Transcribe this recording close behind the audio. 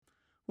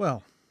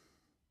Well,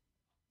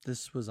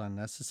 this was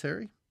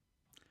unnecessary.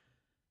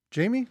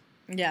 Jamie?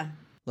 Yeah.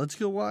 Let's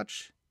go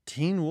watch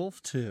Teen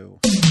Wolf 2.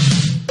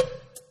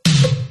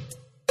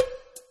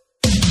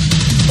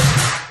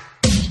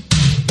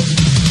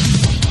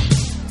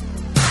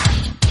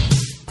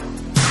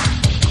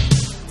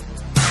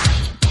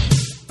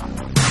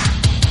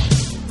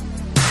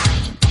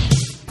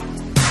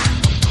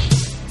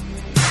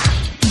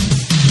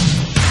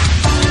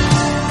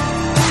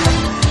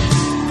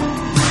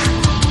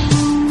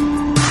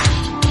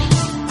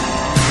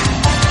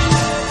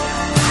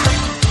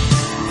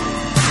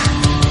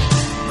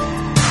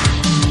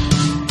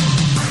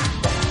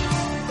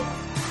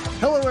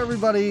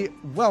 Everybody,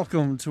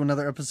 welcome to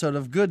another episode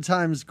of Good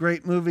Times,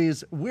 Great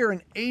Movies. We're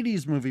an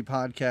 80s movie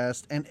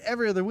podcast, and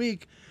every other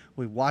week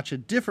we watch a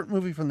different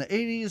movie from the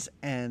 80s,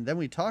 and then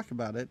we talk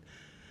about it.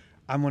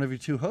 I'm one of your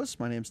two hosts.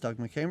 My name's Doug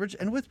McCambridge,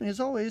 and with me,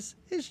 as always,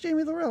 is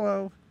Jamie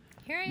Laurello.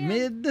 Here I am.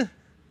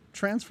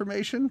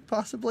 Mid-transformation,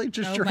 possibly?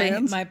 Just your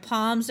hands? My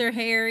palms are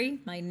hairy.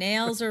 My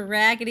nails are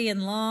raggedy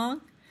and long.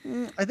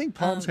 I think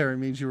palms hairy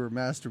means you were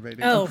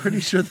masturbating. Oh. I'm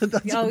pretty sure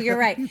that's Oh, what you're that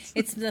right. means.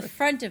 It's the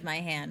front of my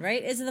hand,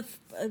 right? Is it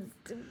the...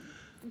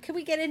 can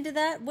we get into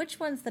that? Which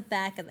one's the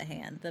back of the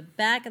hand? The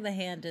back of the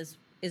hand is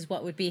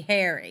what would be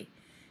hairy.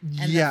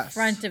 And yes. The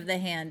front of the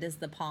hand is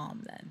the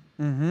palm then.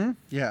 Mm-hmm.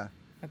 Yeah.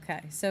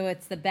 Okay, so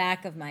it's the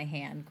back of my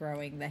hand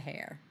growing the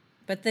hair.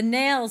 But the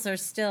nails are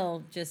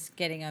still just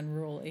getting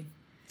unruly.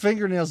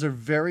 Fingernails are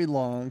very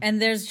long.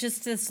 And there's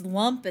just this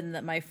lump in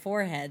my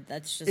forehead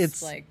that's just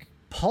It's like...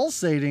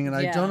 pulsating,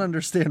 and Yeah. I don't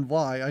understand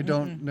why. I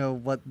don't know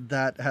what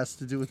that has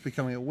to do with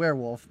becoming a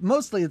werewolf.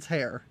 Mostly it's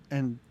hair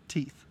and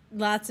teeth.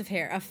 Lots of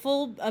hair.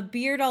 A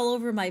beard all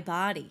over my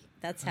body.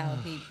 That's how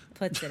he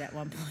puts it at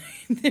one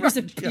point. There's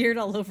a beard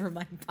all over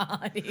my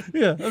body.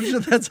 Yeah, I'm sure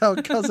that's how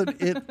Cousin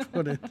It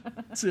put it,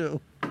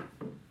 too.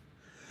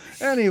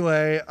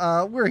 Anyway,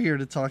 we're here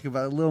to talk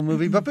about a little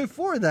movie, but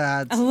before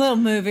that... A little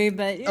movie,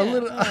 but...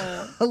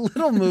 Yeah. A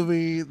little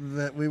movie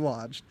that we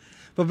watched.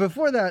 But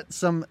before that,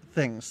 some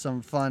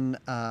fun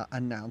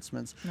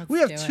announcements. We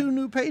have two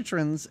new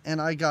patrons, and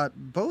I got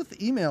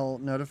both email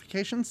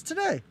notifications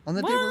today on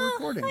the day we're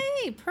recording.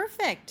 Hey,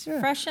 perfect. Yeah.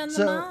 Fresh on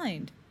the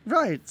mind.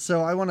 Right.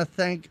 So I want to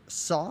thank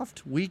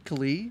Soft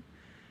Weekly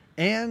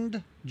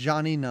and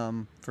Johnny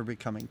Numb for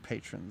becoming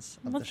patrons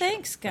of the show.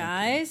 Thanks,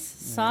 guys.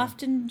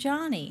 Soft and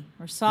Johnny,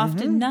 or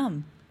Soft and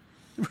Numb.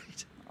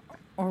 Right.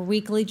 Or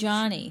Weekly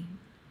Johnny.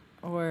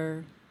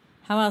 Or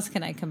how else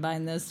can I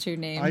combine those two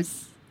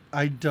names?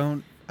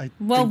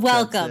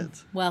 Welcome.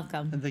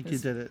 Welcome. I think you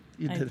did it.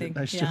 You did it.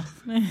 Nice yeah.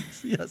 job.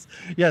 Yes.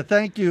 Yeah,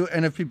 thank you.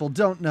 And if people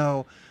don't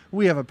know,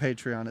 we have a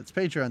Patreon. It's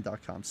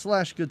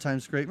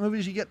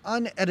patreon.com/goodtimesgreatmovies. You get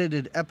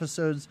unedited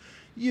episodes.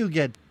 You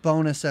get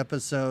bonus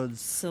episodes.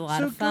 It's a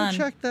lot of fun. So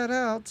go check that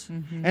out.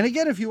 Mm-hmm. And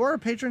again, if you are a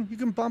patron, you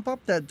can bump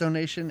up that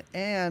donation,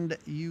 and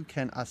you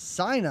can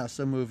assign us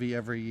a movie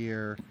every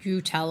year.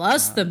 You tell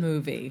us the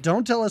movie.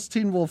 Don't tell us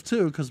Teen Wolf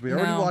 2, because we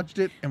already watched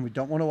it, and we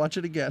don't want to watch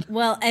it again.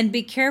 Well, and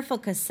be careful,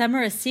 because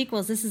Summer of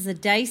Sequels, this is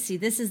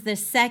the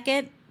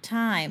second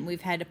time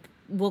we've had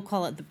we'll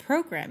call it the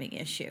programming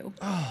issue,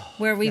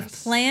 where we've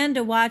planned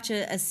to watch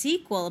a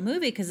sequel, a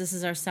movie, because this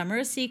is our Summer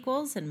of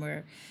Sequels, and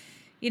we're,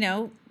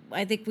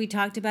 I think we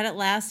talked about it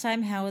last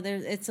time, how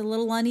it's a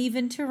little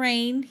uneven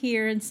terrain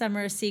here in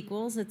Summer of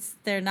Sequels.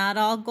 They're not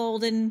all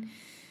golden,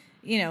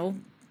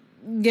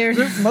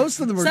 most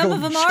of them are some golden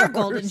of them showers. are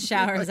golden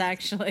showers,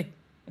 actually.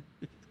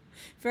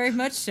 Very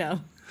much so.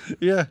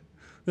 Yeah.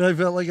 I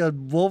felt like a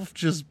wolf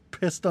just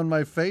pissed on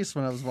my face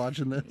when I was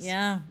watching this.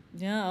 Yeah.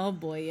 Oh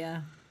boy.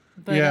 Yeah.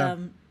 But, yeah.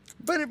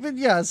 But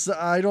yes,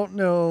 I don't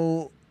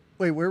know.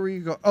 Wait, where were you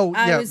going? Oh,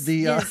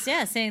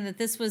 saying that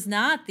this was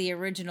not the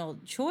original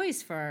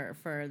choice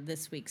for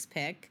this week's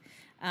pick.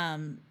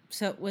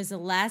 So it was a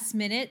last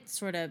minute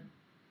sort of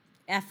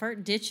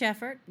ditch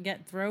effort,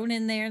 get thrown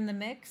in there in the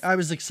mix. I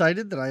was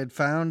excited that I had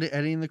found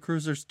Eddie and the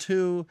Cruisers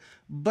 2,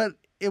 but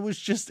it was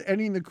just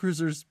Eddie and the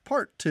Cruisers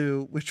Part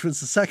 2, which was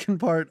the second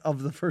part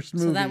of the first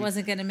movie. So that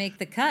wasn't going to make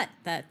the cut.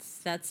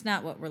 That's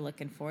not what we're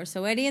looking for.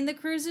 So Eddie and the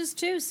Cruisers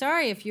 2,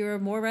 sorry, if you were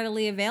more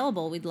readily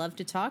available, we'd love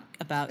to talk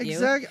about you.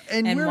 Exactly.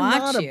 And we're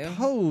watch not you.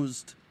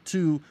 Opposed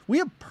to... We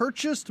have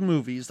purchased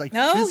movies,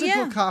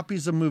 physical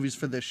copies of movies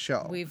for this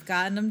show. We've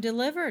gotten them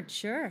delivered,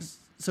 sure.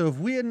 So if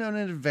we had known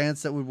in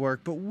advance, that would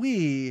work. But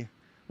we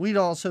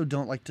also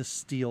don't like to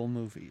steal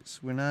movies.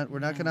 We're not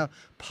going to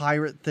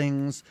pirate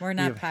things. We're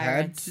not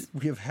pirates.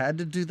 We have had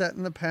to do that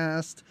in the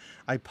past.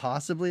 I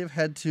possibly have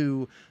had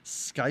to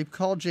Skype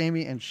call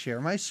Jamie and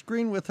share my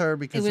screen with her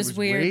because there was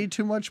way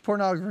too much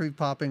pornography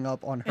popping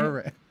up on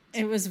her end.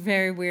 It was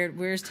very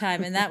weird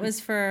time. And that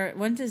was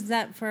when is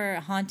that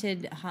for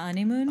Haunted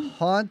Honeymoon?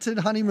 Haunted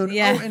Honeymoon.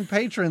 Yeah. Oh, and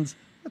patrons.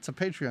 That's a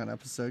Patreon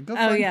episode. Go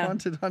find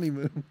Haunted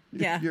Honeymoon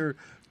if you're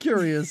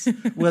curious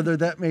whether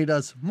that made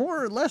us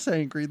more or less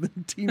angry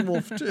than Teen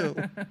Wolf 2.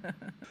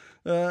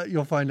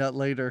 You'll find out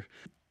later.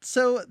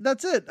 So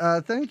that's it.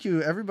 Thank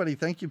you, everybody.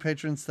 Thank you,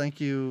 patrons.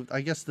 Thank you. I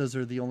guess those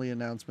are the only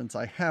announcements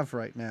I have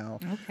right now.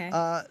 Okay.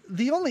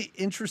 The only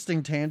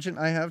interesting tangent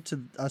I have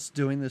to us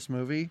doing this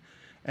movie,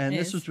 and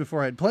this Is? was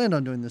before I had planned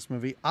on doing this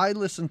movie, I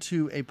listened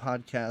to a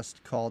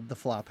podcast called The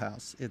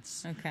Flophouse.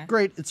 It's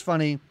great. It's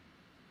funny.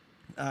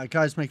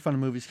 Guys make fun of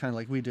movies kind of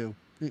like we do.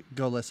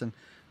 Go listen.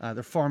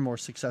 They're far more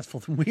successful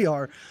than we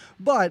are.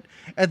 But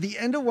at the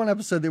end of one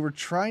episode, they were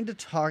trying to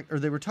talk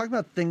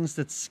about things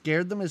that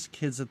scared them as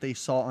kids that they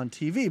saw on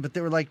TV. But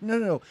they were like,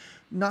 no,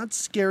 not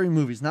scary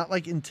movies, not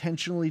like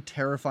intentionally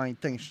terrifying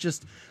things,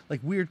 just like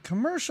weird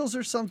commercials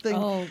or something.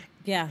 Oh,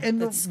 yeah. And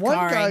the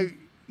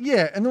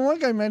one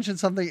guy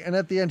mentioned something, and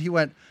at the end he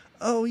went,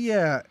 oh,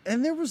 yeah.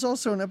 And there was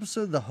also an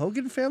episode of The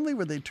Hogan Family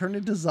where they turned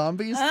into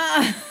zombies.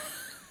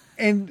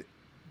 And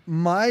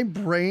my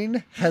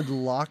brain had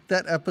locked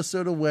that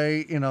episode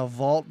away in a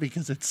vault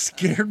because it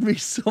scared me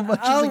so much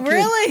as a kid.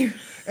 Really?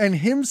 And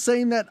him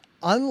saying that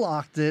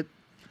unlocked it.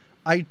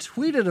 I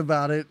tweeted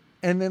about it,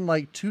 and then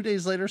like 2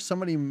 days later,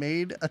 somebody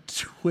made a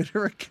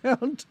Twitter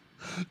account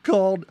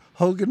called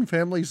Hogan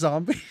Family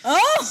Zombies.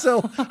 Oh!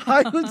 So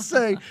I would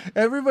say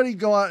everybody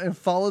go out and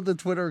follow the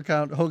Twitter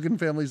account Hogan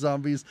Family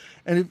Zombies,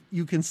 and if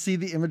you can see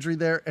the imagery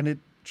there, and it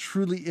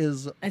truly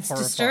is It's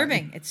horrifying.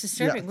 disturbing. It's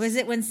disturbing. Yes. Was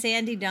it when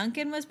Sandy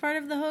Duncan was part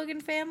of the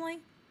Hogan family?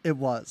 It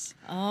was.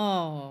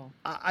 Oh.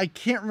 I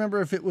can't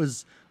remember if it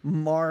was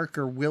Mark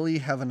or Willie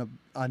having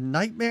a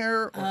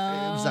nightmare, or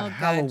it was a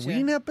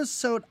Halloween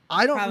episode.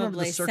 I don't remember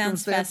the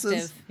circumstances.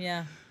 Sounds festive.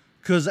 Yeah.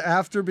 Because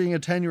after being a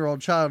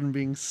 10-year-old child and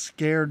being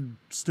scared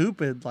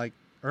stupid like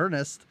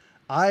Ernest,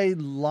 I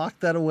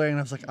locked that away and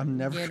I was like, I'm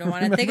never going to You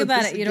don't want to think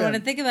about it. You don't want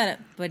to think about it.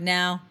 But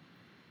now,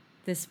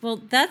 that's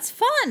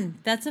fun.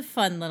 That's a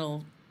fun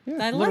little...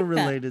 Yeah, a little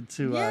related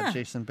to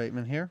Jason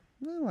Bateman here.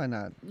 Why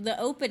not? The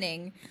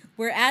opening,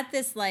 we're at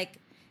this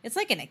it's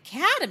like an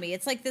academy.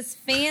 It's like this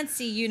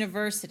fancy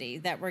university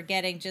that we're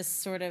getting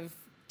just sort of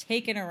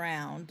taken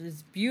around,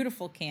 this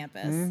beautiful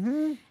campus.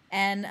 Mm-hmm.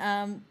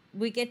 And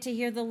we get to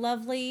hear the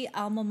lovely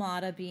alma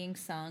mater being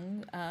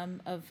sung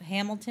of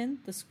Hamilton,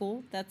 the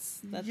school.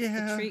 That's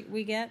the treat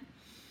we get.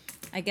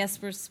 I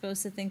guess we're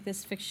supposed to think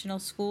this fictional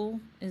school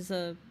is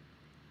a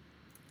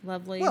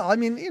lovely... Well, I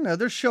mean,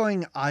 they're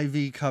showing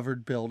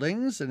ivy-covered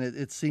buildings, and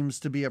it seems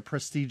to be a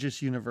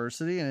prestigious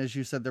university. And as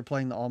you said, they're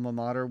playing the alma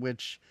mater,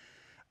 which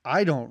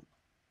I know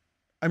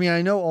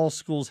all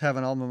schools have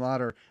an alma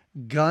mater.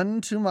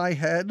 Gun to my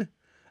head,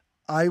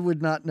 I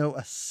would not know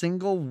a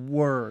single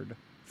word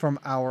from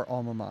our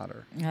alma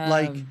mater.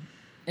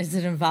 Does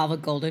it involve a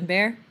golden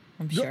bear?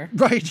 I'm sure.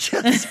 Right,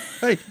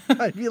 yes. Right.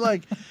 I'd be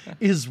like,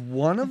 is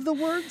one of the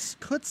words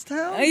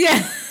Kutztown?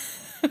 Yeah.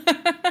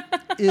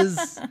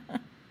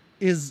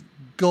 Is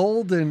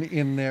golden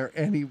in there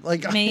maybe?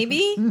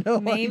 I have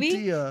no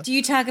idea. Do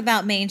you talk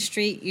about Main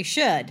Street? You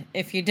should.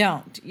 If you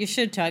don't, you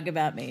should talk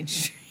about Main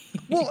Street.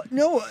 Well,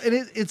 no, and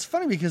it's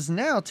funny because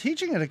now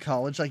teaching at a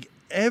college, like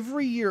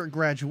every year at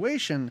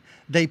graduation,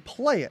 they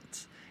play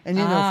it. And,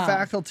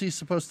 faculty's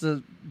supposed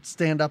to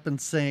stand up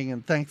and sing,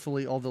 and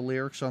thankfully all the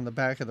lyrics are on the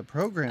back of the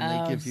program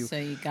they give you. So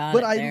you got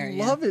but it there, I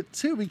love it,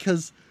 too,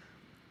 because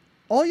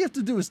all you have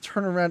to do is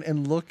turn around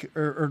and look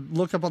or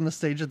look up on the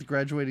stage at the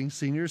graduating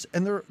seniors,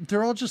 and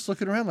they're all just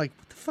looking around like,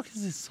 what the fuck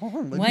is this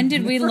song? Like, when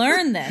did we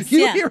learn this?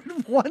 You hear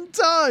it one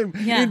time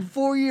in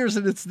 4 years,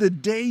 and it's the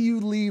day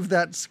you leave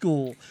that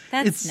school.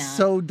 It's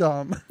so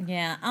dumb.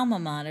 Yeah, alma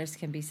maters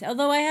can be...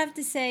 Although I have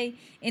to say,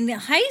 in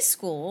high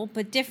school,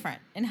 but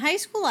different. In high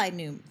school, I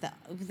knew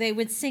they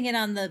would sing it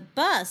on the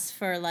bus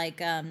for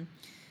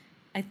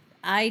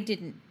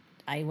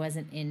I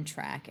wasn't in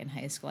track in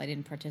high school. I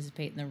didn't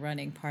participate in the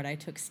running part. I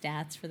took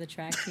stats for the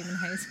track team in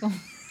high school.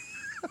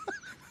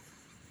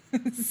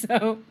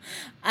 So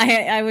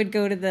I would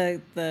go to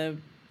the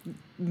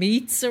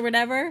meets or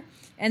whatever,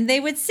 and they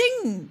would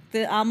sing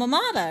the alma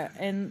mater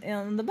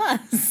on the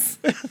bus.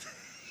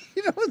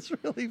 You know what's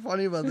really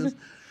funny about this?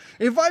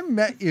 If I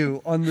met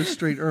you on the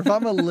street, or if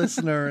I'm a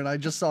listener and I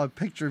just saw a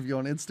picture of you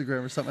on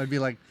Instagram or something, I'd be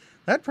like,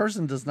 that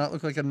person does not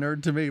look like a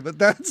nerd to me. But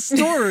that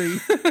story...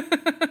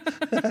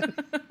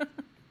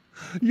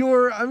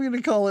 I'm going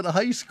to call it a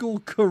high school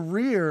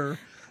career.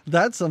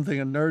 That's something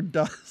a nerd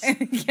does.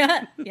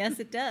 Yeah. Yes,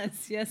 it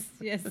does. Yes.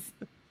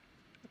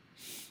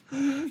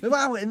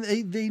 Wow. And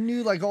they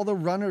knew, all the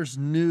runners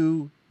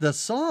knew the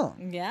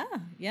song. Yeah.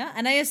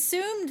 And I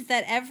assumed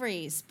that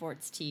every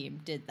sports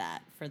team did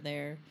that for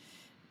their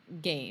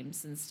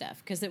games and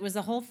stuff, because it was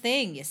a whole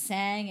thing. You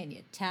sang and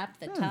you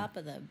tapped the top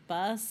of the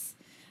bus.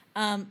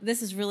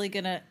 This is really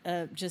gonna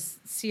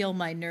just seal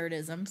my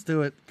nerdism. Let's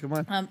do it. Come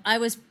on. I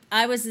was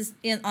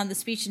on the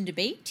speech and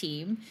debate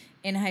team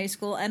in high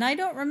school, and I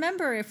don't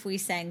remember if we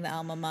sang the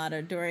alma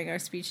mater during our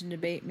speech and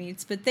debate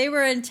meets, but they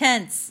were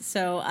intense,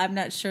 so I'm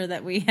not sure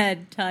that we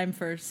had time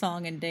for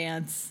song and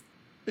dance.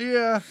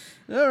 Yeah.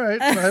 All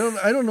right.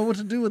 I don't know what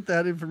to do with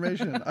that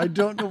information. I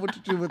don't know what to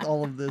do with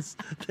all of this.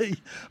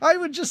 I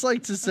would just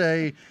like to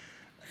say,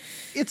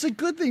 it's a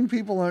good thing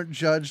people aren't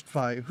judged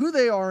by who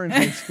they are in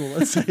high school.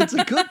 It's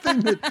a good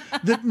thing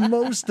that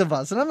most of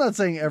us, and I'm not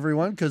saying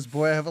everyone, because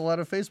boy, I have a lot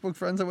of Facebook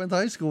friends I went to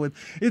high school with.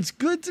 It's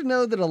good to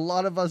know that a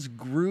lot of us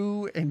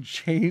grew and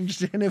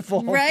changed and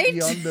evolved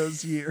beyond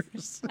those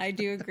years. I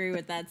do agree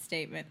with that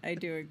statement. I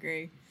do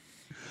agree.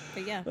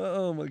 But yeah.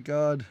 Oh my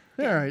God.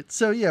 Yeah. All right.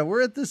 So yeah,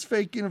 we're at this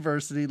fake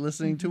university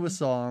listening to a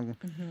song.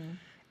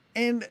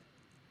 And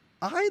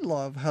I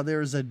love how there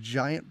is a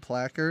giant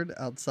placard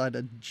outside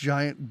a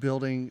giant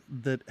building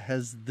that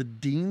has the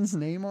dean's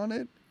name on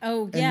it.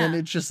 Oh, yeah. And then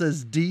it just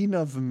says Dean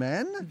of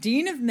Men.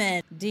 Dean of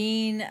Men.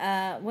 Dean,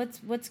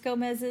 what's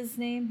Gomez's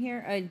name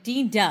here?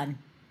 Dean Dunn.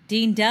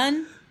 Dean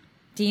Dunn,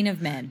 Dean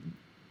of Men.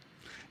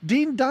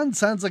 Dean Dunn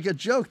sounds like a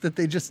joke that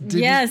they just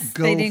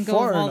didn't go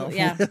far enough.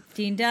 Yeah,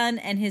 Dean Dunn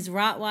and his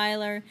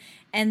Rottweiler.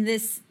 And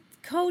this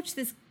coach,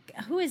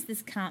 who is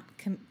this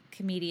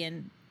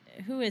comedian?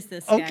 Who is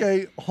this guy?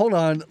 Okay, hold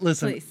on.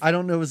 Listen, Please. I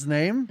don't know his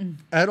name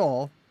at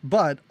all,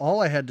 but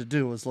all I had to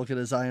do was look at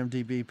his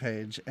IMDb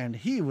page, and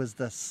he was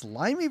the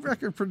slimy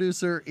record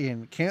producer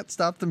in Can't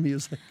Stop the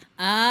Music.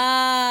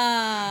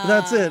 Ah.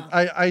 That's it.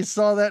 I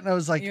saw that, and I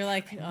was like, You're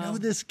like, I know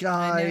this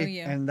guy. I know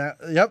you. And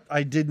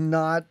I did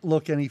not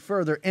look any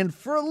further. And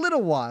for a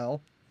little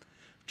while,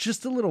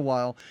 just a little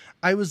while,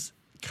 I was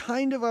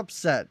kind of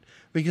upset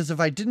because if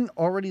I didn't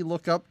already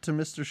look up to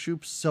Mr.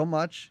 Shoop so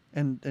much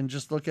and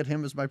just look at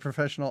him as my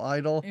professional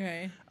idol,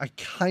 Right. I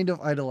kind of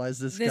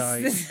idolized this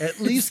guy. this at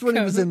least when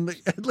he was in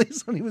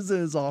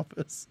his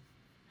office.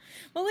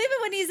 Well, even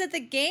when he's at the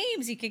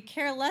games, he could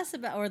care less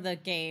about, or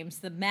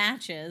the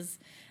matches.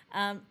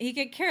 He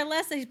could care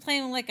less that he's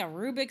playing like a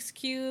Rubik's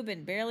Cube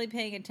and barely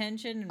paying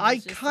attention. And I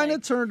kind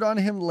of turned on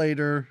him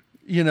later,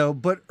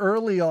 but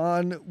early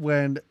on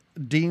when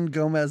Dean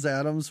Gomez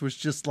Adams was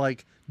just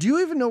like, do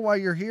you even know why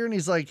you're here? And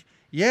he's like,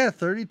 yeah,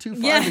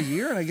 $32,500 a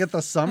year and I get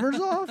the summers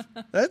off?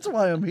 That's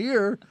why I'm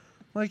here.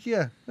 Like,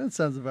 yeah, that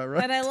sounds about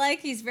right. But I like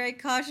he's very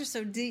cautious.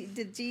 So the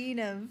dean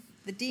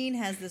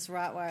has this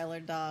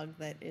Rottweiler dog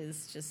that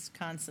is just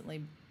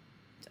constantly,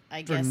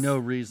 I guess, for no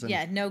reason.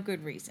 Yeah, no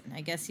good reason.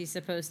 I guess he's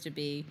supposed to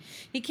be.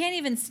 He can't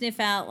even sniff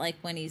out like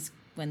when he's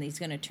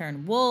going to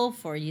turn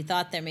wolf, or you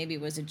thought there maybe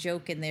was a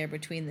joke in there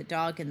between the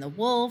dog and the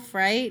wolf,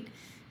 right?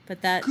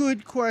 But that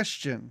good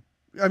question.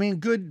 I mean,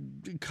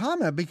 good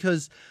comment,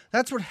 because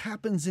that's what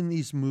happens in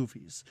these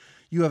movies.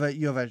 You have a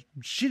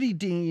shitty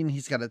dean.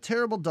 He's got a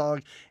terrible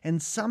dog,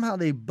 and somehow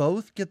they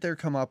both get their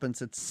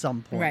comeuppance at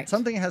some point. Right.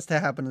 Something has to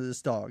happen to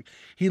this dog.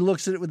 He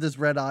looks at it with his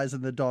red eyes,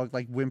 and the dog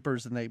like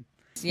whimpers, and they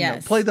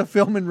play the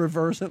film in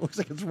reverse. And it looks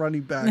like it's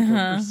running back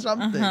or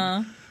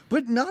something,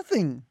 but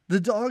nothing. The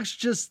dog's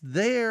just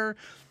there.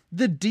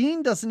 The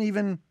dean doesn't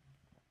even.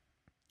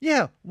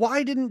 Yeah,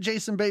 why didn't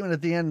Jason Bateman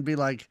at the end be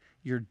like,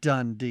 "You're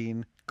done,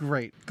 Dean.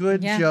 Great.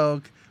 Good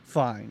joke.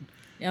 Fine."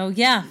 Oh,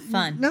 yeah.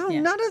 Fun. No,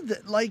 none of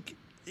that. Like,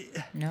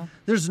 no.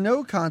 There's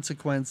no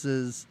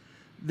consequences.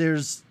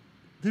 There's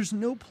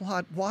no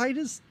plot. Why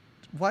does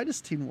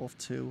Teen Wolf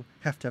 2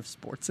 have to have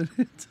sports in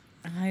it?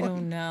 I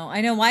don't know.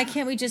 I know. Why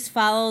can't we just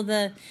follow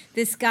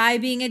this guy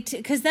being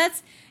because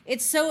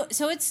it's so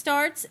it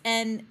starts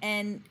and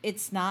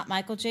it's not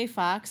Michael J.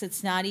 Fox.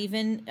 It's not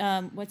even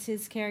what's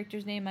his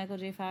character's name? Michael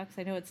J. Fox.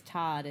 I know it's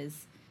Todd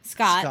is.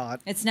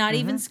 Scott. It's not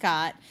even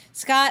Scott.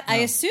 Scott, no. I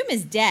assume,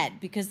 is dead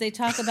because they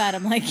talk about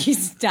him like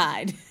he's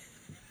died.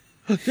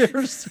 There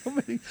are so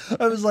many.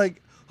 I was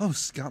like, oh,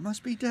 Scott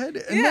must be dead.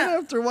 And then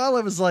after a while,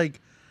 I was like,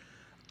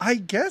 I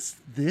guess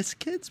this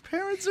kid's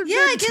parents are dead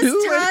I guess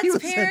too. Todd's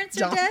parents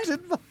are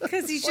dead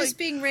because he's just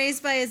being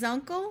raised by his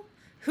uncle,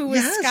 who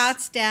was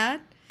Scott's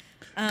dad.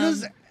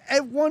 Because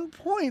at one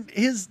point,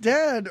 his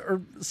dad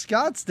or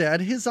Scott's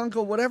dad, his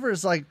uncle, whatever,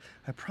 is like,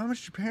 I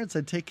promised your parents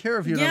I'd take care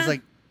of you. And I was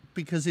like,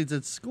 because he's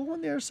at school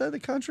on the other side of the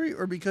country,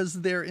 or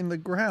because they're in the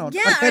ground?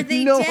 Yeah, I had are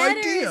they no dead,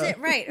 idea. or is it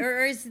right,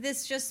 or is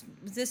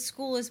this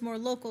school is more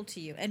local to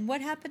you? And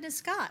what happened to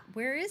Scott?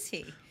 Where is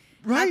he?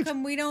 Right. How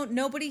come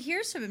nobody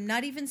hears from him?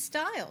 Not even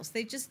Styles.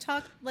 They just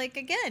talk like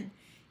again.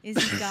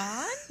 Is he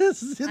gone?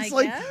 It's I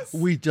like guess?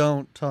 we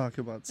don't talk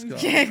about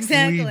Scott. Yeah,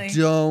 exactly. We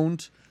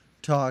don't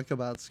talk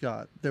about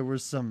Scott. There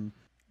was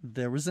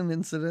an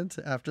incident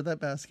after that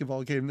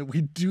basketball game that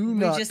we do not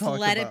talk about. We just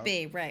let it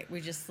be, right? We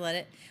just let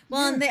it.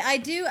 Well, and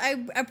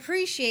I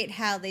appreciate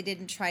how they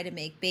didn't try to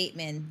make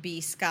Bateman be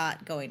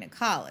Scott going to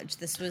college.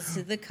 This was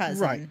the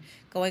cousin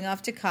going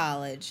off to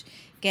college,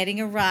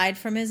 getting a ride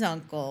from his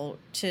uncle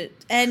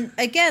and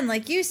again,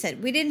 like you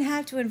said, we didn't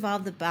have to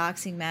involve the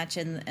boxing match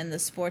and the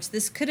sports.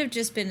 This could have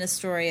just been a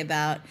story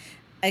about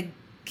a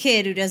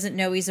kid who doesn't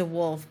know he's a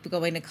wolf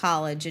going to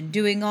college and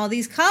doing all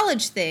these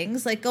college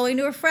things, like going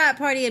to a frat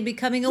party and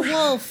becoming a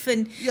wolf,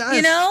 and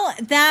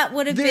that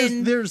would have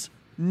been.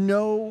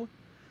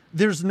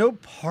 There's no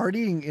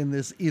partying in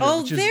this either.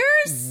 Oh, which is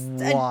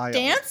there's wild. A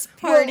dance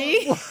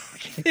party. Well,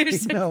 okay.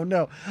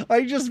 No.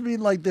 I just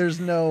mean like there's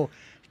no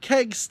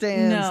keg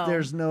stands. No.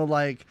 There's no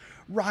like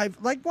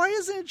rival. Like, why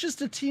isn't it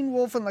just a Teen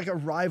Wolf and like a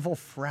rival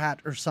frat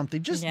or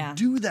something? Just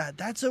do that.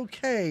 That's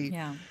okay.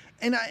 Yeah.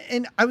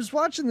 And I was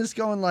watching this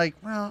going like,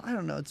 well, I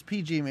don't know, it's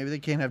PG. Maybe they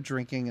can't have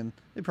drinking and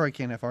they probably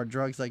can't have hard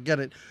drugs. I get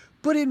it.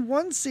 But in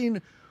one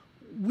scene,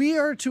 we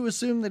are to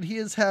assume that he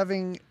is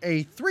having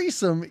a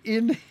threesome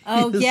in his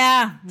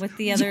with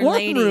the other dorm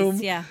ladies. room.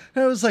 Yeah.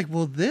 And I was like,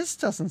 well, this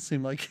doesn't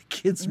seem like a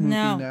kid's movie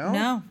now.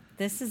 No,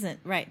 this isn't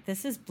right.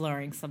 This is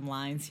blurring some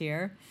lines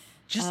here.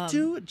 Just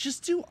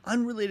do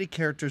unrelated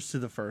characters to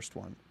the first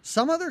one.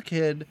 Some other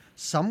kid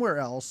somewhere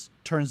else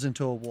turns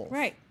into a wolf.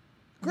 Right.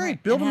 Great.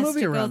 Right. Build It a has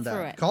movie to go around through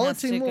that. it. Call It it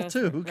has to Teen go Wolf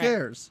 2. Who Right.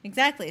 cares?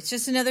 Exactly. It's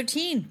just another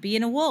teen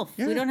being a wolf.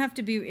 Yeah. We don't have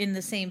to be in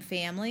the same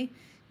family.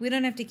 We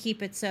don't have to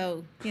keep it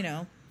so,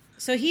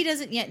 So he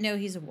doesn't yet know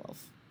he's a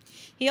wolf.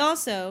 He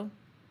also,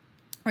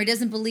 or he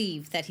doesn't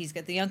believe that he's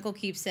got, the uncle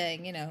keeps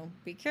saying,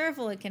 be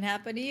careful, it can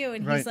happen to you.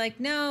 And Right. he's like,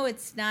 no,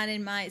 it's not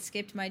it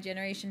skipped my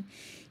generation.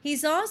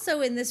 He's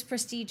also in this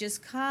prestigious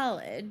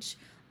college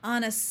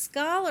on a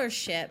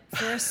scholarship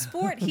for a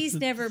sport he's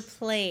never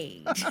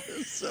played. I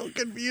was so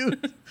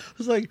confused. I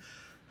was like,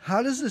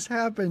 how does this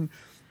happen?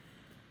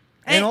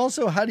 And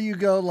also, how do you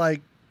go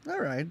like, all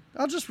right,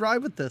 I'll just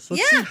ride with this.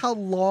 Let's see how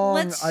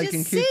long I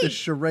can keep this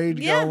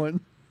charade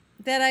going.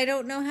 That I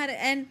don't know how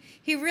to, and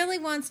he really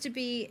wants to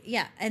be,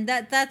 and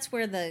that's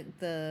where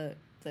the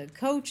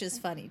coach is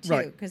funny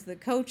too, because the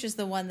coach is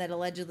the one that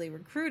allegedly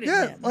recruited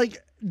him.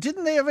 Like,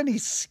 didn't they have any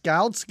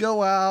scouts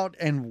go out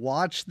and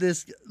watch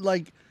this?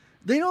 Like,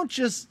 they don't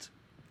just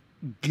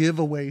give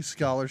away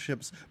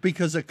scholarships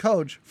because a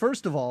coach,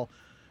 first of all,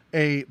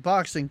 a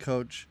boxing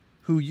coach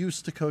who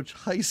used to coach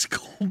high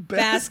school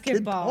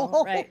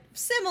basketball. Right?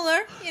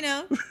 Similar,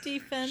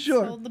 defense,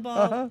 Sure. hold the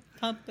ball,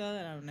 pump.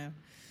 I don't know.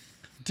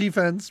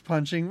 Defense,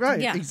 punching, right?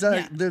 Yeah,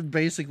 exactly. yeah. They're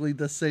basically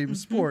the same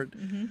sport.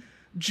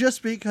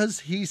 Just because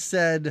he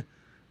said,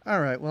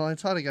 "All right, well, I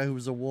taught a guy who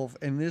was a wolf,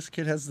 and this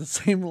kid has the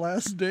same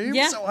last name,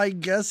 so I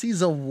guess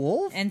he's a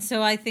wolf." And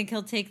so I think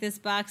he'll take this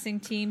boxing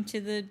team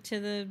to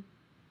the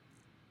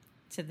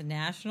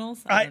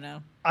nationals. I don't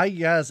know. I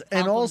guess.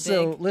 And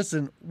also, big.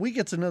 listen, we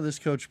get to know this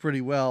coach pretty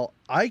well.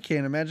 I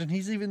can't imagine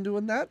he's even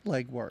doing that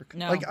legwork.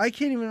 No. Like, I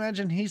can't even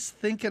imagine he's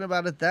thinking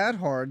about it that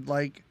hard.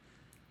 Like,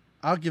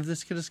 I'll give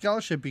this kid a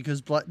scholarship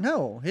because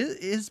no,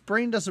 his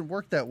brain doesn't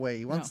work that way.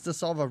 He wants to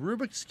solve a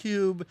Rubik's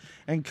Cube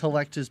and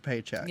collect his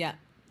paycheck. Yeah,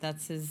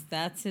 that's his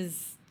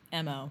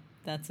MO.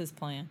 That's his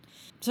plan.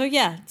 So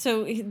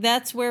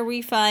that's where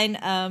we find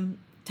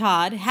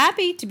Todd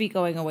happy to be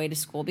going away to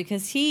school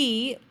because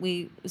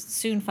we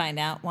soon find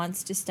out,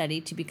 wants to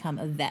study to become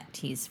a vet.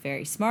 He's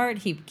very smart.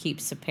 He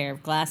keeps a pair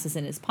of glasses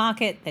in his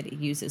pocket that he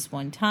uses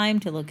one time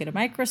to look at a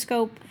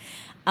microscope.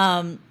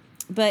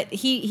 But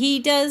he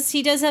does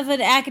have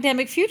an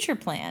academic future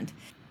planned.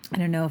 I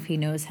don't know if he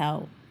knows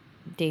how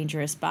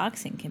dangerous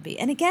boxing can be.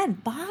 And again,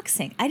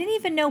 boxing. I didn't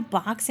even know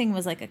boxing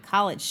was like a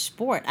college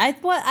sport.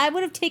 I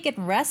would have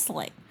taken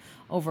wrestling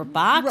over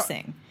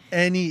boxing.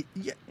 You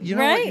know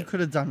what? You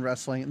could have done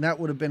wrestling, and that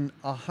would have been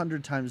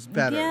 100 times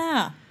better.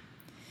 Yeah.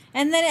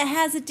 And then it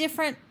has a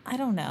different, I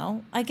don't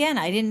know. Again,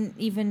 I didn't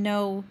even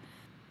know,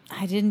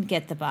 I didn't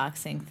get the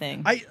boxing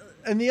thing.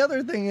 And the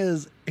other thing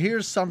is,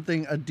 here's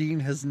something a dean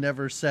has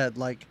never said,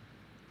 like,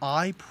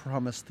 I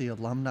promised the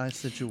alumni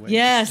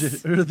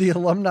situation, or the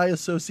alumni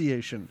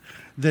association,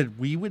 that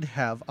we would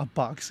have a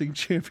boxing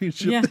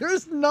championship. Yeah.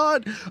 There's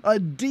not a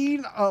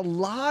dean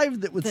alive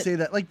that would say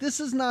that. Like,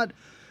 this is not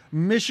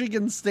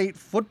Michigan State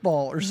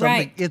football or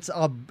something. Right.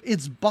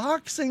 It's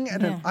boxing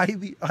at an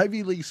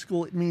Ivy League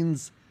school. It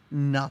means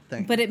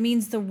nothing. But it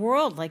means the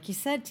world, like you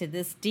said, to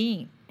this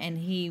dean, and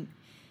he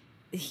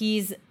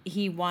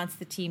wants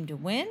the team to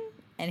win.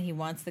 And he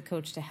wants the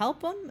coach to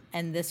help him.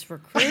 And this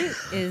recruit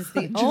is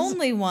the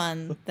only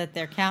one that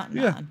they're counting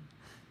on.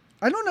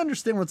 I don't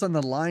understand what's on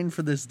the line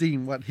for this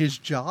dean. What, his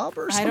job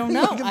or something? I don't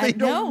know. Like if they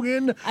don't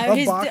win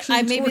a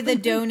boxing maybe the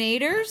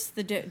tournament? donators.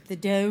 The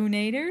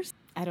donators.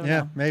 I don't know.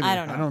 Yeah, maybe. I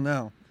don't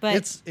know.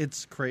 But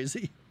it's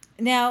crazy.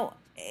 Now,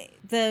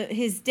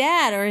 his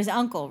dad, or his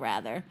uncle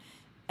rather,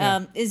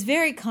 is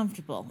very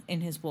comfortable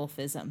in his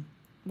wolfism.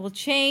 Will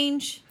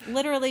change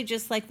literally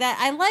just like that.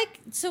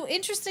 So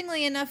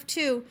interestingly enough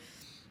too.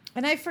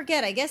 And I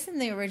forget, I guess in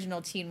the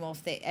original Teen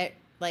Wolf, they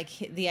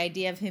the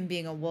idea of him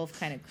being a wolf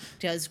kind of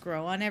does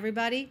grow on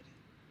everybody.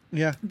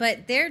 Yeah.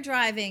 But they're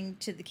driving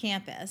to the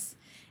campus,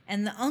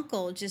 and the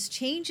uncle just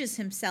changes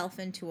himself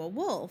into a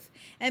wolf.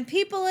 And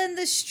people in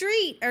the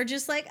street are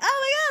just like, oh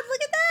my God,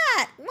 look at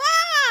that.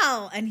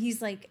 Wow. And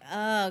he's like,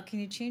 oh, can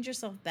you change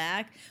yourself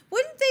back?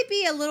 Wouldn't they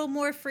be a little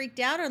more freaked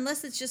out,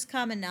 unless it's just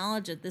common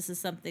knowledge that this is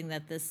something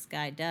that this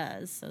guy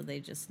does, so they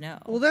just know?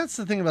 Well, that's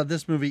the thing about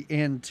this movie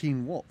and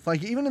Teen Wolf.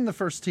 Like, even in the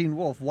first Teen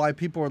Wolf, why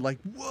people are like,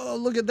 whoa,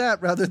 look at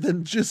that, rather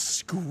than just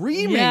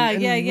screaming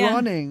and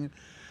running.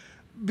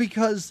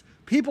 Because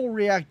people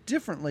react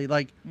differently.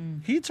 Like,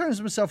 he turns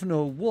himself into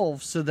a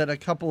wolf so that a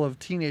couple of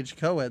teenage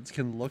co-eds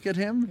can look at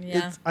him.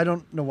 Yeah. I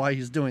don't know why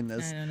he's doing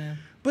this. I don't know.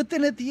 But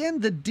then at the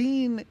end, the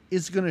dean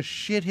is going to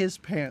shit his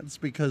pants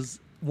because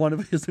one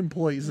of his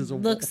employees is a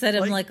wolf. Looks at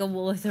him like a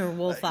wolf with her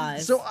wolf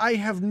eyes. So I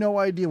have no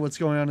idea what's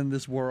going on in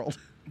this world.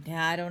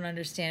 Yeah, I don't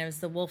understand. Is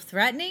the wolf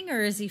threatening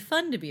or is he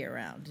fun to be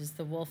around? Is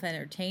the wolf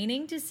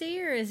entertaining to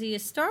see or is he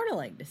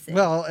startling to see?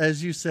 Well,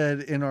 as you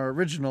said in our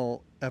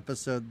original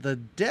episode, the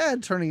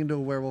dad turning into a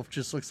werewolf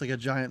just looks like a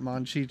giant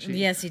Monchichi.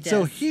 Yes, he does.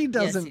 So he Yes,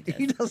 doesn't. does.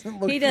 He doesn't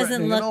look. He doesn't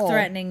threatening look at all.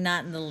 threatening,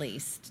 not in the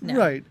least. No.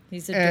 Right.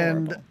 He's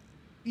adorable. And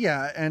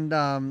yeah,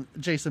 and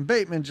Jason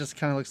Bateman just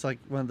kind of looks like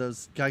one of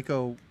those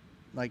Geico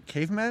like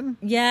cavemen.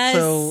 Yes.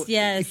 So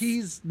yes.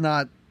 he's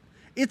not.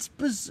 It's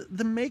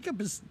the makeup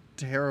is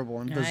terrible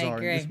and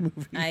bizarre in this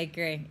movie. I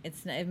agree.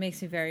 It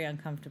makes me very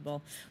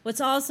uncomfortable.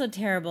 What's also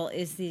terrible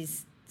is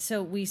these.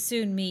 So we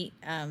soon meet.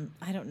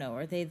 I don't know.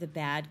 Are they the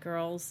bad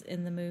girls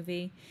in the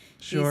movie?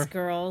 Sure. These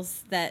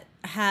girls that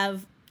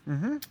have.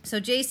 Mm-hmm. So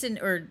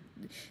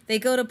they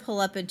go to pull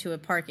up into a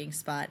parking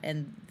spot,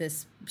 and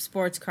this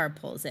sports car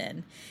pulls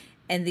in,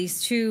 and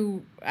these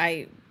two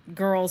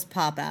girls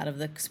pop out of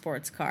the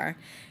sports car.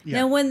 Yeah.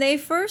 Now, when they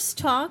first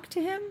talk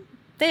to him,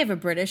 they have a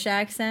British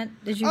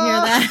accent. Did you hear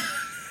that?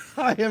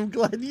 I am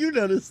glad you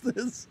noticed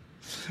this.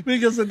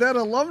 Because at that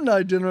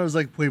alumni dinner, I was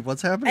like, wait,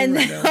 what's happening And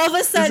right then now? all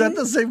of a sudden... Is that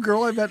the same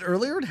girl I met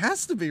earlier? It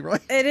has to be,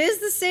 right? It is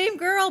the same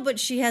girl, but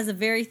she has a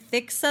very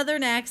thick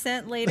Southern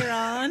accent later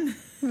on.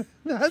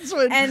 That's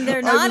what. And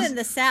they're not in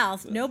the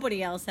South.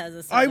 Nobody else has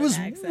a Southern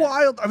accent. I was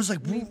wild. I was like,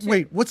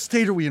 wait, what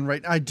state are we in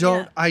right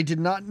now? I did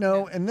not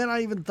know. And then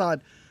I even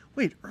thought,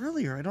 wait,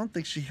 earlier, I don't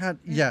think she had.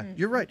 Yeah,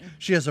 you're right.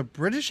 She has a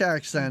British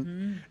accent,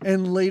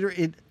 and later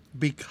it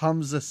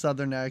becomes a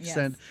Southern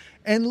accent. Yes.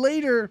 And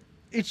later,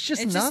 it's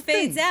just It nothing. just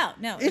fades out.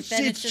 No, It's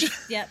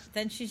just yep.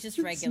 Then she's just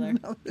regular.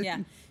 nothing. Yeah,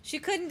 she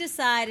couldn't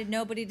decide, and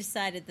nobody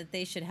decided that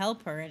they should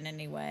help her in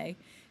any way.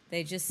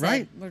 They just said,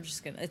 Right. "We're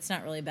just gonna." It's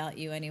not really about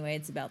you anyway.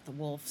 It's about the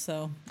wolf.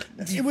 So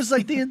It was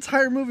like the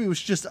entire movie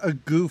was just a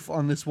goof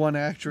on this one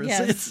actress.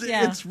 Yes,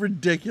 It's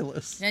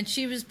ridiculous. and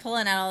she was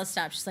pulling out all the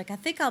stops. She's like, "I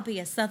think I'll be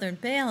a Southern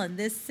belle in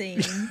this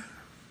scene."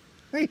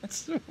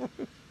 Right.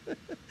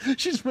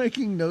 She's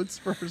making notes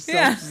for herself.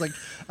 Yeah. She's like,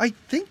 I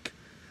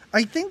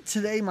think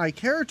today my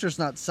character's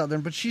not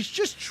Southern, but she's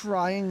just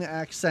trying the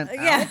accent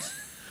Yeah. out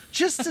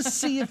just to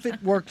see if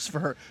it works for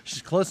her.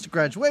 She's close to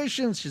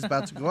graduation. She's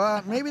about to go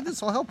out. Maybe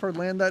this will help her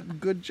land that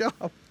good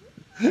job.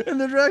 And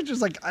the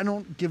director's like, I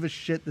don't give a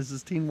shit. This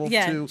is Teen Wolf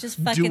 2. Just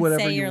Do fucking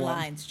whatever say you your want.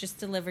 lines. Just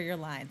deliver your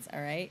lines.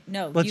 All right.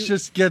 No, Let's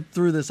just get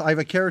through this. I have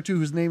a character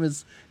whose name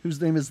is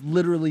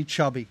literally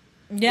Chubby.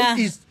 Yeah.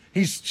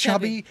 He's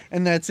chubby,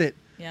 and that's it.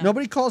 Yeah.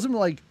 Nobody calls him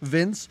like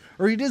Vince,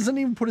 or he doesn't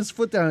even put his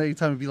foot down any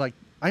time and be like,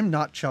 I'm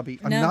not chubby.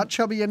 I'm No. not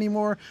chubby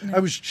anymore. No. I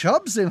was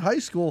chubs in high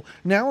school.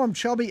 Now I'm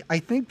chubby. I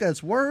think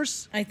that's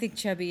worse. I think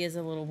chubby is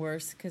a little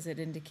worse because it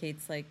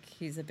indicates like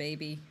he's a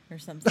baby or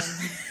something.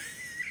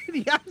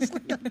 He acts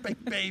like a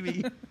big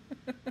baby.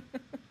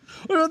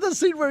 What about the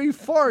scene where he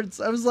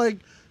farts? I was like,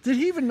 did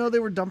he even know they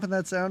were dumping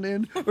that sound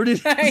in? Or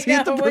did I was he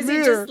at the know, was he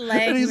premiere? just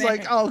laying And he's there?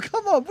 like, oh,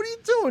 come on. What are you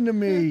doing to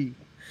me?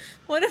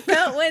 What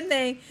about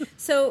when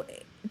so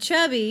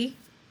Chubby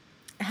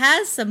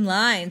has some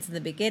lines in the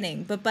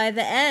beginning, but by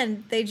the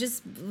end they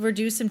just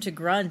reduce him to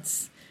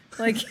grunts.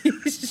 Like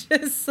he's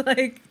just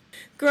like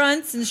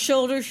grunts and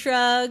shoulder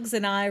shrugs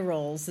and eye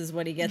rolls is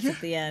what he gets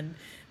at the end.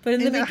 But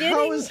in the beginning,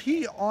 how is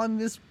he on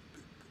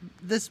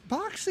this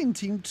boxing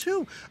team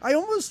too? I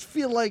almost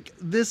feel like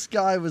this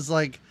guy was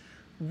like,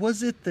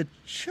 was it the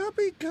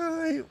chubby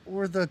guy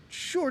or the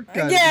short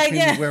guy that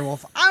became the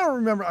werewolf? I don't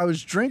remember. I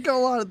was drinking a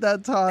lot at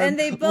that time. and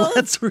they both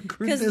Let's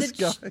recruit this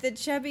guy. The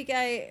chubby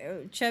guy,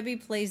 Chubby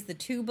plays the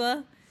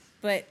tuba,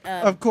 but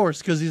Of course,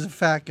 because he's a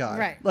fat guy.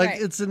 Right, Like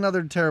right. it's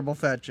another terrible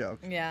fat joke.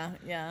 yeah.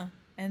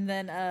 And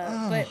then,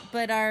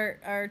 but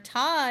our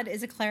Todd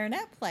is a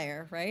clarinet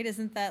player, right?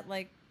 Isn't that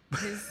like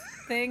his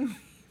thing?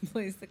 He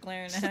plays the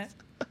clarinet.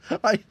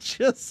 I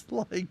just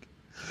like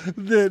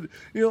that,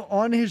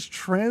 on his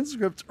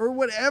transcript or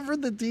whatever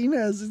the dean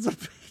has, it's a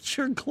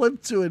picture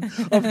clipped to it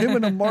of him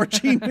in a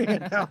marching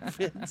band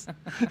outfit.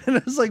 And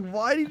I was like,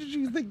 why did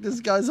you think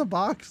this guy's a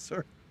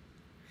boxer?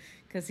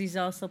 Because he's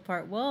also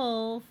part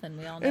wolf, and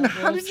we all know. And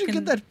how did wolves you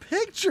get that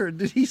picture?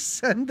 Did he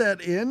send that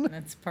in?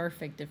 That's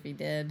perfect if he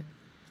did.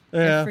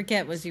 Yeah, I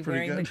forget, was he pretty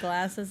wearing the good.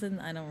 glasses? And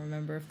I don't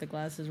remember if the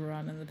glasses were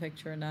on in the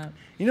picture or not.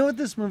 You know what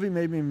this movie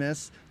made me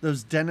miss?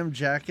 Those denim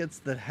jackets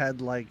that had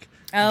like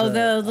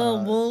The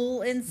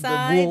wool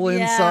inside. The wool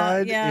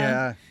inside.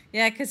 Yeah,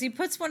 because he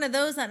puts one of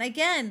those on.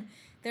 Again,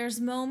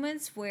 there's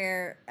moments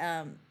where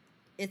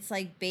it's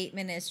like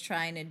Bateman is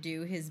trying to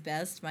do his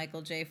best,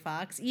 Michael J.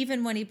 Fox,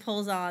 even when he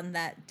pulls on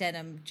that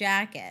denim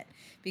jacket,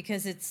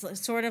 because it's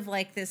sort of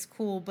like this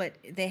cool, but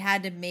they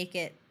had to make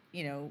it,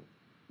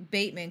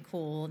 Bateman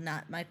cool,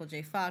 not Michael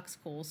J. Fox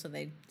cool, so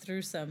they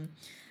threw some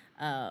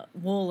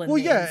wool in the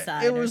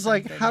inside. It was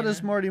like, how you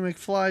does know? Marty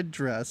McFly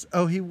dress?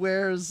 Oh, he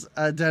wears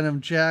a denim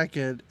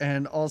jacket,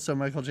 and also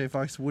Michael J.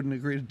 Fox wouldn't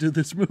agree to do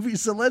this movie,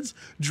 so let's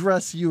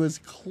dress you as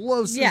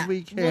close as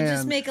we can. We'll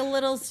just make a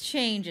little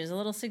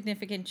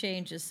significant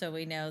changes, so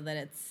we know that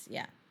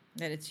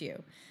it's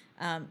you.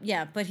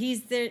 But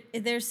he's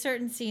there's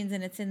certain scenes,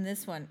 and it's in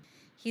this one.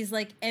 He's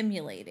like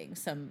emulating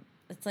some.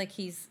 It's like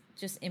he's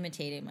just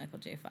imitating Michael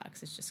J.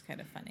 Fox is just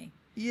kind of funny.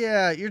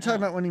 Yeah, you're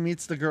talking about when he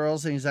meets the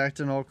girls and he's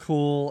acting all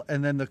cool,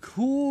 and then the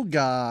cool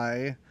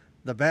guy,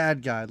 the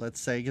bad guy, let's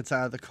say, gets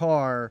out of the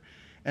car,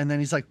 and then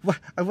he's like, "What?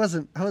 I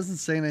wasn't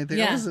saying anything.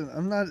 Yeah.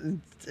 I'm not,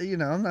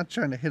 I'm not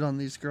trying to hit on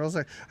these girls.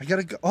 I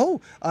gotta go.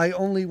 Oh, I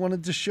only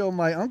wanted to show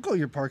my uncle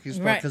your parking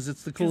spot because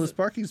it's the coolest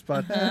parking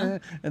spot."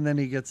 And then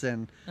he gets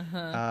in,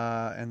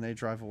 and they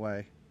drive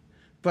away.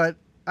 But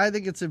I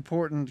think it's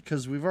important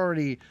because we've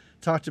already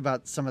talked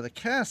about some of the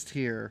cast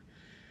here.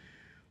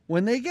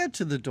 When they get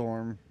to the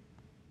dorm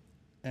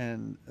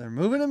and they're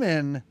moving him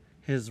in,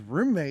 his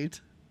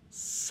roommate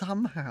is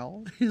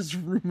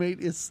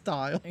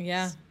Stiles.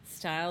 Yeah,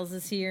 Stiles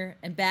is here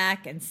and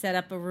back and set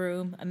up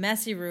a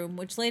messy room,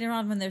 which later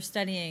on when they're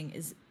studying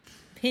is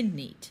pin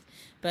neat.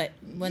 But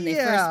when they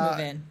first move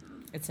in,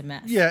 it's a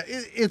mess. Yeah,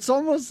 it's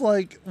almost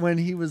like when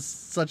he was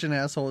such an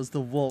asshole as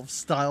the wolf,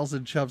 Stiles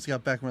and Chubbs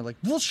got back and were like,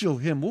 "We'll show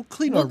him. We'll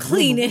clean our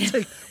room.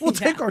 It. We'll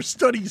take our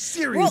studies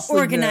seriously.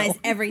 We'll organize now."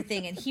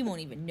 everything, and he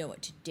won't even know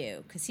what to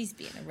do because he's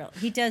being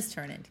he does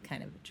turn into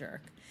kind of a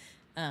jerk.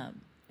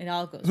 It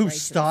all goes. Who, right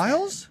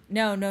Stiles?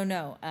 No.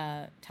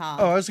 Todd.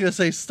 Oh, I was gonna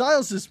say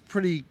Stiles is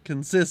pretty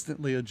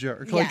consistently a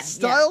jerk. Like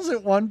Stiles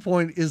at one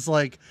point is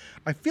like,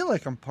 "I feel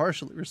like I'm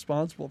partially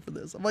responsible for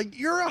this." I'm like,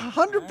 "You're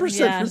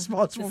 100%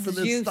 responsible for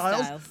this,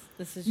 Stiles.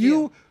 This is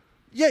you.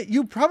 Yeah,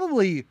 you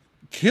probably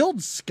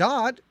killed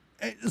Scott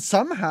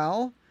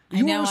somehow.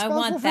 You were responsible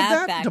I want for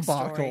that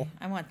debacle.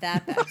 I want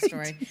that backstory.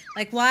 Right.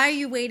 Like, why are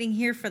you waiting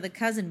here for the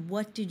cousin?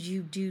 What did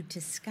you do to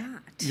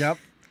Scott? Yep.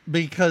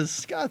 Because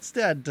Scott's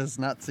dad does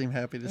not seem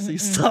happy to see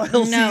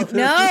Stiles either.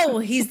 No,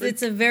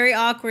 it's a very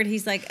awkward.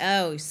 He's like,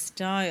 "Oh,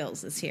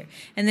 Stiles is here,"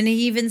 and then he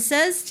even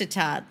says to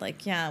Todd,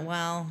 "Like, yeah,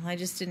 well, I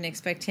just didn't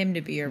expect him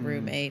to be your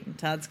roommate." And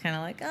Todd's kind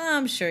of like, "Oh,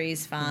 I'm sure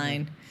he's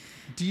fine."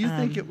 Do you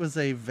think it was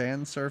a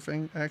van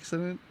surfing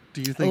accident?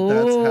 Do you think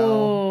that's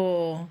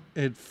how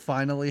it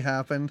finally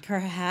happened?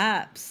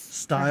 Perhaps.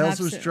 Stiles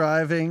was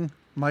driving.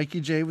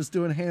 Mikey J was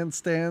doing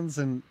handstands,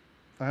 and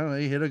I don't know,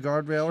 he hit a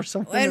guardrail or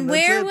something. And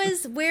where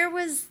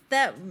was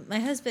that? My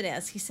husband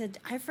asked. He said,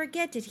 "I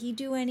forget. Did he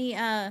do any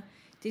van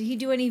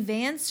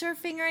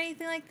surfing or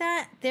anything like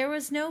that?" There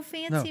was no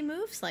fancy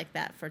moves like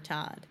that for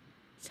Todd.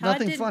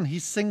 Nothing fun. He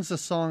sings a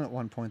song at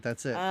one point.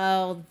 That's it.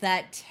 Oh,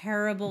 that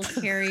terrible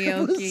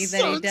karaoke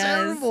that he does.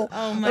 Terrible.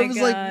 Oh my god! I was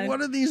like,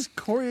 what are these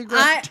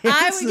choreographed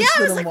dances?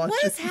 I was like,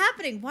 what is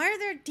happening? Why are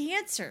there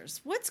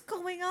dancers? What's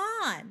going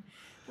on?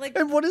 Like,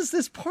 and what is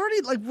this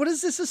party? Like, what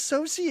is this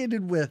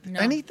associated with?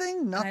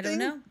 Anything?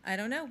 Nothing? I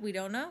don't know. We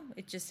don't know.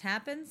 It just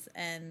happens.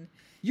 And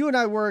you and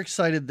I were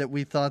excited that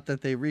we thought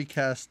that they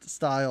recast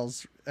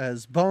Stiles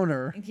as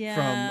Boner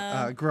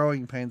from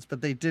Growing Pains, but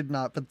they did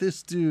not. But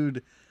this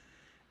dude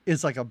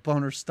is like a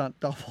Boner stunt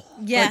double.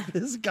 Yeah. Like,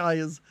 this guy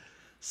is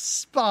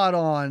spot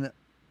on.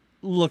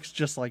 Looks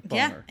just like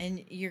Boner. Yeah,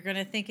 and you're going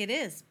to think it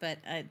is. But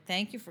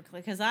thank you for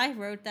because I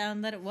wrote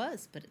down that it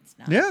was, but it's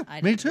not. Yeah,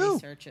 I me didn't too.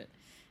 Research it.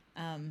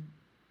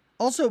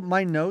 Also,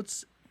 my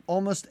notes,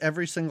 almost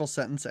every single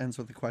sentence ends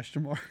with a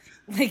question mark.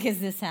 Like, is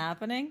this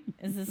happening?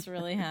 Is this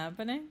really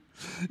happening?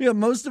 Yeah,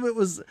 most of it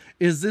was,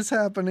 is this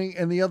happening?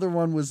 And the other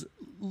one was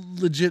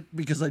legit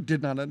because I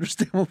did not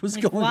understand what was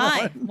going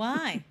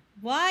on.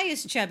 Why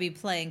is Chubby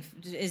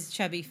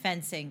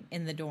fencing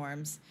in the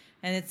dorms?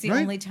 And it's the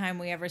only time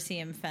we ever see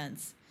him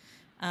fence.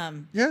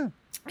 Yeah.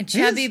 And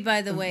Chubby,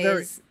 by the way,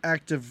 very is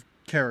active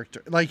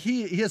character. Like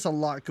he has a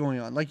lot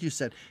going on. Like you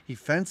said, he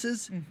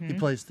fences, he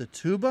plays the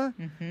tuba,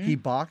 he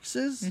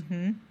boxes.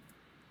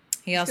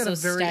 He also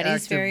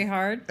studies very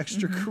hard.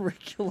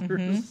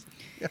 Extracurriculars.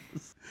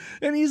 Yes.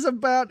 And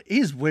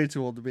he's way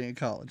too old to be in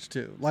college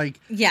too. Like,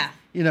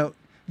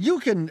 you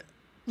can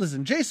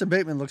listen, Jason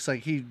Bateman looks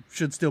like he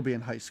should still be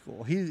in high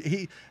school.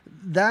 He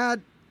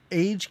that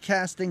age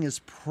casting is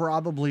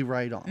probably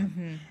right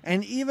on.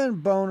 And even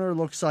Boner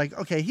looks like,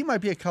 okay, he might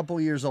be a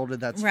couple years older,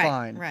 that's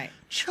fine. Right.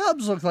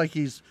 Chubbs look like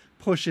he's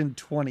pushing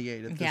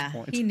 28 at this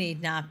point. He need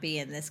not be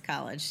in this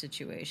college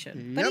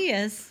situation. But he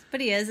is.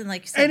 And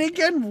like you said, and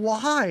again,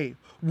 why?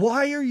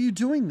 Why are you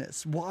doing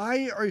this?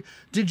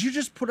 Did you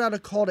just put out a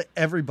call to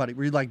everybody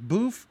where you're like,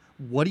 Boof,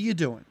 what are you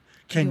doing?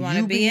 Can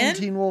you be in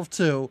Teen Wolf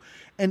 2?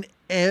 And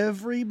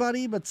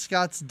everybody but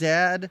Scott's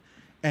dad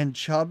and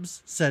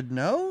Chubbs said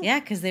no? Yeah,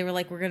 because they were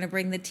like, we're going to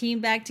bring the team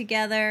back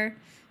together.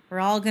 We're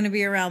all going to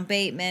be around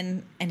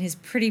Bateman and his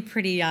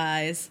pretty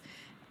eyes.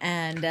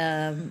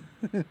 And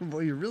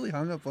well, you really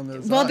hung up on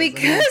those. Well, eyes.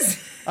 because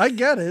I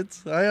get it.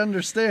 I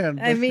understand.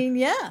 I mean,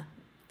 yeah,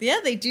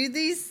 they do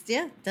these.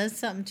 Yeah, does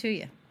something to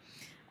you.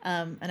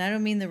 And I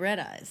don't mean the red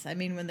eyes. I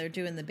mean when they're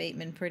doing the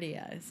Bateman pretty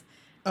eyes.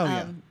 Oh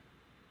yeah.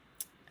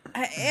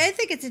 I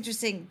think it's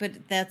interesting,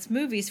 but that's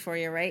movies for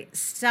you, right?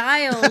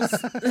 Stiles.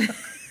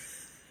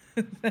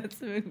 That's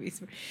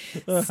movies.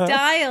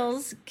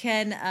 Stiles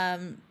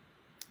can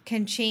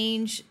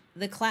change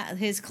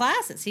his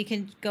classes. He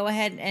can go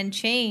ahead and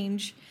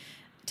change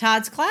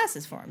Todd's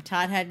classes for him.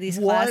 Todd had these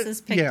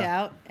classes picked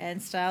out,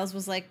 and Stiles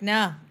was like,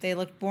 "No, they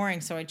looked boring,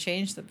 so I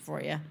changed them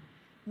for you."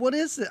 What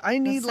is it? I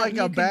need That's like a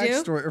something you could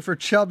do? backstory, or for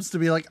Chubbs to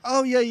be like,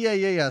 oh yeah.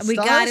 We Styles,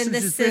 got in since the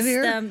he's been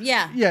here- system.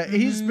 Yeah. Yeah,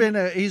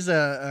 he's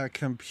a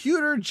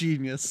computer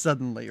genius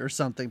suddenly or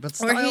something. But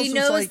Or Styles he was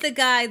knows like,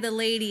 the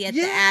lady at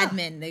Yeah. the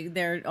admin.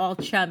 They're all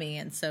chummy,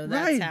 and so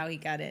that's Right. how he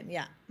got in.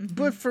 Yeah.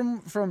 But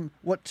from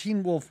what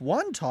Teen Wolf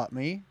 1 taught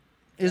me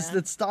is Yeah.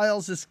 that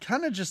Styles is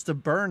kind of just a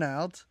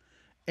burnout,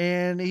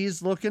 and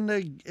he's looking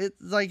to, it's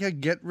like a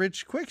get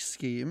rich quick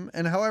scheme,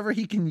 and however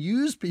he can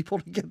use people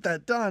to get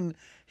that done,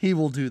 he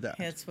will do that.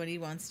 That's what he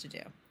wants to do.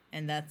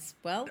 And that's,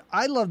 well,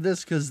 I love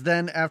this because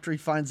then after he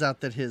finds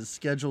out that his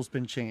schedule's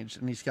been changed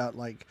and he's got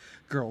like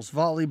girls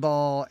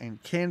volleyball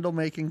and candle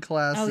making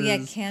classes. oh yeah,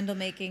 candle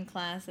making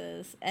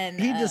classes. And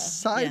he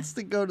decides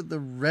to go to the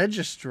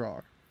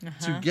registrar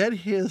to get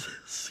his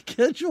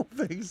schedule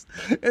fixed.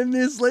 And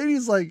this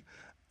lady's like,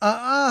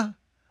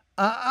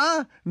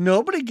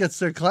 nobody gets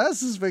their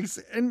classes fixed.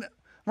 And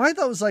my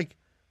thought was like,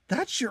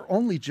 that's your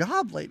only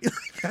job, lady.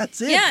 That's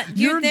it. Yeah,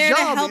 Your you're there to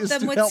job help is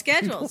them with help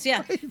schedules. people.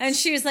 Yeah. Right. And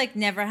she was like,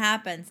 never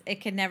happens. It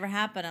can never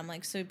happen. I'm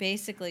like, so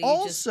basically you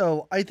just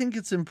Also, I think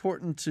it's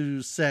important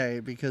to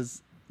say,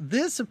 because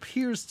this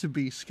appears to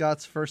be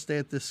Scott's first day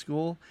at this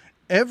school.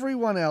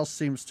 Everyone else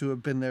seems to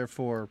have been there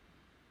for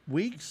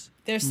weeks.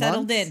 they're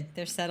settled months. in.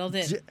 They're settled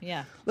in.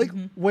 Yeah. Like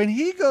when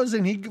he goes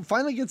in, he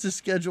finally gets his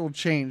schedule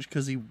changed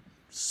because he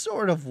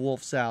sort of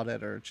wolfs out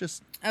at her.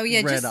 Just Oh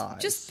yeah, red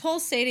eyes. just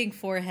pulsating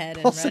forehead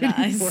and Pulsating red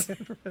eyes.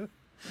 forehead.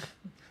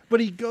 But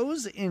he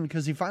goes in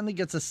because he finally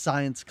gets a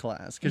science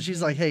class because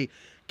she's like, "Hey,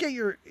 get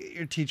your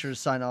teacher to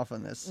sign off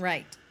on this."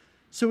 Right.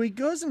 So he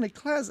goes into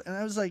class, and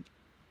I was like,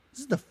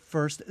 "This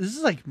is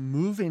like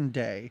move-in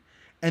day."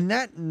 And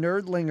that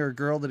nerdlinger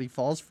girl that he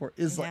falls for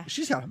is Yeah. like,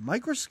 she's got a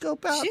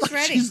microscope out. She's like,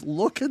 ready. She's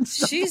looking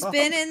stuff She's up.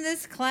 been in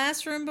this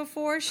classroom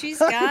before. She's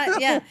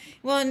got, yeah.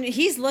 Well, and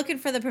he's looking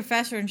for the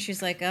professor, and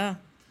she's like, oh,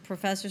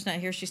 professor's not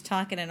here. She's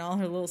talking in all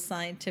her little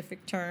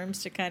scientific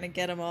terms to kind of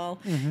get them all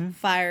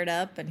fired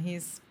up, and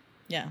he's,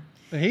 yeah.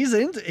 He is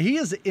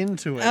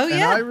into it. Oh,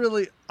 yeah.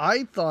 And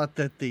I thought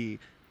that the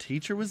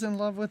teacher was in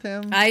love with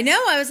him. I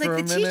know. I was like,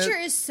 For the a minute. teacher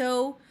is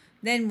so.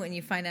 Then when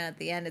you find out at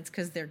the end, it's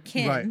because they're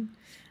kin. Right.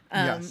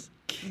 Yes.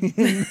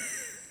 Kin.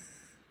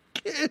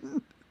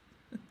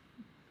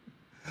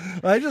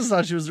 I just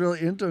thought she was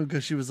really into him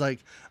because she was like,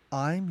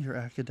 I'm your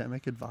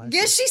academic advisor.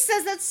 Yes, she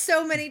says that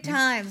so many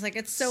times. Like,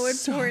 it's so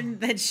So- important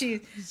that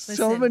she.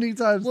 so listen, many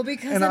times. Well,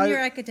 because And I'm your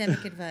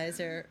academic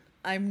advisor,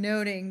 I'm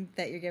noting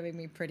that you're giving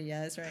me pretty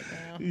eyes right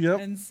now.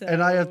 Yep.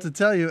 And I have to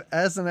tell you,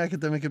 as an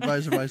academic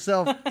advisor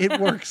myself, it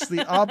works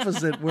the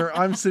opposite, where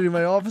I'm sitting in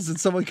my office and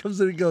someone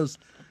comes in and goes,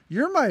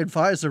 "You're my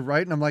advisor,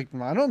 right?" And I'm like,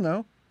 I don't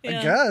know. I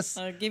Yeah. guess.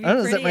 I'll give I don't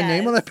know. you Is that my pretty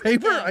name on eyes. that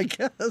paper? Yeah. I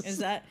guess. Is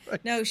that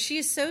no?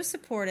 She's so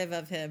supportive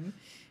of him.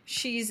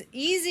 She's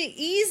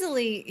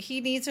easily. He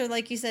needs her,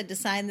 like you said, to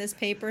sign this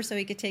paper so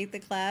he could take the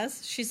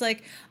class. She's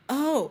like,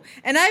 oh,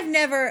 and I've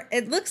never.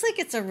 It looks like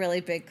it's a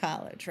really big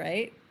college,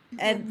 right?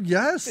 And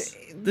Yes.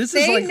 This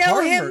they is like know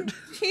Harvard. him.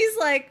 He's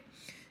like,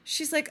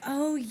 she's like,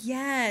 oh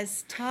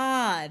yes,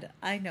 Todd.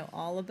 I know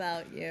all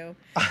about you.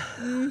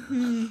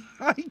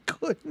 I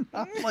could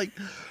not like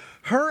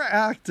her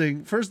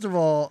acting. First of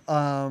all,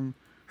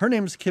 her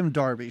name's Kim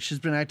Darby. She's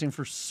been acting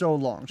for so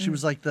long. She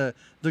was like the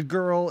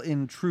girl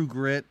in True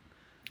Grit.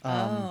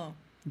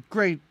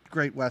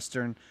 Great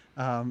Western.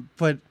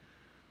 But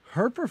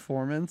her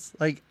performance,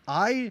 like,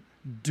 I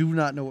do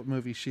not know what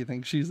movie she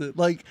thinks she's in.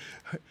 Like,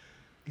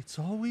 it's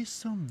always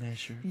so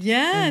measured.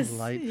 Yes, and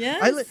light.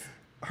 yes.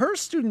 Her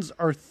students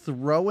are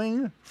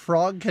throwing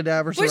frog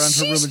cadavers But around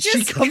her room, she's and she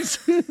just- comes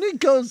in and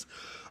goes,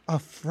 "A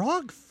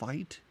frog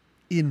fight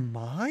in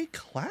my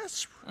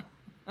classroom?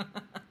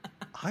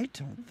 I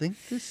don't think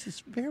this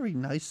is very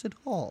nice at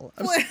all."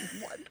 I was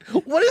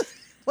like,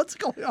 what's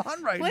going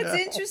on right now? What's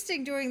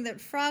interesting during the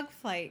frog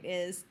fight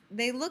is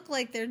they look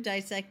like they're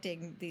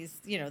dissecting these.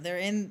 You know, they're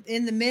in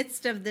the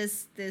midst of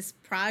this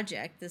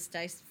project, this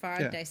frog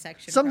Yeah.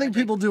 dissection. Something project.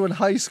 people do in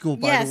high school,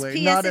 by Yes, the way,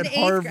 P.S. not in at eighth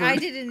Harvard. I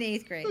did in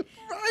 8th grade.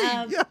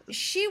 Right, yeah.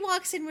 She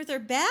walks in with her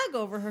bag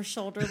over her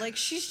shoulder like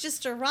she's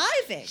just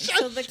arriving.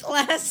 So the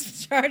class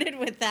started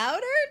without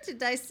her to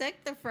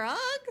dissect the frog.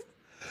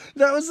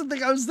 That was the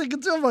thing I was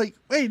thinking too. I'm like,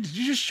 wait, did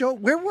you just show?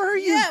 Where were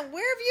you? Yeah,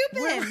 where have you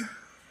been? Where-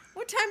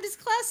 What time does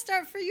class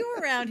start for you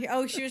around here?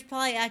 Oh, she was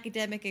probably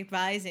academic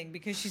advising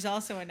because she's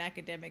also an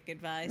academic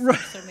advisor. Right.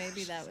 So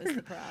maybe that was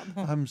the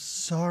problem. I'm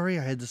sorry,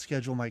 I had to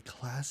schedule my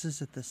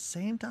classes at the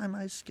same time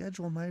I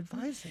schedule my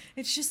advising.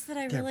 It's just that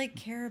I really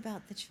care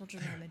about the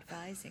children I'm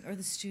advising, or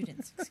the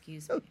students,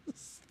 excuse me.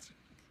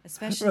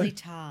 Especially Right.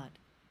 Todd.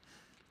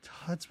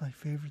 Todd's my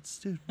favorite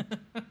student.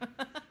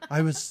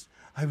 I was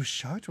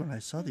shocked when I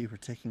saw that you were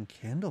taking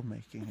candle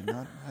making and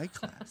not my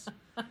class.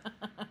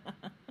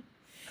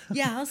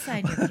 Yeah, I'll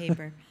sign your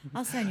paper.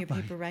 I'll sign your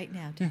paper right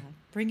now, Todd.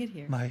 Bring it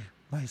here. My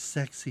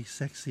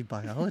sexy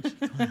biology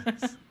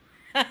class.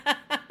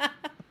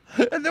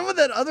 And then when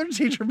that other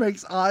teacher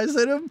makes eyes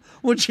at him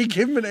when she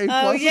gave him an A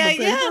plus on the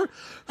paper, I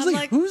was I'm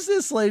like, who's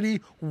this lady?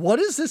 What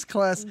is this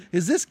class?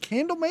 Is this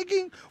candle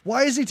making?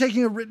 Why is he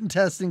taking a written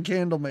test in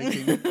candle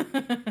making?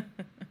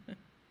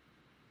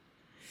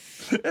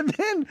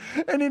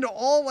 and in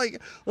all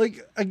like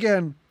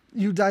again,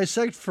 you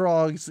dissect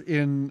frogs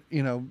in,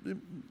 you know,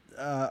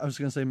 I was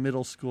going to say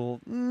middle school.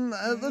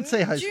 Let's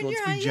say high school.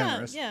 Let's be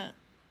generous. Yeah.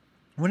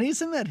 When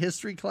he's in that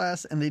history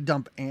class and they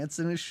dump ants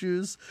in his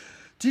shoes,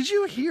 did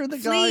you hear the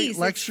guy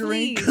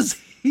lecturing? Because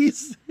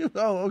he's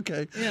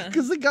okay. Yeah.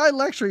 Because the guy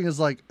lecturing is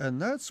like,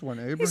 and that's when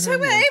Abraham. He's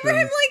talking about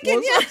Abraham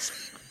Lincoln. Yeah.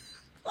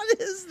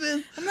 What is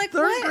this? I'm like,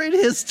 third grade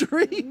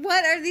history.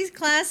 What are these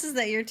classes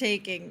that you're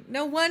taking?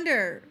 No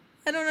wonder.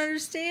 I don't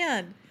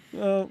understand.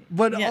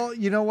 But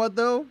you know what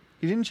though?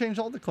 He didn't change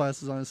all the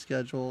classes on his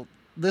schedule.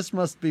 This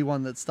must be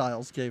one that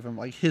Styles gave him,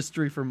 like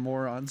history for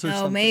morons or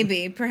something. Oh,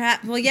 maybe,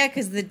 perhaps. Well, yeah,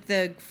 because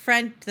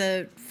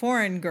the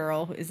foreign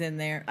girl is in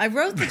there. I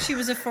wrote that she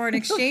was a foreign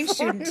exchange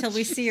student until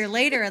we see her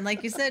later, and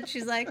like you said,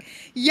 she's like,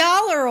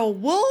 "Y'all are a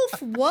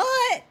wolf,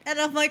 what?" And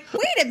I'm like,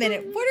 "Wait a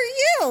minute, what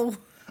are you?"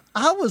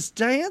 I was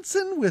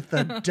dancing with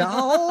a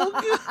dog.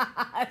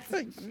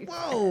 Like,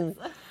 whoa,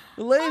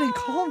 lady,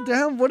 calm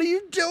down. What are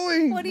you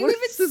doing? What do you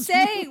even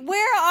say?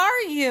 Where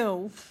are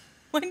you?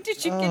 When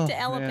did you get to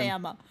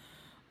Alabama?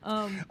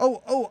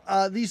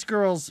 These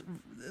girls,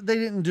 they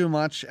didn't do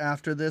much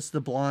after this.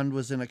 The blonde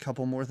was in a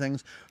couple more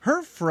things.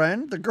 Her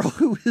friend, the girl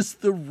who is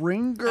the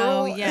ring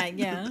girl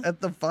at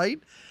the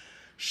fight,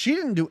 she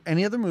didn't do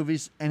any other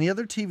movies, any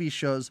other TV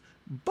shows.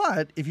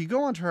 But if you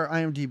go onto her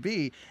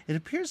IMDb, it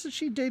appears that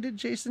she dated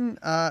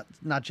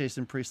not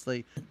Jason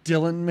Priestley,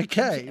 Dylan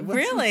McKay.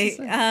 Really?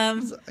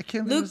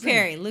 Luke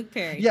Perry. Luke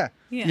Perry. Yeah.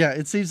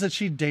 It seems that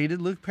she dated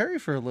Luke Perry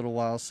for a little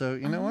while. So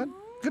you know what?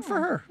 Good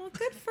for her. Well,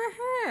 good for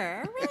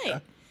her. All right. Yeah.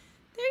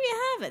 There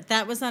you have it.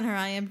 That was on her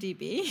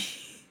IMDb.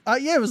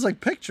 Yeah, it was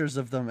like pictures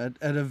of them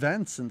at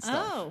events and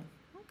stuff. Oh,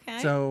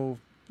 okay. So,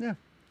 yeah.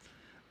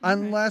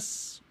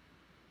 Unless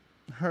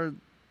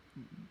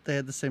they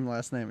had the same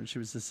last name and she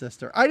was his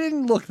sister. I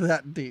didn't look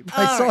that deep.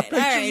 I saw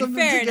pictures of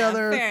them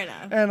together. Fair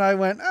enough. And I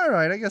went, all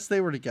right, I guess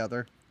they were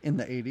together in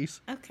the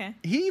 80s. Okay.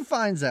 He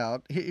finds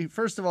out,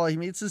 first of all, he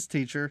meets his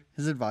teacher,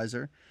 his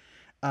advisor.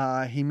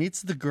 He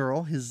meets the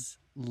girl, his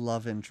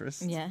love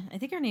interest. Yeah, I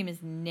think her name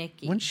is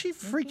Nikki. When she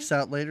freaks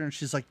out later and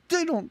she's like,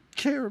 they don't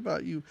care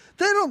about you.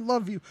 They don't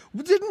love you.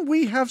 Didn't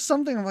we have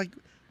something? I'm like,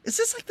 is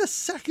this like the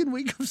second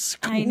week of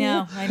school? I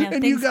know. And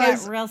things you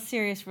guys got real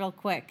serious real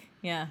quick.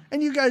 Yeah.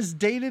 And you guys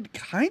dated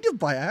kind of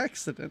by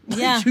accident.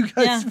 Yeah. Like you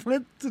guys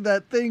went to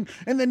that thing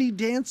and then he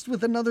danced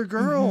with another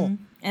girl.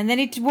 Mm-hmm. And then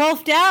he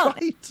wolfed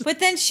out. Right. But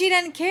then she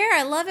doesn't care.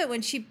 I love it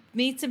when she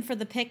meets him for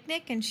the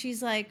picnic and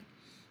she's like,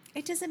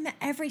 it doesn't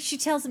matter. She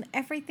tells him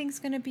everything's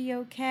going to be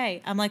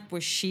okay. I'm like,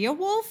 was she a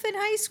wolf in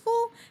high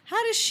school?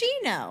 How does she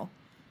know?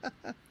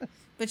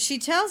 But she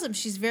tells him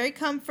she's very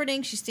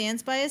comforting. She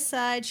stands by his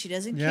side. She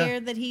doesn't care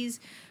that he's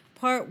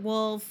part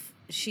wolf.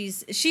 She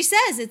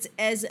says it's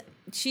as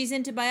she's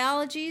into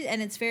biology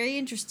and it's very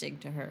interesting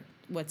to her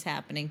what's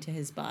happening to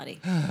his body.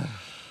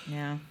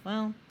 Yeah,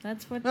 well,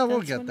 that's what. Well, we'll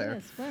that's get what there. It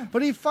is. Well.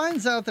 But he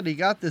finds out that he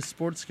got this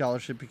sports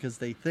scholarship because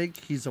they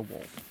think he's a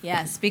wolf.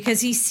 Yes,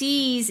 because he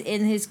sees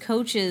in his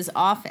coach's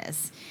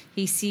office,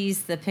 he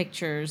sees the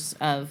pictures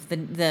of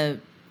the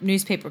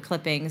newspaper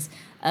clippings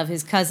of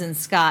his cousin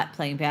Scott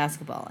playing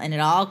basketball, and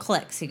it all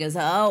clicks. He goes,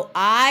 "Oh,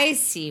 I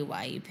see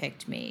why you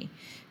picked me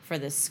for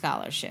this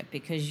scholarship,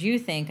 because you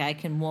think I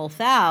can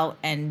wolf out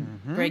and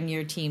bring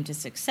your team to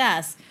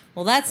success."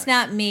 Well, that's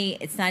not me.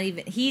 It's not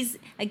even,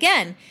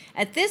 again,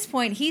 at this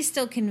point, he's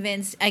still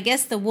convinced, I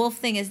guess the wolf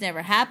thing has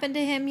never happened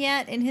to him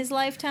yet in his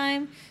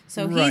lifetime.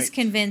 So he's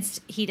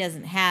convinced he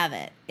doesn't have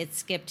it. It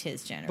skipped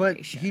his generation. But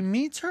he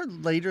meets her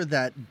later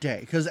that day,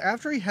 because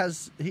after he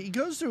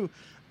goes through,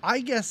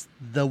 I guess,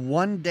 the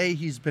one day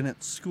he's been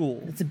at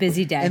school. It's a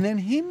busy day. And then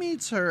he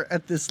meets her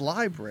at this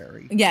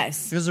library.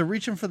 Yes. Because they're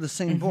reaching for the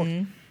same book.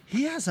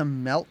 He has a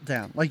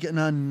meltdown, like an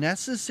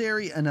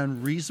unnecessary and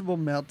unreasonable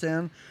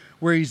meltdown,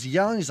 where he's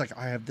yelling. He's like,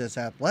 I have this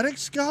athletic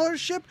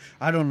scholarship.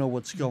 I don't know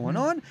what's going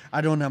on. I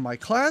don't have my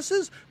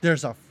classes.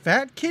 There's a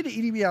fat kid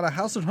eating me out of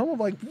house and home. I'm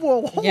like,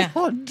 whoa, hold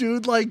on,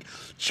 dude. Like,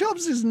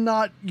 Chubbs is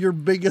not your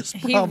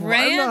biggest problem. He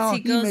rants.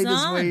 He made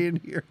his way in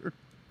here.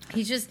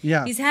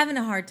 He's having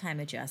a hard time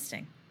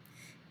adjusting.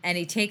 And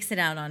he takes it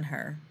out on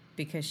her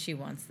because she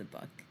wants the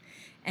book.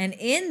 And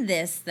in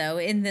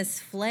this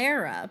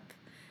flare-up,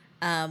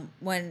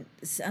 when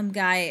some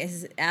guy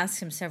has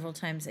asked him several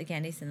times,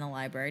 again, he's in the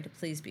library, to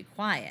please be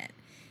quiet,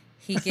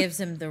 he gives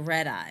him the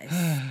red eyes.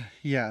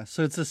 Yeah,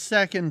 so it's the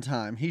second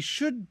time. He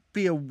should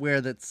be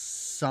aware that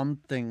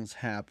something's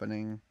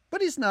happening,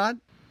 but he's not.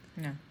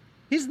 No.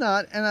 He's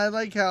not, and I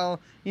like how,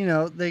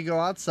 they go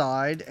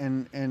outside,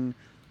 and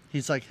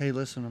he's like, hey,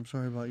 listen, I'm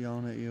sorry about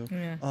yelling at you.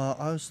 Yeah.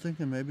 I was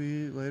thinking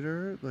maybe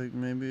later, like,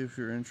 maybe if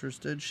you're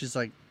interested. She's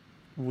like,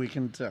 we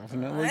can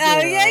definitely go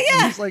out.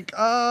 And he's like,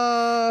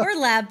 we're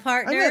lab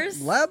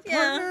partners.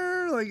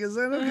 Partner? Like, is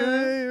that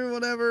okay or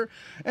whatever?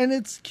 And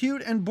it's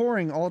cute and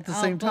boring all at the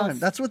same time.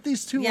 That's what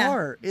these two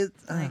are.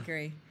 I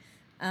agree.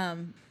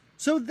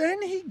 So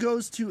then he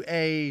goes to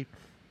a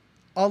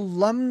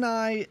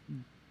alumni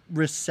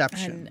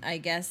reception. And I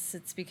guess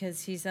it's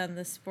because he's on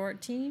the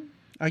sport team.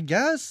 I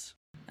guess.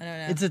 I don't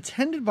know. It's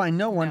attended by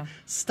no one. No.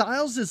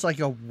 Stiles is like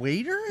a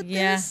waiter at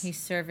this? He's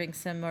serving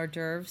some hors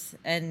d'oeuvres.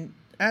 And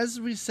as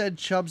we said,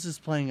 Chubbs is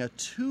playing a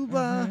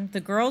tuba. the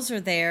girls are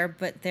there,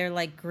 but they're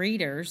like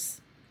greeters.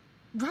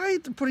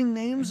 Right, they're putting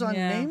names on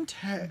Yeah. name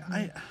tag.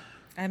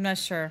 I'm not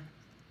sure.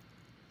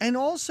 And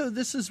also,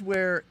 this is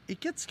where it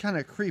gets kind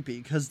of creepy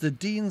because the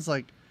dean's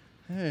like,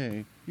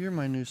 "Hey, you're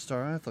my new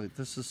star athlete.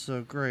 This is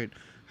so great.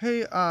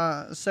 Hey,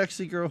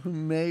 sexy girl who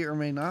may or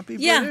may not be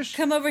British,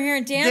 Come over here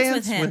and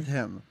dance with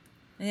him.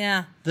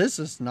 Yeah. This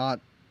is not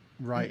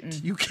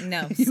right. You can't.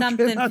 No, you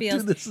something cannot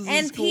feels. do this as a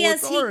And school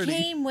P.S. authority.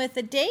 he came with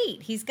a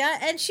date. He's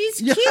got, and she's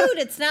Yeah. cute.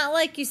 It's not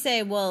like you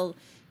say, well,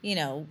 you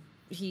know,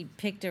 he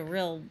picked a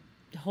real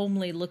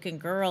homely looking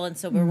girl, and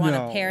so we want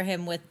No. to pair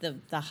him with the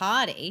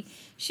hottie.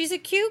 She's a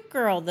cute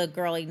girl. The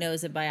girl he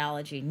knows in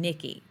biology,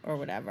 Nikki or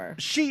whatever.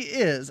 She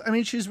is. I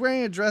mean, she's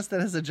wearing a dress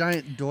that has a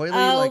giant doily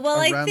Oh, well,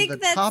 I around think the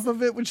that's- top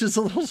of it, which is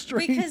a little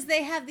strange. Because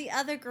they have the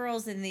other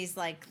girls in these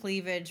like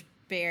cleavage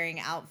bearing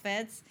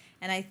outfits,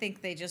 and I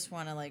think they just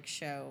want to like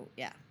show,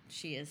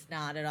 she is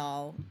not at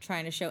all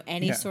trying to show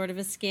any Yeah. sort of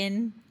a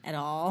skin at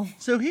all.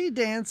 So he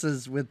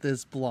dances with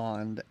this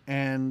blonde,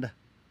 and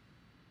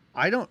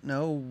I don't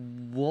know,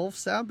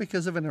 wolf's out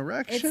because of an It's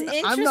erection.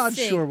 interesting. I'm not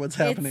sure what's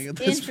happening It's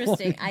at this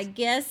interesting. point. I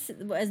guess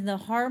as the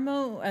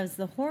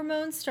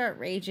hormones start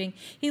raging,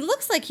 he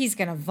looks like he's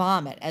going to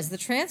vomit as the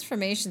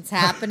transformation's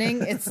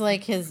happening. It's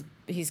like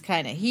he's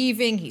kind of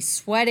heaving, he's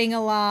sweating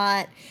a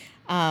lot.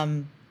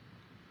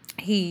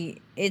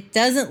 It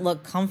doesn't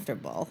look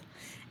comfortable.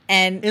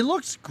 And It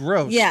looks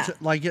gross. Yeah.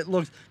 Like it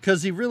looks,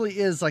 because he really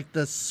is like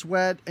the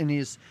sweat, and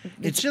it's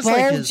just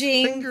bulging. like his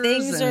fingers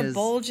Things and are his,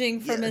 bulging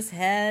from his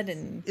head,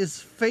 and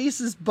his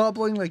face is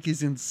bubbling like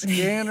he's in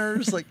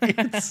scanners. Like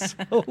it's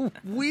so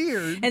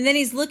weird. then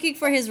he's looking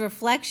for his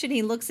reflection.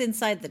 He looks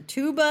inside the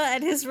tuba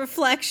at his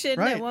reflection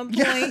Right. at one point.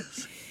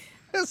 Yes.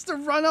 Has to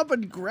run up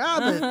and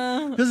grab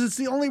it because it's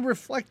the only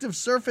reflective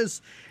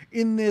surface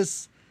in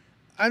this,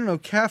 I don't know,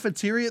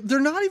 cafeteria. They're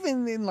not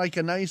even in like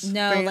a nice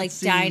No, like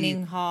fancy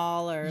dining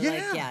hall or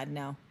Yeah.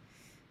 no.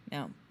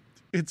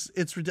 It's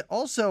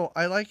also,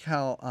 I like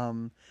how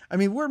I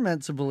mean, we're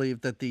meant to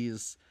believe that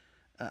these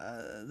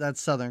that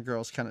Southern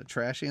girl's kind of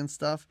trashy and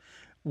stuff.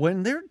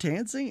 When they're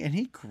dancing and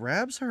he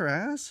grabs her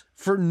ass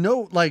for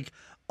no, like,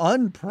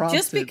 unprompted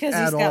Just because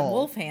at he's got all.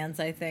 wolf hands,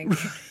 I think.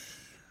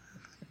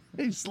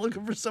 He's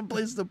looking for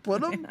someplace to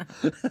put him.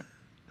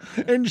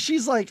 And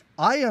she's like,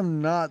 I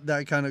am not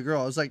that kind of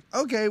girl. I was like,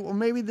 okay, well,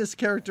 maybe this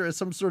character has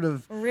some sort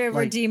of like,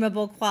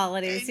 Redeemable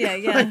qualities.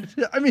 Yeah.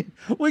 I mean,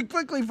 we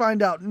quickly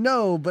find out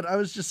no, but I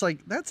was just like,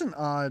 that's an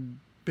odd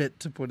bit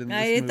to put in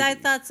this movie. I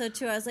thought so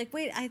too. I was like,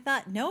 wait, I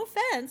thought, no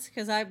offense,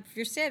 because if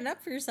you're standing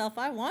up for yourself,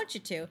 I want you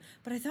to.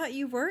 But I thought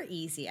you were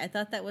easy. I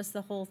thought that was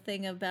the whole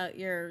thing about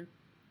your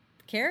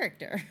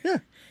character. Yeah.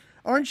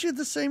 Aren't you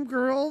the same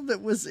girl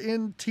that was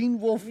in Teen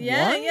Wolf 1?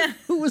 Yeah.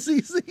 Who was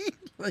easy?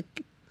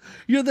 Like,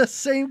 you're the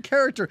same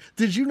character.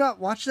 Did you not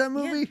watch that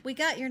movie? Yeah, we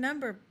got your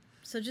number,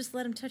 so just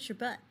let him touch your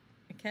butt,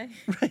 okay?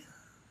 Right.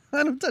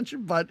 Let him touch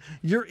your butt.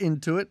 You're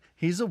into it.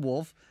 He's a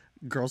wolf.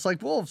 Girls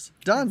like wolves.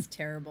 Done. It's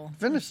terrible.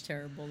 Finished. It's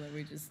terrible that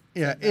we just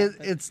Yeah, said that,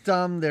 but- it's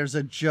dumb. There's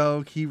a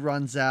joke. He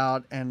runs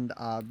out, and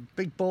a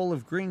big bowl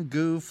of green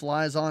goo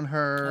flies on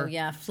her. Oh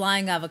yeah,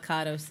 flying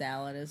avocado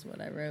salad is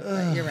what I wrote.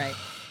 But you're right.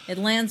 It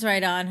lands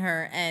right on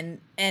her, and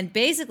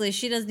basically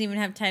she doesn't even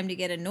have time to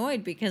get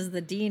annoyed because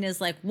the dean is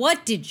like,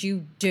 "What did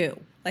you do?"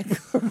 Like,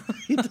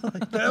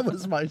 Like, that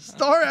was my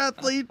star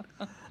athlete.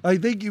 I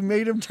think you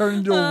made him turn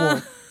into a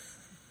wolf.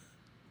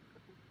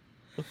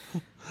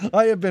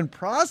 I have been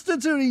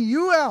prostituting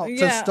you out to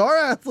Yeah. star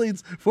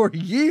athletes for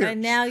years.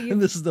 and now you.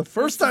 And this is the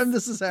first time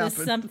this has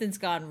happened. Something's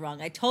gone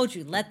wrong. I told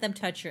you, let them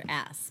touch your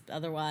ass.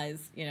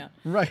 Otherwise,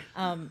 Right.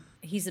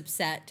 He's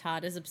upset.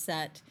 Todd is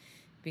upset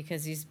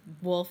because he's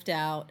wolfed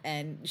out,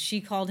 and she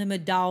called him a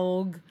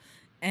dog,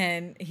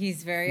 and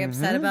he's very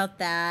upset about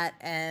that.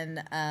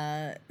 And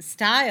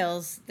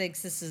Stiles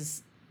thinks this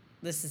is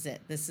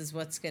it. This is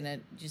what's gonna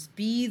just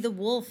be the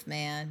wolf,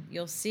 man.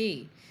 You'll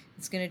see.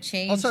 It's gonna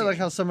change. Also, I you. like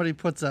how somebody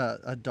puts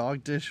a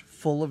dog dish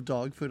full of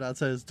dog food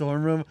outside his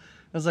dorm room.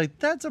 I was like,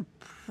 that's a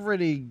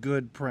pretty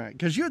good prank.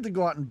 Because you had to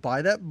go out and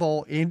buy that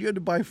bowl, and you had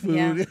to buy food.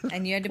 Yeah,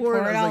 and you had to pour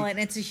it I was all like, in.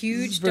 It's a "This is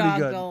huge pretty dog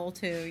good." bowl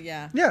too.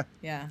 Yeah. Yeah.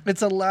 Yeah.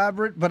 It's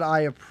elaborate, but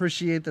I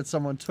appreciate that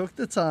someone took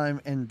the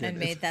time and did And it.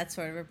 made that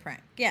sort of a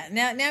prank. Yeah.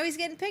 Now he's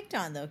getting picked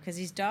on though because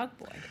he's dog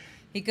boy.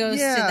 He goes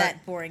Yeah. to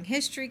that boring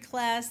history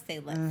class. They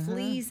let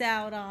fleas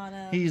out on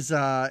him. He's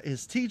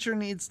his teacher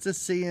needs to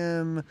see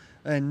him,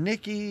 and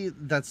Nikki,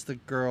 that's the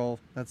girl,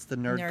 that's the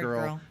nerd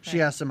girl. She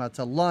right. asks him out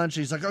to lunch.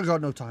 He's like, I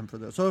got no time for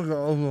this.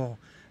 Oh.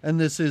 And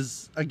this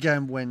is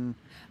again when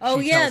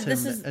Oh, she yeah, tells him,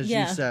 this is- as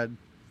yeah. you said,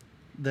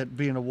 that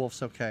being a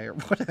wolf's okay or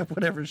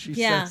whatever she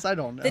Yeah. says. I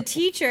don't know. The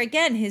teacher,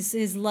 again,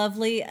 his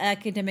lovely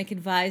academic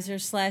advisor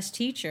 /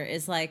 teacher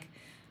is like,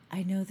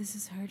 I know this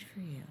is hard for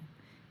you,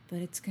 but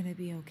it's going to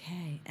be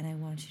okay. And I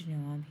want you to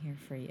know I'm here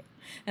for you.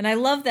 And I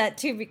love that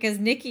too, because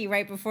Nikki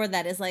right before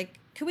that is like,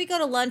 can we go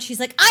to lunch? He's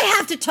like, I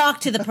have to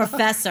talk to the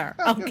professor.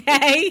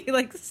 Okay. He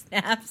like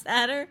snaps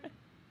at her.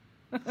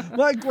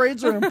 My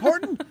grades are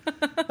important.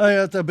 I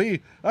have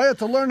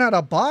to learn how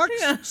to box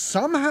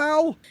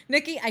somehow.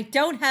 Nikki, I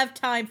don't have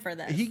time for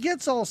this. He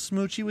gets all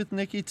smoochy with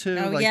Nikki too.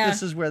 Oh, yeah.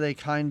 This is where they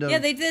kind of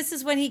this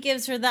is when he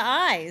gives her the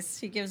eyes.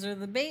 He gives her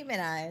the Bateman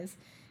eyes.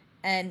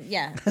 And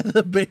yeah.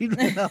 the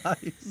Bateman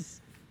eyes.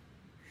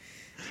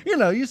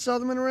 You saw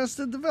them in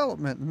Arrested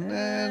Development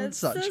and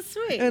such. So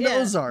sweet. And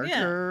Ozark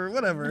or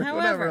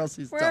whatever else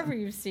he's wherever done.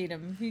 you've seen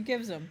him, he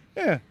gives them.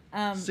 Yeah,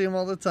 see him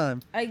all the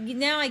time.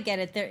 Now I get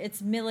it.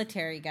 It's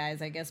military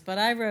guys, I guess. But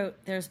I wrote,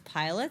 there's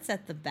pilots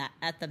at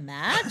the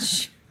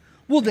match.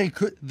 Well,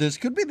 this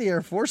could be the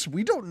Air Force.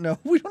 We don't know.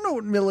 We don't know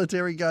what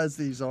military guys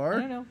these are. I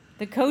don't know.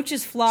 The coach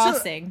is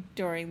flossing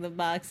during the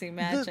boxing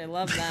match. I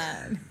love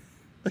that.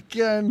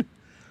 Again,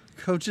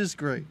 Coach is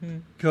great. Mm-hmm.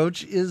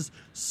 Coach is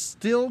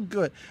still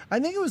good. I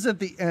think it was at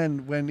the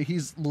end when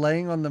he's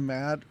laying on the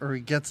mat or he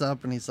gets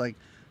up and he's like,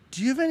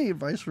 "Do you have any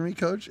advice for me,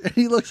 Coach?" And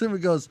he looks at him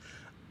and goes,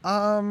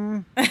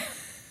 no.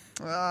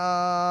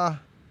 I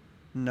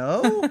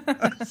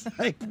was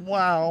like,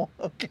 wow,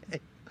 okay.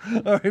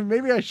 All right,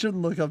 maybe I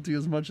shouldn't look up to you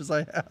as much as I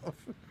have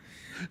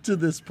to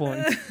this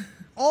point.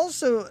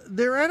 Also,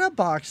 they're at a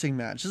boxing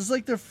match. This is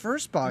like their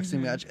first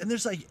boxing match, and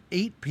there's like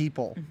 8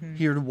 people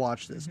here to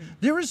watch this.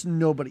 There is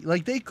nobody.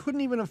 Like, they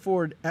couldn't even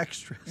afford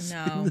extras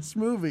in this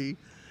movie,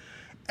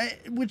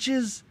 which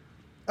is,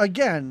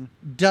 again,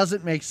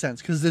 doesn't make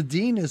sense because the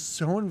dean is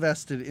so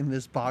invested in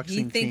this boxing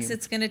team. He thinks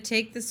it's going to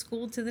take the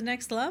school to the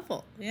next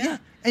level. Yeah.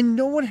 And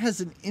no one has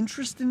an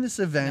interest in this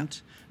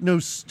event. No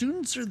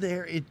students are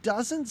there. It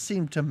doesn't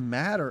seem to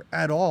matter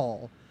at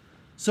all.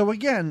 So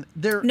again,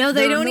 they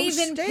don't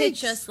even stakes.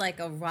 pitch us like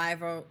a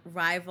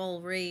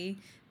rivalry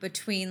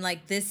between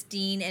like this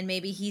dean and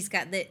maybe he's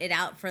got it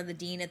out for the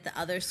dean at the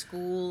other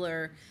school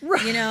or where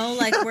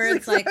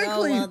it's like,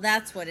 oh well,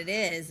 that's what it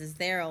is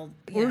their old.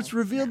 Or it's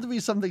revealed to be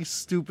something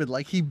stupid,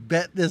 like he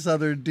bet this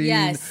other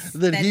dean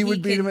that he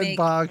would beat him in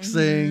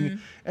boxing,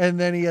 and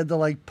then he had to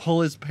like pull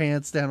his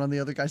pants down on the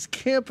other guy's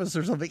campus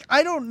or something.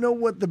 I don't know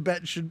what the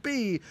bet should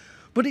be.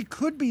 But it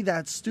could be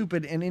that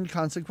stupid and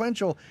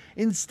inconsequential.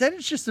 Instead,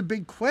 it's just a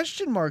big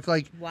question mark.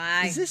 Like,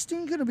 why is this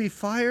dean going to be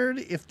fired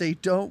if they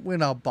don't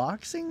win a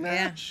boxing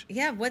match?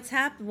 Yeah. What's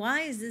happened?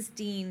 Why is this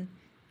dean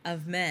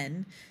of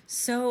men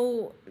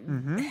so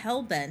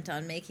hell bent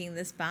on making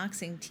this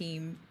boxing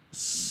team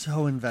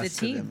so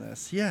invested in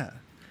this? Yeah.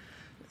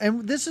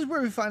 And this is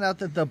where we find out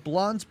that the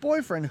blonde's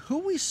boyfriend, who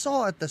we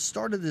saw at the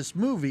start of this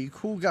movie,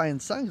 cool guy in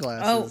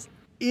sunglasses,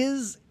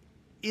 is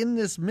in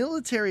this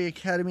military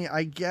academy,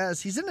 I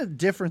guess. He's in a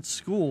different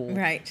school.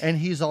 Right. And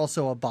he's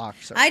also a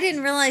boxer. I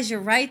didn't realize,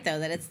 you're right, though,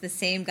 that it's the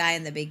same guy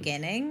in the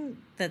beginning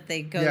that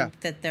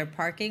that they're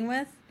parking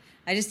with.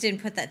 I just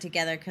didn't put that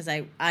together because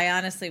I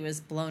honestly was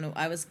blown away.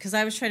 I was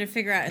trying to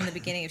figure out in the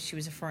beginning if she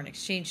was a foreign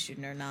exchange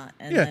student or not.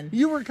 And then,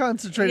 you were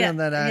concentrating on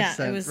that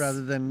accent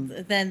rather than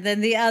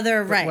the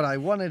other, right. What I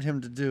wanted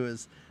him to do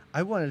is,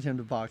 I wanted him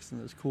to box in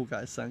those cool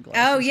guy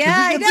sunglasses. Oh yeah,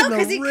 I know,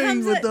 because he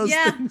comes with those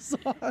things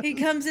on. He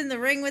comes in the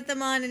ring with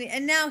them on,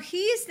 and now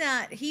he's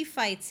not. He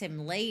fights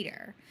him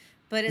later,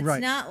 but it's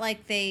not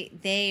like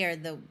they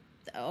are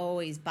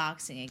always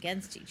boxing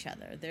against each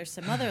other. There's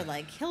some other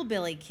like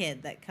hillbilly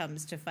kid that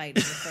comes to fight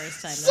him the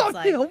first time. Some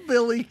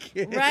hillbilly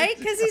kid, right?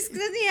 Because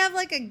doesn't he have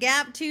like a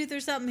gap tooth or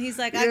something? He's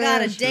like, I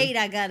got a date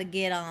I got to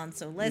get on,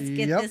 so let's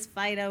get this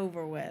fight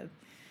over with.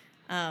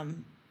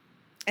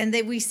 And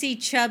then we see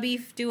Chubby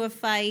do a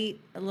fight,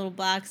 a little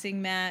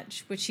boxing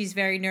match, which he's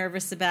very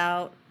nervous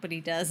about, but he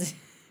does.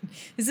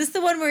 Is this the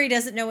one where he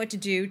doesn't know what to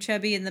do,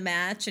 Chubby, in the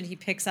match, and he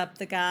picks up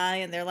the guy,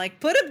 and they're like,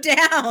 put him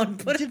down,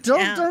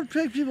 Don't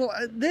pick people.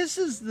 This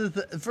is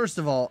first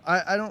of all,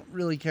 I don't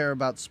really care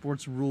about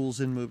sports rules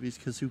in movies,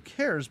 because who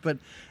cares?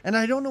 And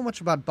I don't know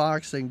much about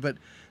boxing, but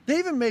they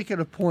even make it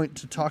a point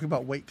to talk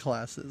about weight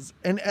classes.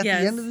 And at the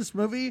end of this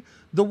movie,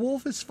 the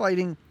Wolf is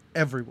fighting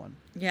everyone.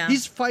 Yeah.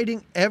 He's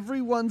fighting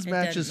everyone's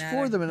matches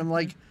for them. And I'm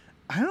like,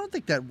 I don't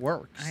think that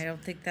works. I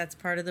don't think that's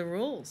part of the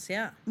rules.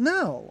 Yeah.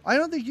 No, I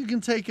don't think you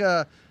can take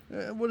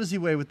what does he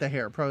weigh with the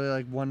hair? Probably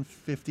like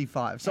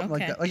 155, something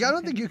like that. Like, I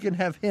don't think you can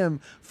have him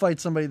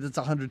fight somebody that's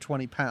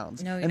 120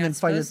 pounds and then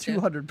fight a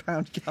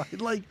 200-pound guy.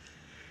 Like,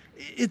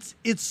 it's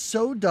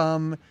so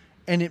dumb,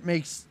 and it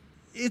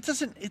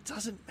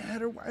doesn't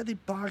matter. Why are they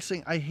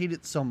boxing? I hate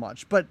it so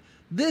much. But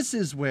this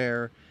is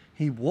where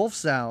he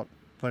wolfs out.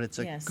 But it's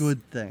a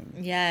good thing.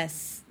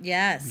 Yes.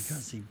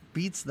 Because he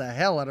beats the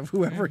hell out of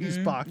whoever he's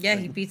boxing. Yeah,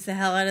 he beats the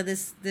hell out of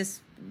this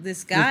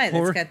guy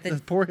that's got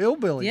the poor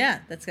hillbilly. Yeah,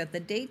 that's got the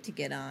date to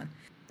get on.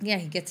 Yeah,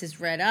 he gets his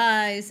red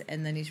eyes,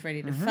 and then he's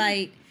ready to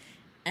fight,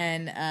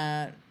 and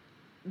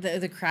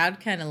the crowd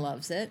kind of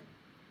loves it.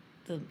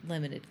 the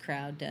limited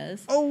crowd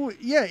does. Oh,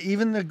 yeah,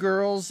 even the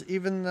girls,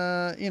 even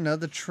the,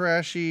 the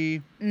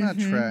trashy, not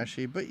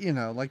trashy, but,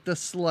 like the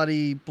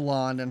slutty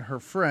blonde and her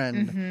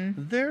friend,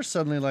 they're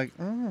suddenly like,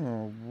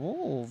 oh,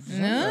 wolves.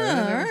 No,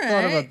 I never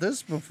thought about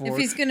this before. If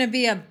he's going to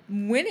be a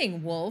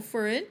winning wolf,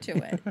 we're into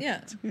it.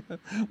 Yeah.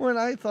 When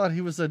I thought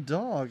he was a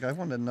dog, I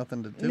wanted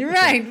nothing to do with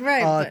right, it.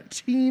 Right.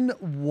 Teen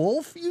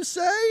wolf, you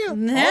say?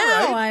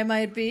 Now I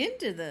might be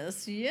into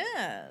this,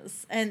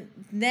 yes. And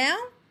now...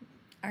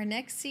 our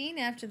next scene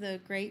after the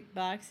great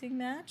boxing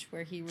match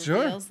where he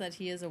reveals that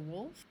he is a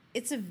wolf.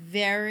 It's a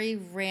very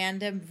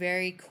random,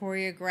 very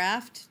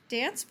choreographed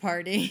dance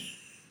party.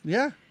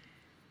 Yeah.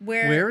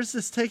 Where is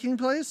this taking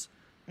place?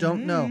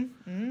 Don't know.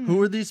 Who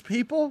are these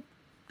people?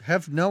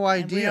 Have no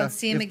idea. We don't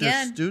see him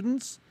again. They're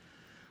students.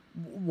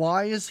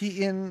 Why is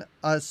he in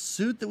a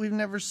suit that we've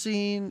never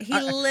seen? He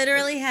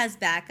literally has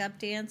backup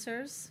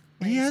dancers.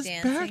 He has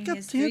backup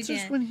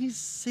dancers when he's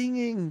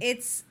singing.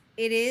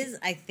 It is,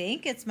 I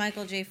think it's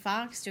Michael J.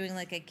 Fox doing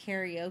like a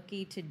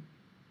karaoke to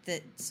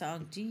the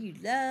song, Do You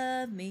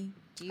Love Me?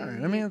 All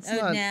right. I mean, it's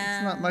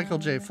not Michael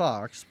J.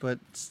 Fox, but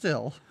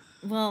still.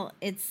 Well,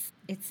 it's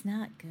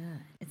not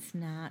good. It's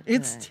not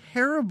It's good.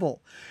 terrible.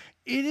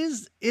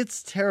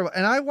 It's terrible.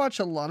 And I watch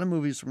a lot of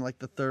movies from like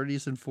the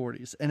 30s and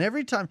 40s. And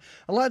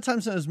a lot of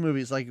times in those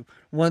movies, like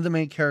one of the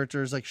main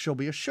characters, like she'll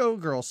be a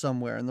showgirl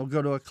somewhere and they'll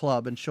go to a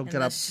club and she'll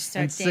get up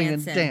and sing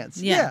and dance.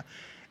 Yeah.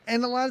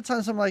 And a lot of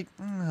times I'm like,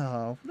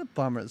 oh, what a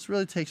bummer. This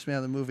really takes me out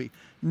of the movie.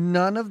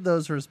 None of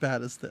those are as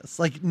bad as this.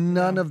 Like,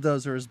 none of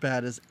those are as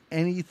bad as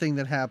anything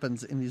that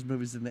happens in these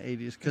movies in the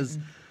 80s. Because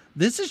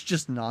this is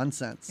just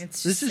nonsense.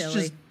 This is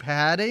just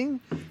padding.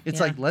 It's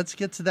like, let's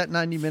get to that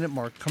 90-minute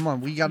mark. Come on,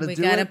 we got to do it.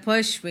 We got to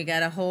push. We got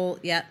to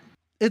hold. Yep.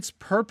 It's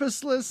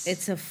purposeless.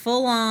 It's a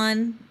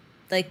full-on,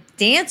 like,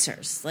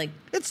 dancers. Like,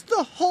 it's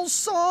the whole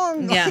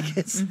song. Yeah. Like,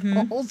 it's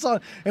the whole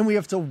song. And we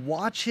have to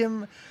watch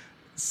him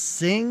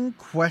sing ?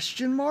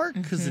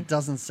 Because it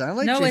doesn't sound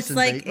like Jason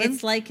Bateman.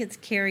 it's like it's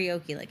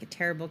karaoke, like a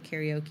terrible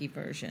karaoke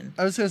version.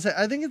 I was going to say,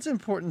 I think it's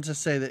important to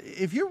say that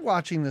if you're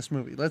watching this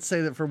movie, let's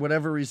say that for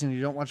whatever reason you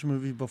don't watch a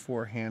movie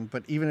beforehand,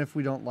 but even if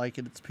we don't like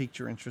it, it's piqued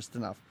your interest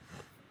enough.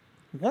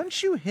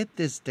 Once you hit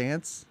this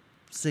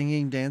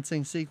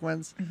dancing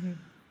sequence,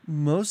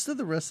 most of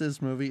the rest of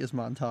this movie is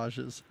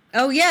montages.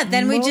 Oh yeah,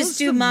 then we just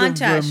do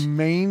montage. The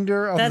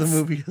remainder of the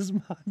movie is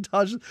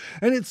montages,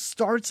 and it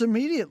starts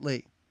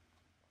immediately.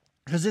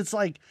 Because it's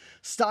like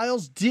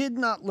Styles did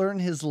not learn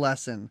his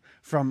lesson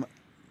from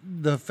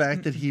the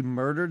fact that he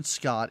murdered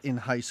Scott in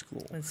high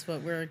school. That's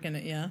what we're going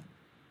to,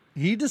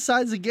 He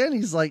decides again,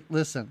 he's like,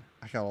 listen,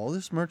 I got all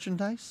this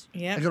merchandise.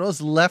 Yeah. I got all this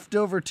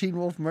leftover Teen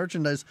Wolf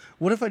merchandise.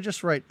 What if I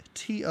just write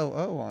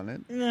TOO on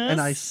it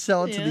and I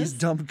sell it to these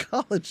dumb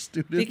college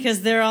students?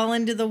 Because they're all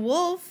into the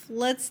wolf.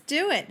 Let's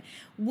do it.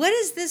 What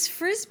is this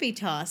frisbee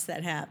toss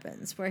that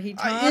happens where he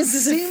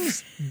tosses? It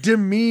seems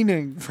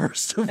demeaning,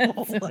 first of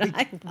all.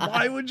 Like,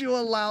 why would you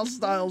allow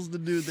Styles to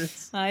do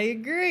this? I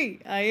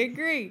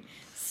agree.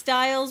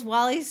 Styles,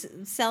 while he's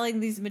selling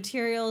these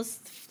materials,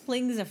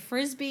 flings a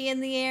frisbee in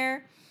the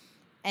air,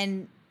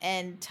 and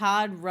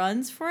Todd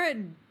runs for it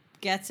and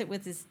gets it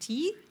with his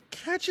teeth.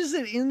 Catches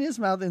it in his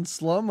mouth in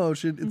slow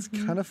motion. It's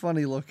kind of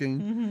funny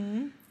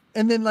looking.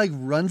 And then, like,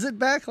 runs it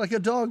back like a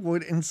dog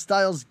would, and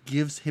Styles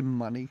gives him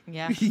money.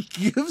 Yeah. He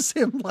gives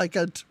him, like,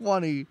 a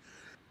 20.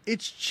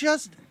 It's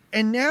just...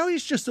 And now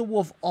he's just a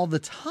wolf all the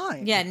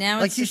time. Yeah, now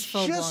like, it's just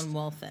full-blown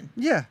wolfing.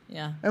 Yeah.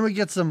 Yeah. And we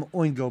get some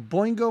Oingo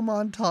Boingo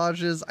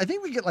montages. I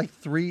think we get, like,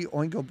 3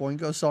 Oingo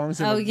Boingo songs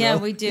in a row. Oh, yeah,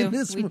 we do. In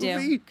this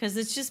movie. Because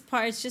it's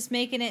just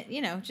making it,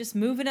 just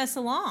moving us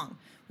along.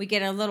 We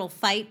get a little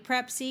fight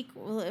prep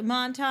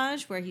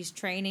montage where he's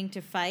training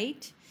to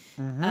fight.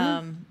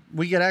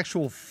 We get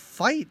actual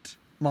fight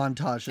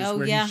montages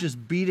where he's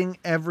just beating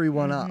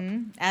everyone up.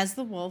 As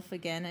the wolf,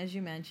 again, as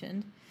you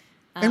mentioned.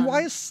 And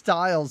why is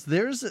Styles...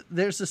 There's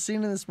a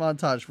scene in this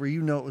montage where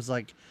it was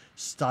like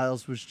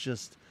Styles was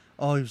just...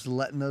 Oh, he was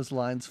letting those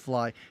lines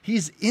fly.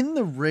 He's in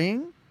the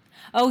ring.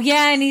 Oh,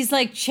 yeah, and he's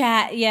like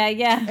chat.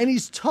 Yeah. And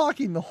he's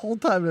talking the whole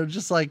time. And I'm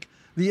just like...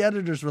 The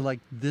editors were like,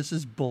 this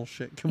is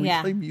bullshit. Can we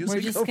play music?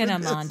 We're just going to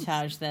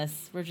montage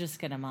this. We're just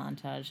going to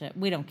montage it.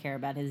 We don't care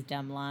about his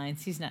dumb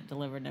lines. He's not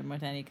delivering them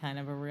with any kind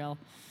of a real...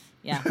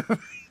 Yeah.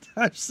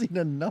 I've seen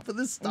enough of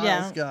this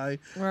Styles guy.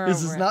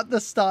 This is over not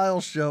the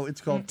Styles show. It's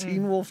called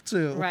Teen Wolf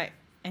 2. Right.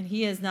 And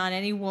he is not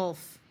any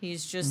wolf.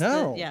 He's just...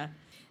 No.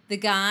 The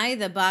guy,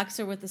 the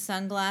boxer with the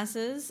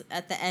sunglasses,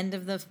 at the end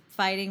of the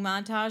fighting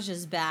montage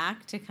is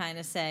back to kind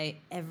of say,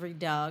 every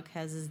dog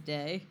has his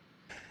day.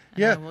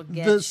 Yeah,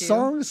 the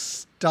song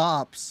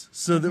stops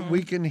so that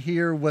we can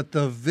hear what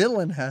the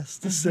villain has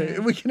to say.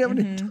 And we can have an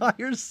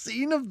entire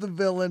scene of the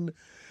villain.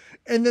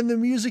 And then the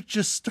music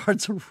just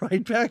starts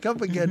right back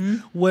up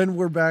again when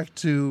we're back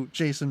to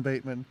Jason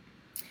Bateman.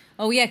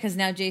 Oh, yeah, because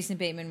now Jason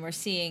Bateman, we're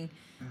seeing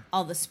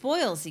all the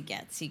spoils he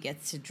gets. He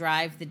gets to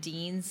drive the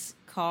Dean's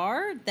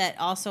car that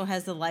also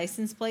has the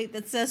license plate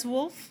that says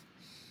Wolf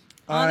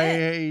on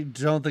it. I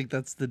don't think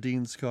that's the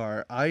Dean's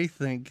car. I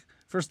think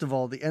First of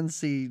all, the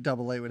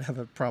NCAA would have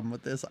a problem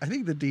with this. I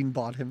think the dean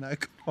bought him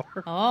that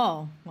car.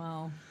 Oh,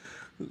 well.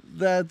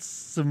 That's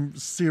some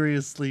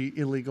seriously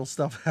illegal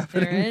stuff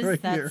happening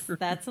right here.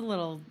 That's a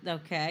little,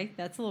 okay.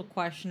 That's a little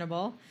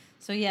questionable.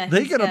 So, yeah.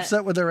 They get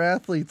upset with their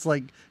athletes,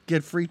 like,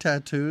 get free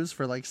tattoos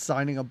for, like,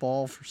 signing a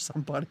ball for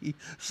somebody.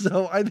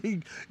 So I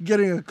think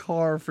getting a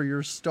car for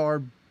your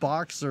star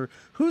boxer,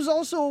 who's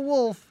also a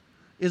wolf,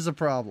 is a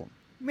problem.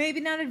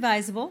 Maybe not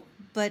advisable,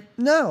 but...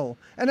 No.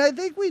 And I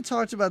think we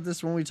talked about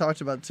this when we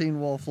talked about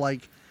Teen Wolf.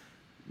 Like,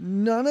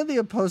 none of the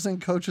opposing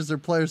coaches or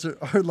players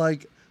are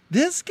like,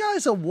 this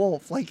guy's a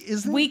wolf. Like,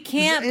 we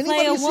can't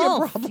play a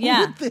wolf.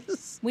 With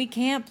this? We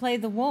can't play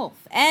the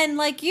wolf. And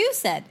like you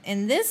said,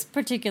 in this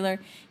particular,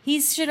 he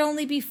should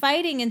only be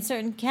fighting in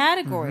certain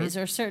categories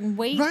or certain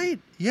weight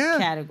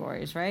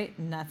categories, right?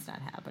 And that's not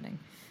happening.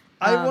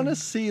 I want to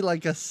see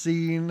like a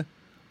scene.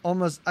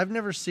 Almost, I've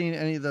never seen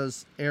any of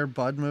those Air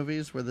Bud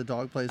movies where the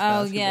dog plays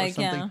basketball or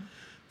something. Yeah.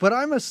 But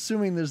I'm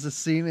assuming there's a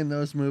scene in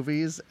those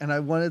movies, and I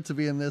want it to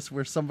be in this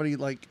where somebody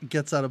like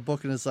gets out a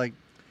book and is like,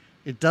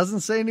 it doesn't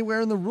say anywhere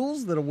in the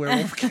rules that a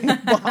werewolf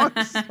can't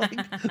box.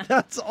 Like,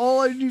 that's all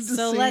I need to see.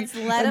 So let's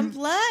let him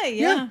play.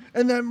 Yeah.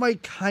 And that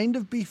might kind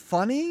of be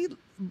funny,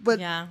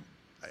 but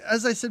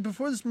as I said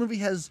before, this movie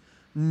has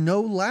no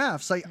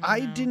laughs. Like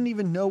I didn't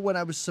even know when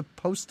I was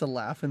supposed to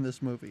laugh in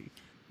this movie.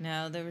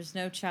 No, there was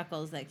no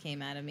chuckles that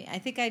came out of me. I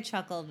think I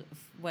chuckled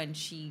when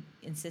she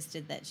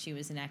insisted that she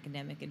was an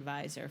academic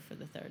advisor for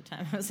the third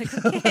time. I was like,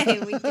 okay,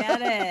 we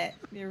get it.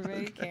 You're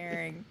very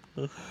caring.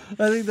 I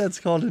think that's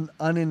called an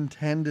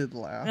unintended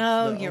laugh.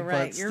 Oh, you're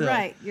right.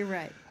 You're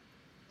right.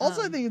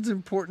 Also, I think it's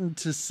important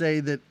to say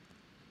that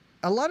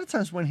a lot of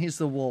times when he's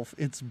the wolf,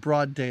 it's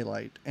broad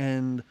daylight,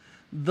 and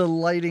the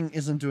lighting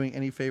isn't doing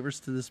any favors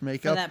to this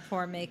makeup. For that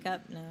poor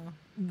makeup, no.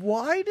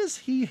 Why does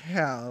he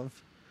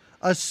have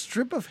a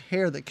strip of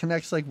hair that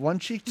connects like one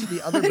cheek to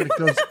the other, but it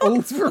goes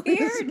over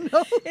his nose?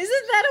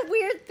 Isn't that a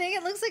weird thing?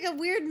 It looks like a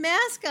weird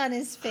mask on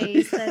his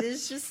face that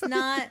is just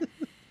not...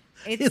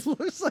 It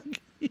looks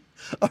like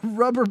a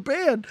rubber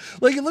band.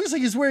 Like it looks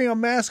like he's wearing a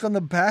mask on the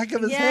back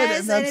of his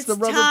head, and that's the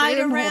rubber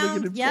band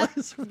holding it in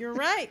place. You're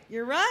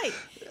right.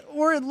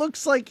 Or it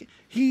looks like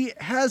he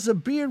has a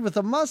beard with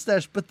a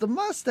mustache, but the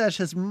mustache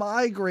has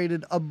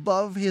migrated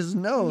above his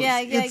nose.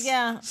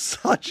 Yeah.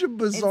 Such a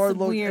bizarre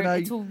look.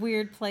 It's a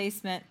weird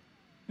placement.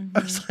 I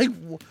was like,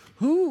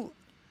 who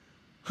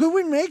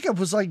in makeup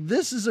was like,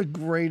 this is a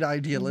great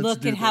idea. Let's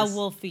look do at this. how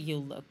wolfy you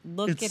look.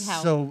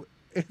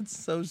 It's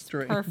so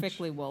strange.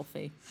 Perfectly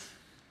wolfy.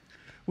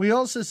 We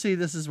also see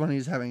this is when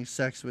he's having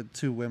sex with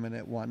two women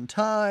at one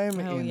time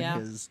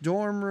his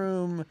dorm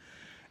room,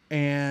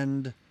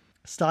 and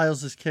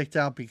Stiles is kicked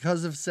out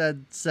because of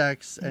said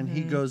sex, and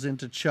he goes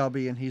into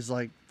Chubby, and he's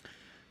like,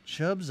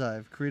 Chubbs,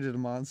 I've created a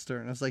monster.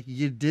 And I was like,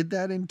 you did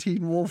that in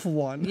Teen Wolf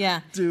 1. Yeah.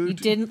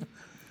 Dude. You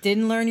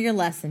didn't learn your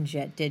lessons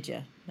yet, did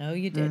you? No,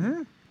 you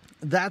didn't.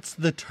 That's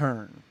the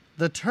turn.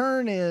 The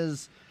turn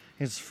is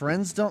his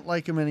friends don't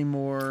like him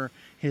anymore.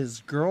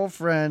 His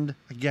girlfriend,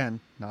 again,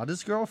 not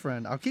his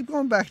girlfriend. I'll keep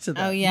going back to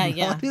that. Oh,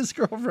 yeah. His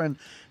girlfriend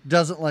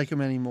doesn't like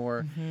him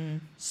anymore.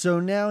 So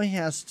now he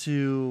has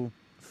to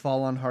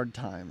fall on hard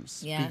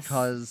times. Yes.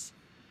 Because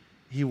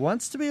he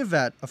wants to be a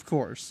vet, of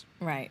course.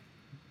 Right.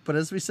 But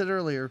as we said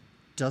earlier,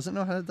 doesn't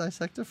know how to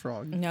dissect a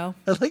frog. No.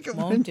 I like it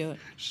won't do it.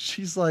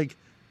 She's like,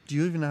 do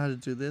you even know how to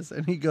do this?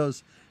 And he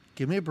goes,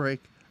 give me a break.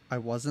 I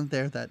wasn't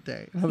there that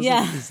day. And I was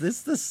like, is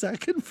this the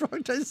second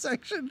frog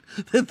dissection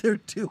that they're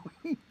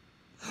doing?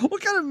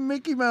 What kind of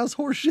Mickey Mouse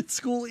horseshit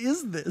school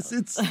is this?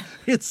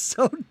 It's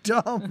so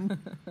dumb.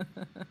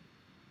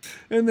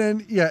 And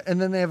then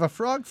they have a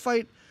frog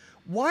fight.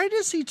 Why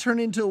does he turn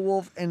into a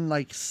wolf and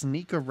like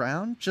sneak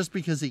around? Just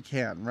because he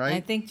can, right? I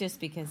think just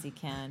because he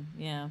can.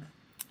 Yeah.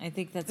 I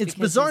think that's it's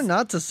bizarre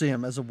not to see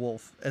him as a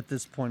wolf at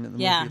this point in the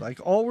movie. Like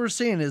all we're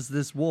seeing is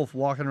this wolf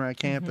walking around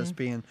campus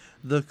being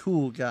the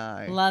cool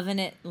guy, loving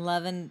it,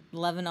 loving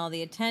all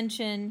the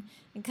attention,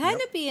 and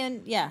kind of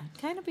being a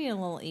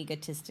little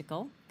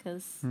egotistical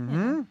because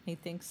he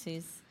thinks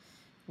he's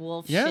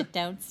wolf shit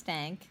don't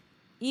stank.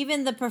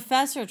 Even the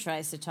professor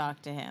tries to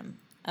talk to him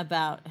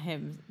about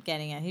him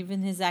getting it.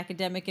 Even his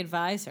academic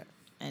advisor,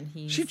 and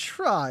she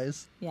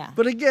tries,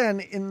 but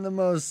again in the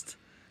most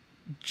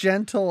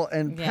gentle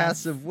and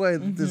passive way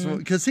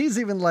because he's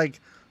even like,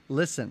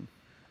 listen,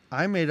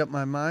 I made up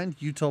my mind,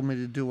 you told me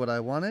to do what I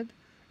wanted,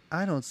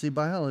 I don't see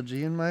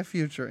biology in my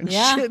future and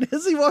shit.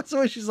 As he walks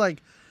away, she's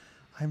like,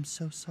 I'm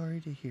so sorry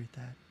to hear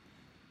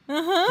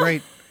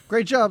that.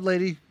 Great job,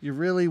 lady, you're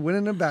really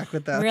winning him back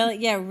with that.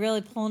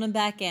 Really pulling him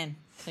back in.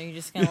 So you're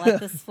just gonna let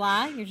this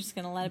fly, you're just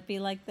gonna let it be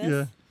like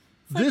this.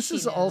 This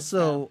is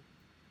also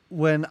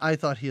when I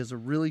thought he has a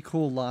really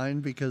cool line,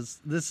 because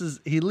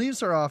he leaves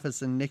her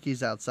office and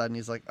Nikki's outside and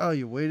he's like, oh,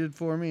 you waited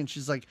for me? And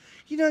she's like,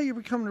 you're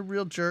becoming a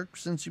real jerk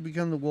since you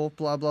become the wolf,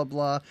 blah, blah,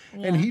 blah.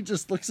 Yeah. And he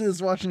just looks at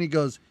his watch and he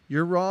goes,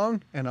 you're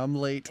wrong and I'm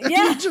late. And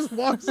he just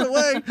walks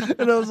away.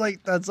 And I was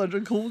like, that's such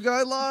a cool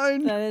guy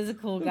line. That is a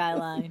cool guy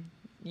line.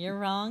 You're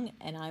wrong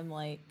and I'm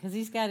late. Because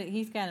he's got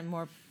a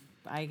more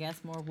I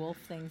guess, more wolf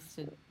things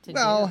to do.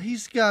 Well,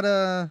 he's got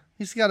a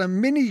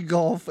mini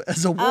golf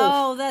as a wolf.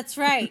 Oh, that's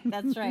right.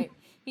 That's right.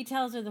 He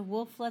tells her the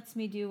wolf lets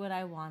me do what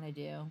I want to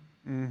do.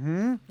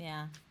 Mm-hmm.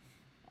 Yeah.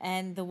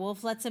 And the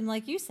wolf lets him,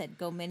 like you said,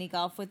 go mini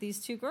golf with these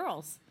two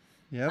girls.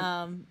 Yep.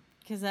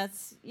 Because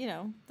that's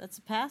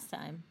a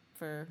pastime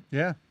for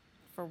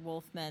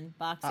wolfmen,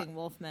 boxing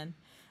wolfmen.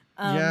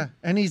 Yeah,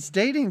 and he's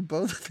dating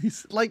both of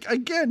these. Like,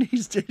 again,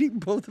 he's dating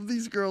both of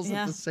these girls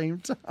at the same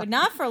time. But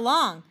not for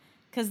long,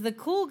 because the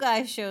cool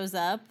guy shows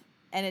up,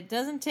 and it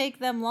doesn't take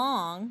them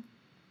long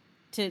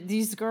to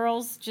these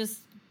girls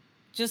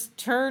just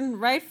turn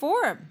right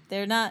for him.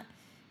 They're not,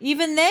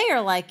 even they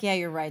are like, yeah,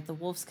 you're right. The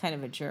wolf's kind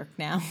of a jerk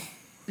now.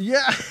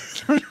 Yeah,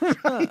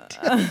 right.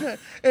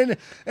 and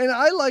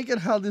I like it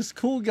how this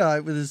cool guy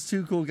with his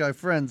two cool guy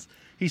friends,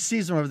 he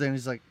sees him over there and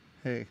he's like,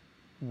 hey,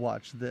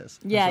 watch this.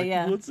 Yeah, like,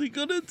 yeah. What's he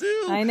gonna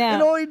do? I know.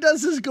 And all he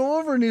does is go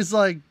over and he's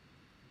like,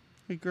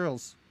 hey,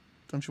 girls,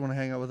 don't you want to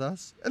hang out with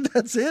us? And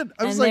that's it.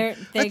 I was like, I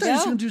thought he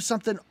was going to do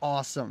something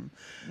awesome.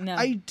 No.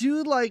 I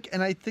do like,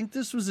 and I think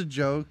this was a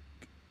joke,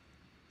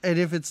 and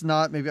if it's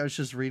not, maybe I was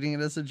just reading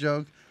it as a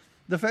joke.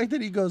 The fact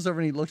that he goes over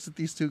and he looks at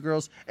these two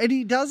girls, and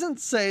he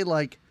doesn't say,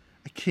 like,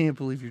 I can't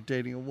believe you're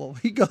dating a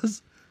wolf. He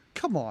goes,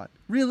 come on,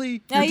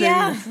 really? You're dating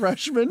a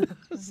freshman?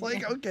 It's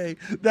like, okay,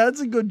 that's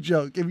a good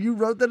joke. If you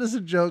wrote that as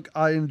a joke,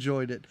 I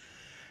enjoyed it.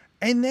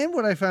 And then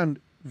what I found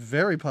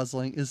very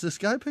puzzling is this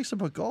guy picks up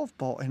a golf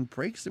ball and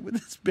breaks it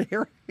with his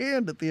bare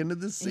hand at the end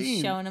of the scene.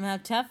 He's showing him how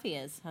tough he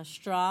is, how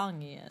strong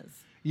he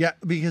is. Yeah,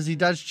 because he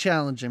does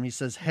challenge him. He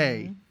says,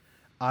 hey,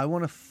 I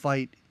want to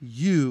fight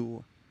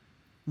you,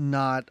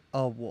 not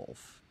a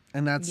wolf.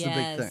 And that's the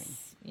big thing.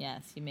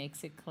 Yes, he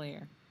makes it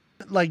clear.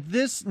 Like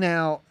this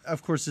now,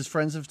 of course, his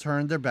friends have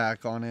turned their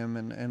back on him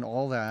and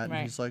all that. Right.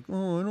 And he's like,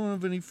 oh, I don't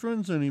have any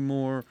friends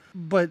anymore.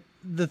 But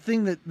the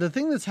thing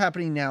that's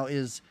happening now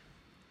is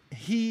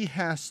he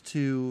has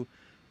to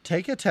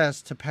take a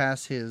test to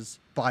pass his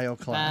bio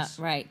class.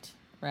 Right.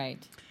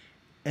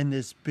 And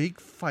this big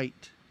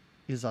fight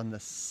is on the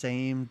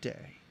same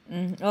day.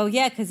 Mm-hmm. Oh,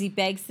 yeah, because he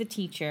begs the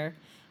teacher,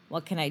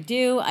 what can I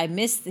do?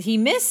 He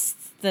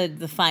missed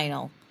the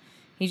final.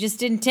 He just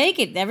didn't take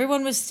it.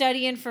 Everyone was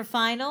studying for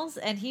finals,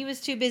 and he was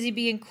too busy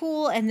being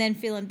cool and then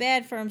feeling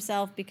bad for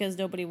himself because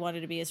nobody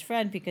wanted to be his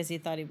friend because he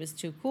thought he was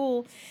too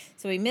cool.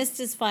 So he missed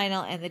his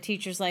final, and the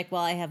teacher's like,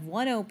 well, I have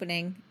one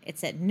opening.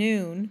 It's at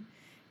noon.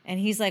 And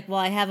he's like, well,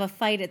 I have a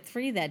fight at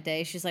 3 that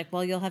day. She's like,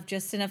 well, you'll have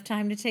just enough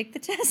time to take the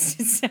test,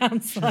 it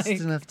sounds like.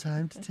 Just enough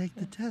time to take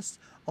the test.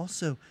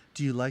 Also,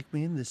 do you like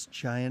me in this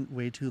giant,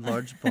 way too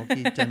large,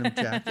 bulky denim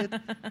jacket?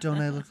 Don't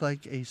I look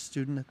like a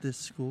student at this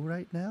school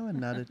right now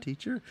and not a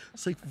teacher?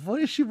 It's like, what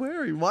is she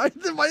wearing? Why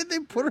did they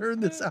put her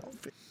in this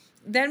outfit?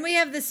 Then we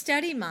have the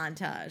study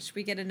montage.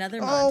 We get another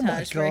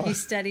montage where he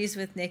studies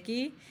with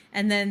Nikki,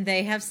 and then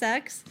they have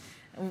sex.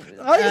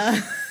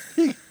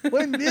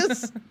 When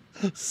this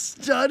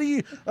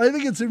study, I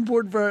think it's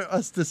important for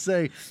us to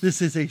say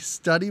this is a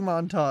study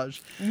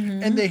montage.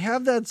 Mm-hmm. And they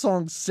have that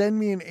song, Send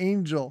Me an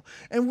Angel.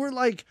 And we're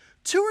like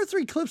 2 or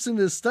 3 clips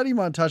into this study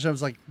montage. I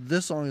was like,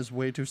 this song is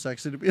way too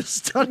sexy to be a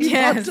study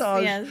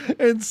montage. Yes.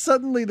 And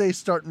suddenly they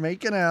start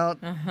making out,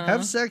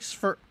 have sex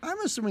for, I'm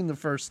assuming, the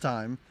first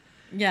time.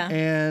 Yeah.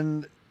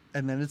 And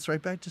then it's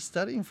right back to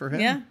studying for him.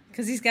 Yeah,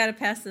 because he's got to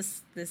pass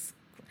this.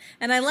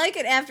 And I like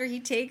it after he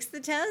takes the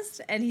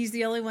test, and he's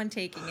the only one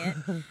taking it.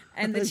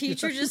 And the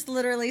teacher just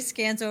literally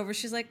scans over.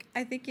 She's like,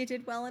 I think you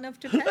did well enough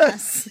to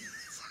pass.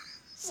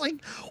 It's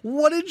like,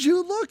 what did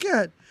you look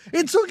at?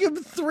 It took him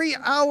 3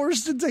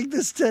 hours to take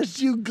this test.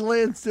 You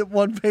glanced at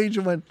one page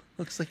and went,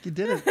 looks like you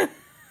did it.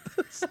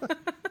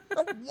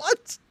 Like,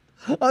 what?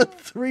 A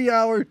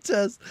 3-hour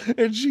test.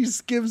 And she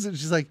skims it.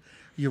 She's like,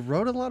 you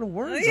wrote a lot of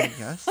words, I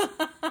guess.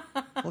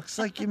 Looks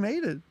like you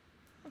made it.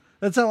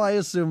 That's how I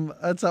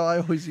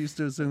always used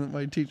to assume that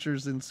my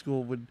teachers in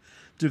school would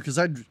do. Because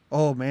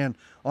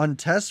on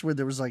tests where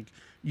there was like,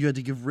 you had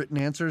to give written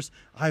answers,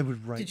 I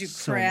would write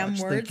so much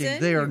thinking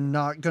they are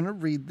not going to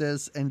read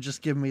this and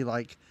just give me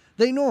like,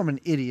 they know I'm an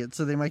idiot,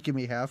 so they might give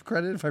me half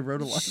credit if I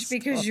wrote a lot of stuff.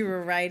 Because you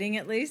were writing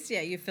at least?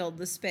 Yeah, you filled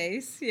the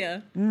space.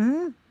 Yeah.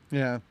 Mm-hmm.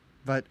 Yeah.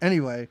 But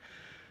anyway,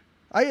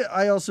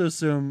 I also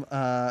assume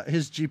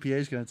his GPA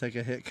is going to take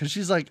a hit because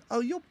she's like,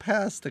 oh, you'll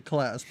pass the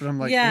class. But I'm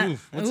like,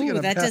 oof, what's he going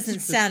to pass? That doesn't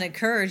sound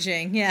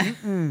encouraging. Yeah.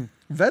 Mm-mm.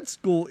 Vet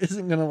school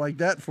isn't going to like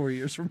that 4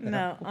 years from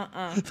now.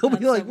 No, They'll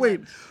be like, wait,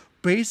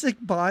 basic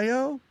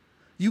bio?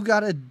 You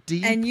got a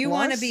D+? And you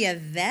want to be a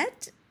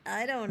vet?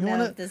 I don't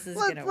know if this is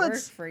going to work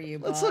for you,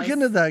 boss. Let's look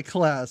into that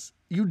class.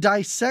 You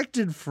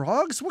dissected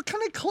frogs? What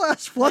kind of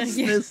class was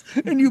this?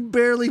 And you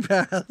barely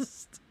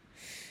passed.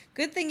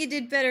 Good thing you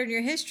did better in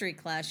your history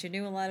class. You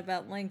knew a lot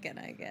about Lincoln,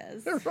 I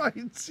guess.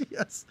 Right,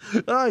 yes.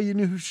 Oh, you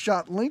knew who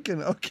shot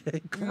Lincoln.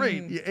 Okay,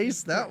 great. You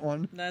aced that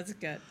one. That's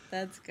good.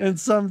 And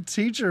some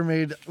teacher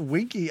made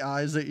winky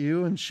eyes at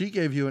you, and she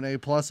gave you an A+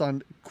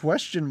 on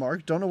question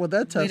mark. Don't know what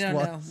that test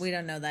was. We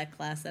don't know that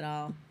class at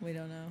all. We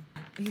don't know.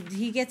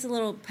 He gets a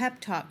little pep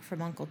talk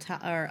from Uncle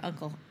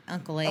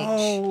Uncle H.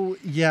 Oh,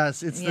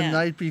 yes. It's the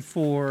night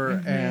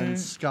before, and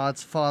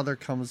Scott's father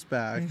comes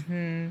back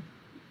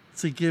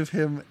to give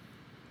him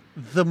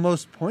the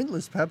most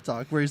pointless pep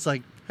talk, where he's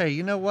like, hey,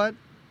 you know what?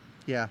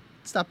 Yeah,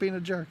 stop being a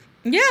jerk.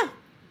 Yeah.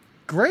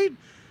 Great.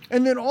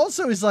 And then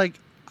also he's like,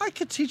 I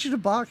could teach you to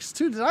box,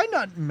 too. Did I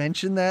not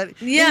mention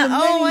that? Yeah. In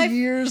the many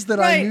years that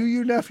I knew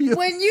you, nephew?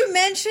 When you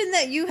mentioned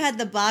that you had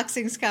the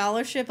boxing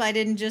scholarship, I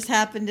didn't just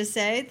happen to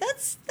say,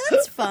 that's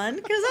fun,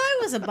 because I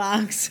was a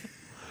boxer.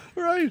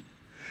 Right.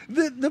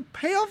 The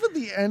payoff at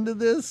the end of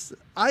this,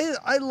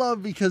 I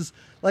love, because,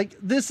 like,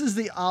 this is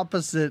the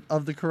opposite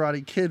of the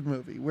Karate Kid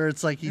movie, where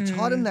it's like he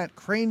taught him that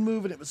crane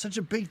move, and it was such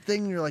a big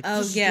thing, and you're like,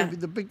 this is going to be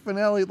the big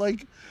finale.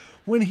 Like,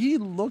 when he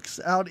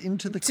looks out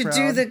into the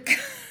crowd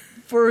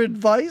for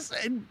advice,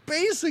 and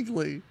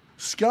basically,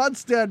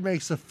 Scott's dad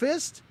makes a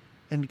fist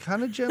and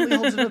kind of gently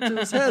holds it up to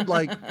his head,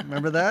 like,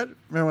 remember that?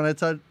 Remember when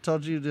I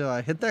told you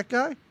to hit that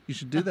guy? You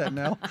should do that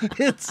now.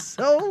 It's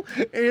so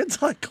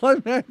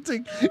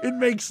anticlimactic. It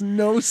makes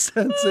no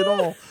sense at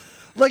all.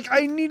 Like,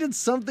 I needed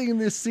something in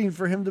this scene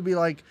for him to be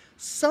like,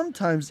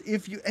 sometimes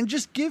if you, and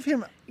just give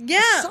him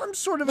some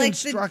sort of like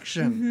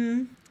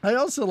instruction. I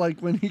also like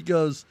when he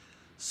goes,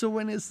 so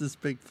when is this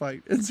big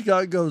fight? And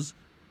Scott goes,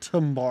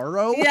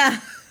 tomorrow? Yeah.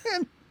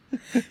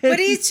 But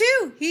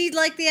he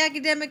like the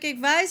academic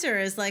advisor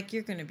is like,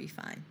 you're going to be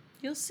fine.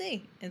 You'll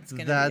see. It's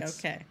going to be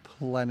okay.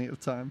 Plenty of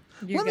time.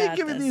 Let me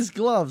give you these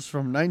gloves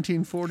from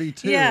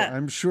 1942. Yeah.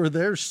 I'm sure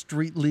they're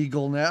street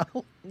legal now.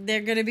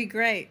 They're going to be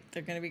great.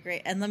 They're going to be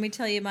great. And let me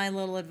tell you my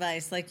little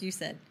advice. Like you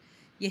said,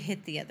 you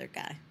hit the other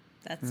guy.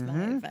 That's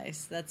my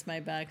advice. That's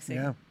my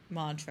boxing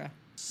mantra.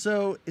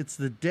 So it's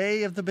the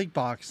day of the big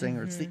boxing,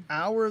 or it's the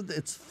hour.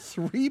 It's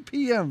 3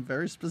 p.m.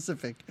 Very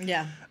specific.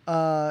 Yeah.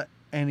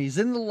 And he's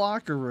in the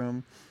locker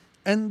room.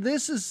 And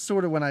this is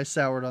sort of when I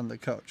soured on the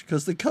coach.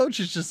 Because the coach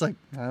is just like,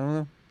 I don't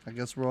know. I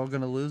guess we're all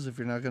going to lose if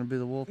you're not going to be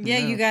the wolf. Yeah,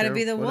 you got to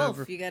be the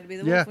wolf. You got to be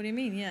the wolf. What do you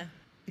mean? Yeah.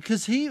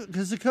 Because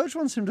the coach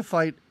wants him to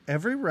fight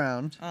every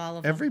round, all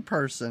of every them.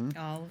 person.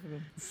 All of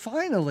them.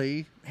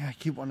 Finally, I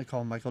keep wanting to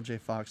call him Michael J.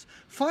 Fox.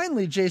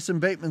 Finally, Jason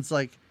Bateman's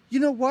like, you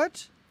know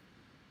what?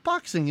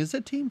 Boxing is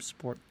a team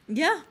sport.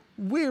 Yeah.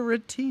 We're a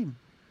team.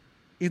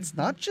 It's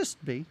not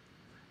just me.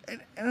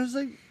 And I was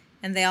like,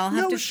 and they all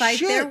have to fight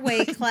their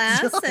weight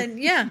class. And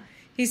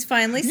he's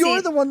finally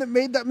You're the one that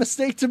made that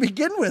mistake to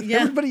begin with. Yeah.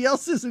 Everybody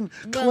else isn't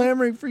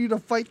clamoring for you to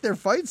fight their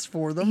fights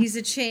for them. He's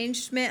a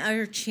changed man,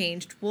 or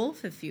changed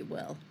wolf, if you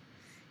will.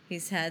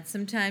 He's had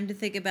some time to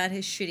think about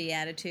his shitty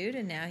attitude,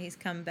 and now he's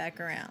come back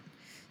around.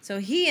 So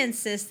he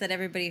insists that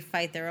everybody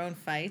fight their own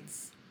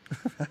fights.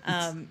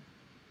 Right.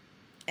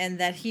 And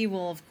that he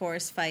will, of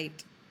course,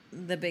 fight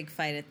the big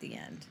fight at the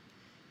end.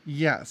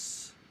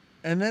 Yes.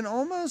 And then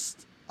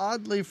almost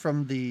oddly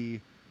from the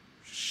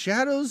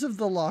shadows of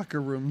the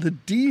locker room, the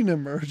dean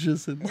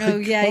emerges and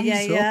comes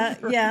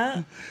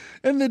over.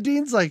 And the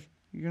dean's like,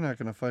 you're not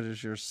going to fight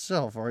us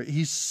yourself, all right?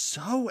 He's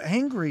so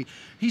angry.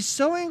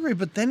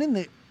 But then in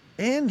the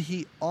end,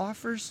 he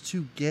offers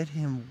to get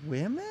him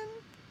women?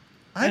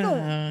 I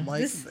don't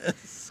like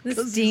this.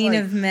 This dean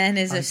of men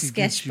is a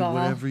sketchball.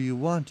 Whatever you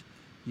want.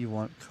 You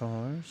want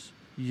cars?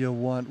 You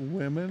want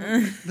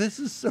women? This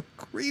is so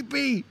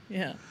creepy.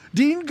 Yeah.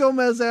 Dean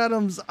Gomez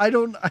Adams, I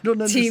don't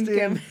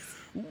understand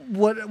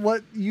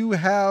what you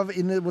have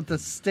in it, what the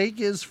stake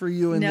is for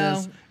you in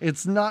this.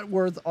 It's not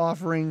worth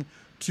offering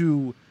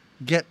to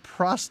get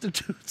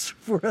prostitutes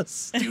for a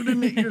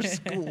student at your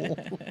school.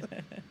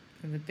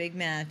 The big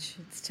match.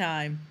 It's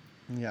time.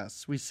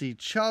 Yes, we see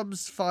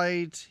Chubbs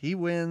fight. He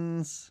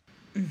wins.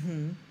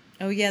 Mm-hmm.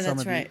 Oh, yeah,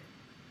 that's right.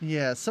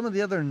 Some of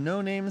the other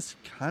no-names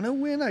kind of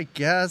win, I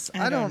guess.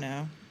 I don't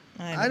know.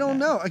 I don't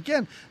know.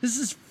 Again, this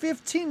is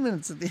 15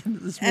 minutes at the end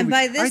of this movie. And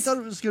by this, I thought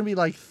it was going to be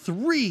like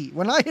 3.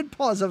 When I hit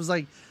pause, I was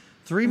like,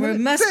 3 minutes?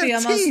 It must 15. Be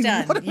almost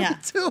done. What am I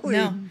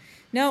doing?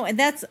 No, and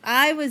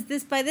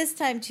by this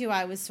time too,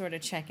 I was sort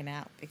of checking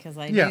out because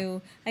I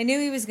knew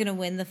he was going to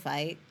win the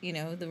fight. You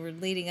know, they were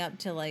leading up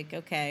to like,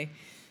 okay,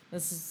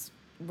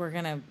 we're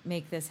going to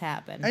make this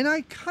happen. And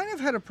I kind of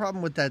had a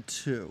problem with that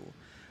too.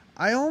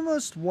 I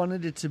almost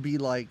wanted it to be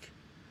like,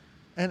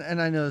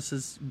 and I know this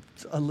is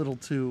a little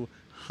too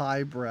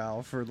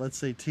highbrow for, let's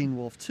say, Teen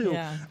Wolf 2.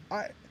 Yeah.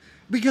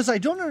 Because I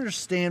don't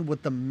understand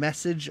what the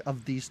message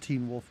of these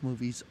Teen Wolf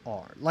movies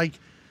are. Like,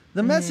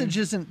 the message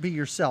isn't be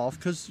yourself,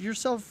 because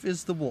yourself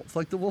is the wolf.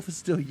 Like, the wolf is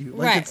still you.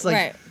 Like, it's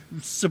like,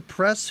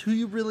 suppress who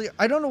you really...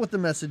 I don't know what the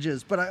message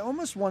is, but I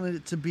almost wanted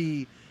it to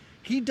be,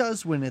 he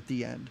does win at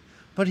the end,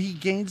 but he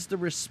gains the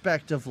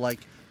respect of,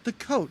 like, the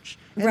coach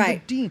and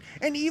the dean,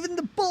 and even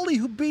the bully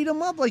who beat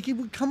him up. Like, he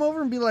would come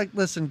over and be like,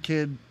 listen,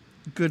 kid,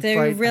 good fight.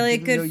 They're really a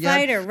good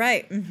fighter,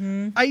 right.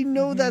 Mm-hmm. I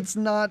know that's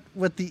not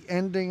what the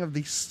ending of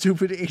these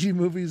stupid 80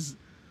 movies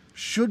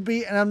should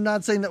be, and I'm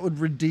not saying that would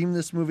redeem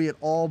this movie at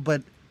all,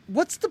 but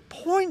what's the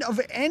point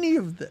of any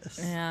of this?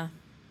 Yeah.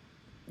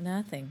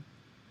 Nothing.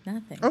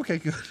 Okay,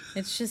 good.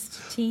 It's just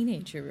a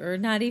teenager, or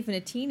not even a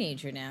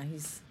teenager now.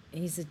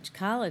 He's a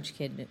college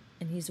kid,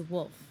 and he's a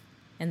wolf.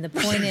 And the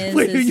point is,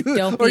 Wait,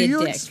 don't be a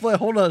dick.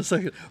 Hold on a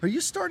second. Are you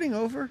starting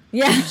over?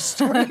 Yeah. Are you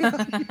starting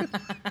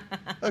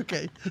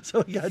Okay,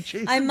 so we got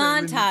Jason. I'm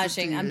Bateman, who's a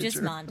montaging. I'm just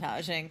teenager.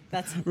 montaging.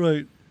 That's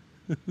Right.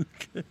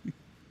 Okay.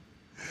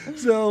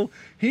 So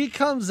he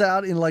comes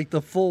out in like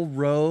the full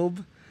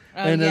robe.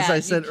 And as yeah, I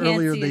you said can't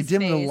earlier, see they his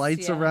dim the face,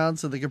 lights yeah. around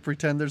so they can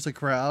pretend there's a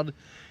crowd.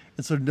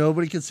 And so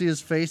nobody can see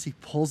his face. He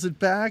pulls it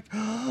back.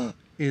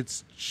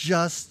 It's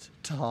just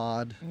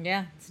Todd.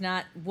 Yeah, it's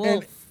not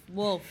Wolf.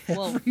 Wolf.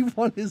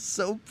 Everyone is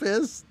so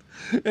pissed.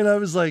 And I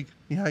was like,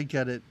 yeah, I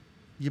get it.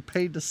 You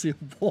paid to see a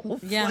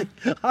wolf. Yeah.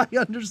 Like, I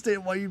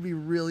understand why you'd be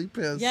really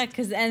pissed. Yeah,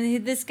 because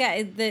this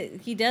guy,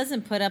 he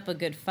doesn't put up a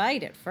good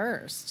fight at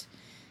first.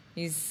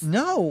 He's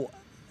No.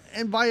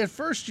 And by at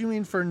first, you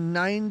mean for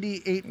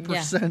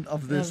 98%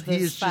 of this, of he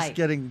this is just fight.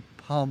 getting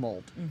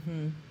pummeled.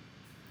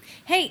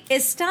 Hey,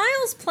 is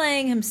Styles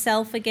playing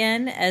himself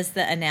again as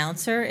the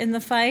announcer in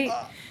the fight?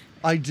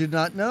 I did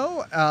not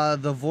know.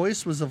 The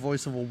voice was a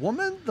voice of a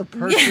woman. The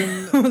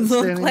person Looked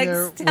standing like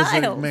there was a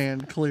Styles.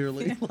 man,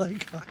 clearly.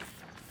 Like,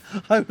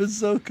 I was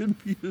so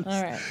confused.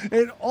 All right.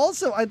 And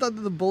also, I thought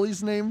that the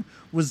bully's name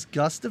was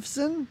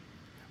Gustafson.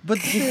 But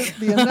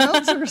the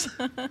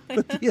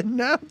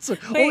announcer,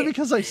 only Wait.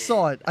 because I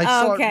saw it. I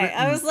saw it Okay, written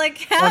I was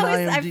like, on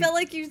I IMDb. felt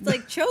like you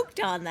like choked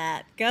on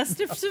that.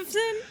 Gustafson?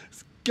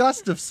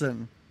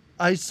 Gustafson.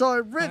 I saw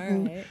it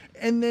written, All right.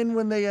 and then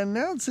when they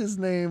announced his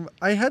name,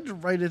 I had to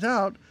write it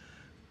out.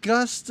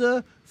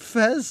 Gusta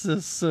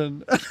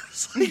Fezison. I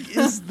was like,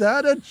 is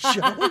that a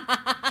joke?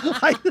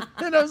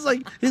 And I was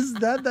like, is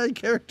that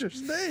character's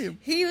name?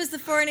 He was the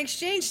foreign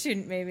exchange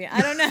student, maybe.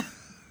 I don't know.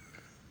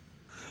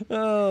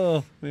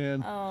 Oh,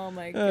 man. Oh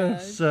my Uh,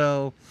 gosh.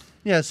 so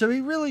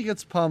he really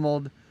gets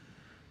pummeled.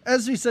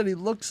 As we said, he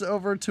looks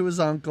over to his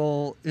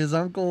uncle. His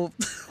uncle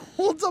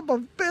holds up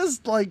a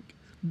fist like,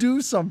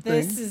 do something.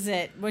 This is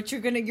it.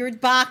 You're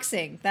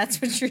boxing.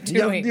 That's what you're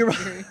Yeah, doing. you're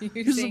You're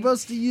You're using-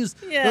 supposed to use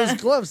Yeah.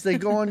 those gloves. They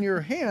go on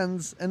your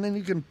hands, and then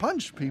you can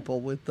punch people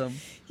with them.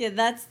 Yeah,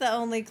 that's the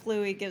only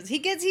clue he gives.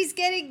 He's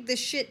getting the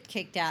shit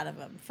kicked out of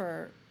him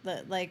for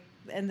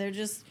and they're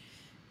just,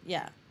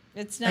 yeah,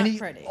 it's not And he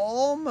pretty.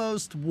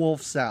 almost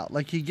wolfs out.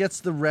 Like, he gets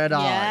the red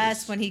eyes.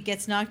 Yes, when he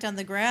gets knocked on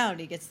the ground,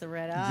 he gets the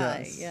red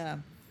eye. Yes. Yeah.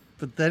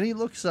 But then he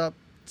looks up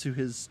to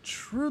his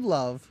true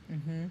love,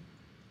 Mm-hmm.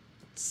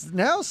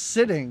 now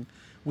sitting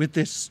with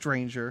this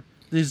stranger.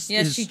 His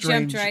She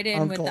strange jumped right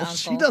in with the uncle.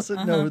 She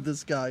doesn't know Uh-huh. who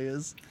this guy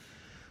is.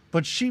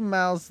 But she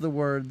mouths the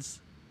words,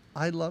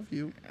 I love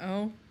you.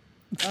 Oh,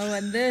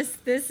 and this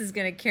is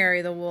going to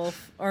carry the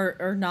wolf,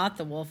 or not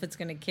the wolf. It's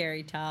going to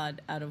carry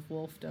Todd out of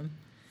wolfdom.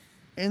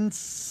 And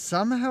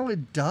somehow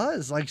it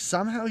does. Like,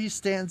 somehow he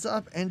stands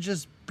up and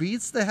just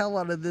beats the hell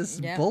out of this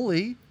Yeah.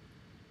 bully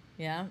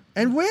Yeah.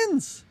 and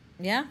wins.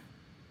 Yeah.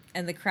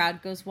 And the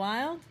crowd goes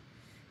wild,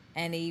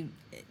 and he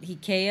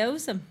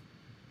KOs him.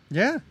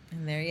 Yeah.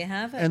 And there you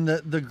have it. And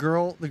the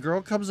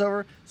girl comes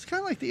over. It's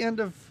kind of like the end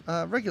of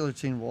regular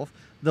Teen Wolf.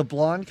 The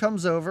blonde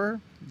comes over,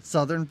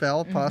 Southern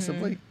Belle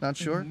possibly, not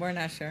sure. We're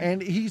not sure.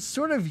 And he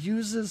sort of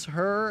uses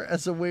her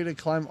as a way to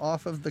climb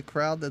off of the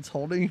crowd that's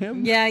holding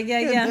him. Yeah.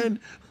 And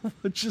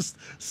then just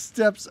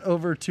steps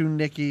over to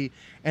Nikki,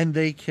 and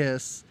they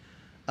kiss.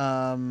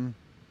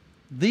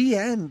 The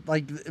end,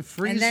 like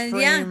freeze and then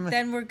frame.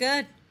 then we're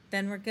good.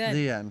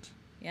 The end.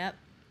 Yep.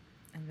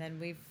 And then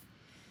we've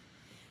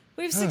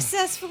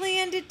successfully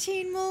ended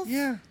Teen Wolf.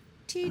 Yeah.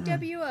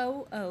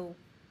 TWOO.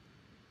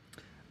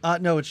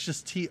 No, it's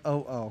just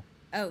TOO.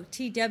 Oh,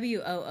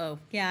 TWOO.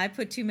 Yeah, I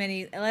put too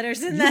many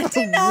letters in You that. put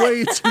Didn't I?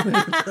 way too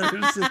many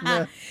letters in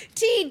that.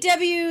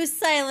 TW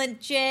silent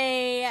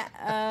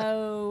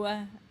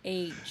JOHO.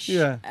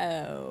 Yeah.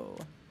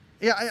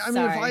 Yeah, I mean, if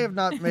Sorry. I have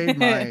not made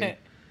my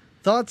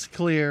thoughts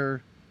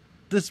clear,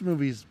 this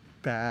movie's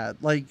bad.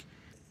 Like,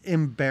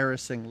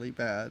 embarrassingly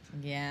bad.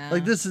 Yeah.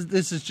 Like, this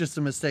is just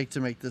a mistake to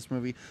make this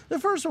movie. The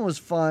first one was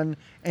fun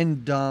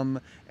and dumb,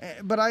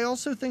 but I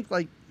also think,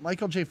 like,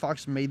 Michael J.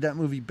 Fox made that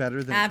movie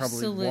better than it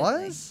probably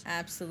was.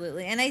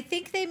 Absolutely. And I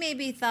think they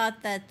maybe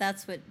thought that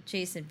that's what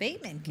Jason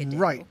Bateman could do.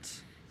 Right.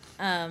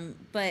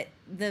 But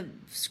the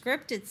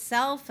script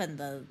itself and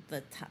the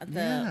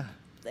Yeah.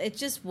 it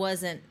just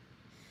wasn't.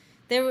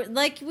 There were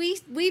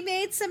we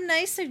made some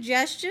nice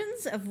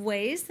suggestions of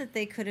ways that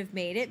they could have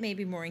made it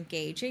maybe more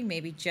engaging.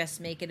 Maybe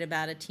just make it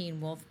about a teen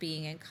wolf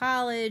being in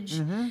college.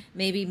 Mm-hmm.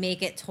 Maybe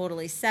make it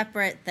totally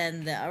separate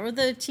than the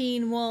other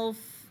teen wolf.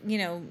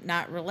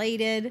 Not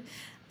related.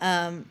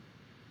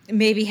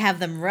 Maybe have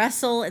them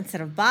wrestle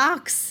instead of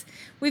box.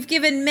 We've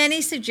given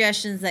many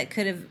suggestions that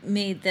could have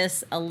made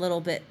this a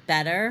little bit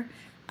better.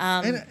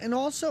 And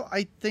also,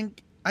 I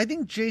think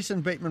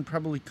Jason Bateman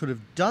probably could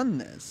have done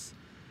this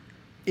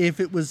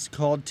if it was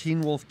called Teen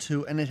Wolf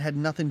 2 and it had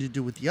nothing to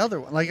do with the other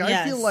one. Like,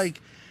 Yes. I feel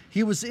like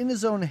he was in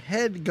his own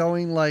head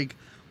going like,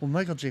 well,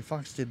 Michael J.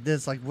 Fox did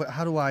this. Like,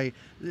 how do I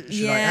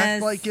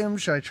act like him?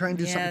 Should I try and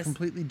do something Yes.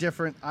 completely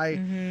different?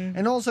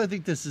 And also, I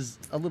think this is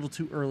a little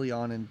too early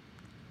on in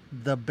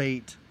the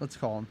Bate, let's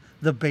call him,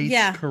 the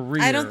Bates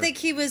career. I don't think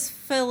he was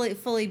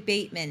fully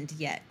Bateman'd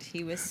yet.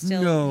 He was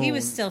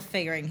still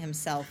figuring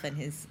himself and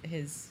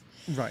his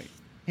right.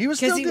 He was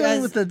still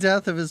dealing with the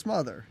death of his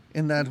mother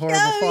in that horrible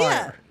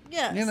fire.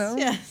 Yeah. Yes.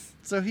 Yes.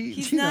 So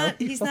he's not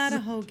a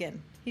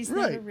Hogan. He's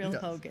not a real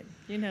Hogan.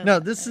 You know. No,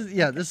 this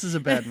is a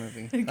bad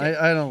movie. Okay.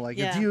 I don't like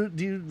it.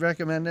 Do you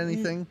recommend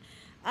anything?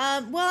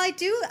 Well,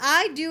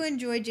 I do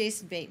enjoy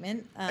Jason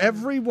Bateman.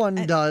 Everyone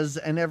does,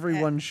 and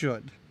everyone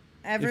should.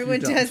 Everyone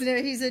does.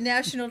 He's a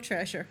national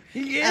treasure.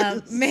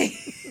 Yes.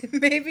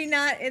 Maybe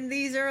not in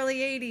these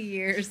early 80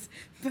 years,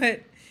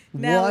 but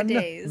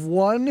nowadays.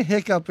 One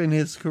hiccup in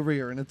his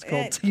career, and it's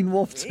called Teen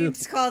Wolf 2.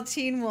 It's called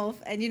Teen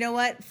Wolf. And you know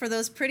what? For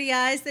those pretty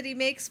eyes that he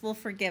makes, we'll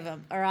forgive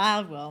him. Or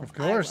I will. Of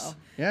course.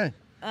 Yeah.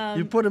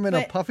 You put him in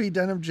a puffy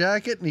denim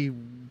jacket, and he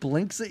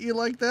blinks at you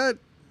like that.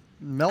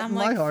 Melting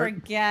my heart.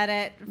 Forget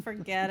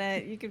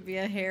it. You could be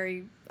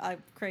a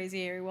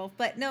crazy hairy wolf.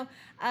 But no,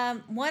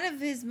 one of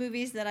his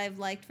movies that I've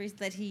liked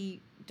that he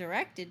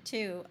directed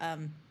too,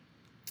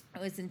 it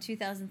was in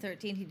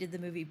 2013. He did the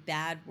movie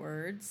Bad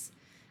Words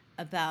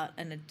about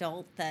an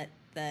adult that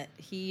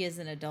he is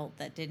an adult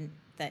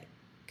that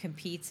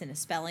competes in a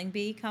spelling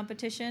bee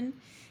competition,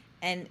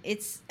 and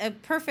it's a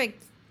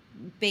perfect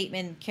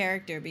Bateman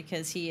character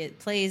because he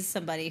plays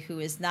somebody who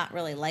is not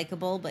really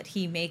likable, but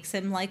he makes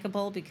him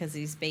likable because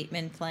he's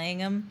Bateman playing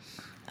him.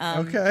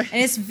 Okay.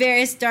 And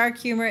it's dark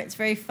humor. It's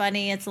very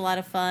funny. It's a lot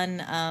of fun.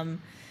 And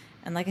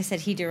like I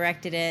said, he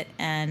directed it.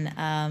 And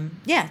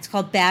it's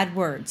called Bad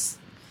Words.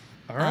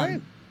 All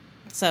right.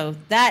 So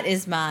that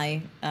is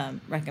my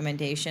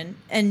recommendation.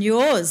 And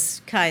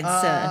yours, kind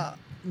sir?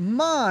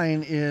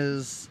 Mine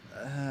is,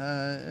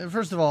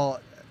 first of all,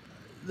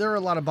 there are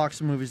a lot of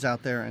boxing movies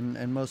out there,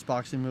 and most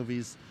boxing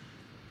movies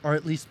are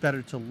at least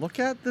better to look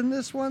at than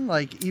this one.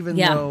 Like, even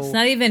though it's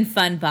not even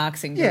fun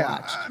boxing to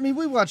watch. I mean,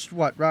 we watched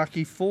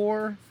Rocky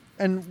IV,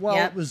 and while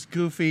it was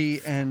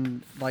goofy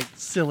and like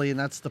silly, and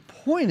that's the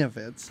point of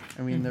it.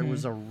 I mean, there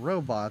was a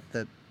robot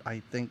that I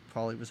think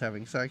Paulie was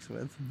having sex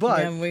with,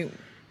 but we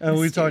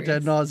talked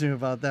ad nauseum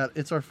about that.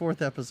 It's our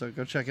 4th episode.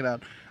 Go check it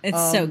out.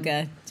 It's so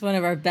good. It's one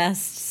of our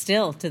best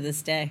still to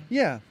this day.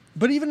 Yeah.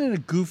 But even in a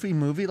goofy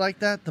movie like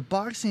that, the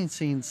boxing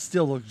scene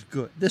still looks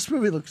good. This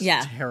movie looks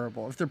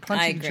terrible. If they're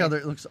punching each other,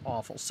 it looks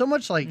awful. So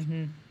much like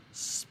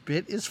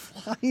spit is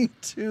flying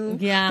too.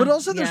 Yeah. But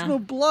also there's no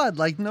blood.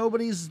 Like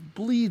nobody's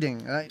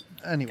bleeding.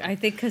 Anyway. I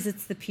think because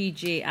it's the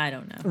PG. I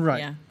don't know. Right.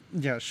 Yeah.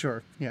 Yeah,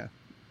 sure. Yeah.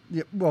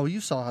 Well, you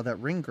saw how that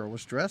ring girl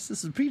was dressed.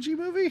 This is a PG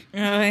movie. Oh,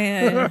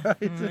 yeah.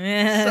 Right.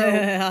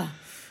 Yeah.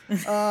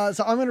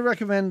 So I'm going to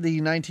recommend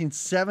the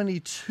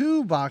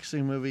 1972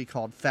 boxing movie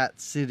called Fat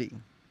City.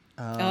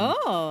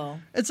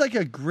 It's like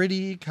a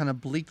gritty, kind of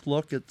bleak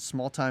look at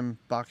small-time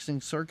boxing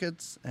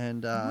circuits,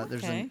 and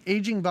there's an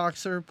aging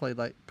boxer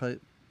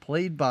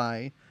played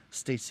by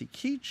Stacy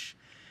Keach,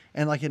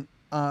 and like an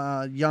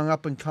young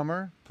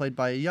up-and-comer played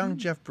by a young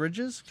Jeff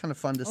Bridges. Kind of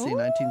fun to see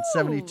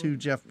 1972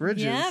 Jeff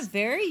Bridges. Yeah,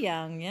 very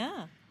young,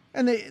 yeah.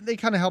 And they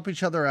kind of help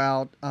each other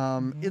out.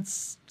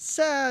 It's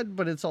sad,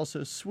 but it's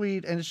also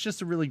sweet, and it's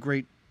just a really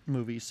great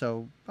movie.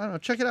 So, I don't know,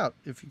 check it out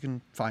if you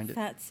can find it.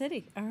 Fat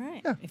City, all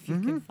right. Yeah. If you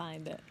can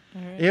find it.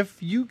 All right.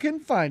 If you can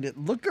find it.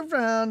 Look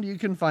around, you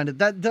can find it.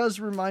 That does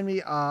remind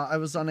me, I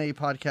was on a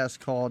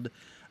podcast called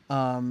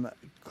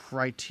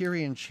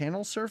Criterion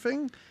Channel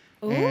Surfing.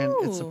 Ooh. And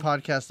it's a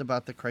podcast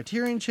about the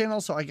Criterion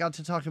Channel, so I got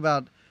to talk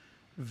about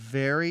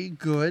very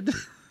good,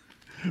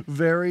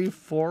 very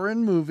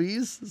foreign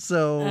movies.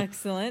 So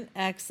Excellent.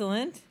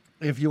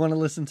 If you want to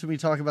listen to me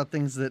talk about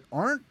things that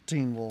aren't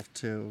Teen Wolf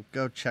 2,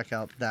 go check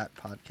out that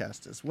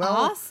podcast as well.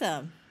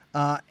 Awesome.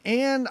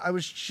 And I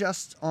was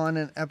just on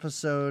an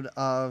episode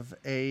of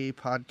a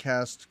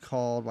podcast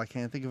called, why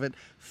can't I think of it,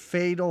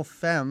 Fatal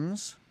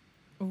Femmes.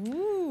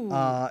 Ooh.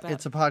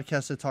 It's a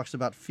podcast that talks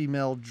about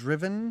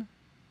female-driven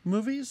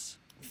movies,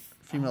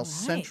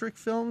 female-centric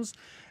films.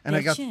 And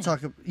I got to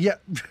talk about,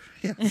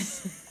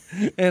 yes.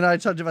 And I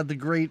talked about the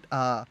great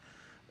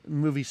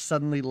movie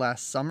Suddenly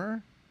Last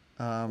Summer,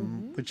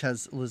 which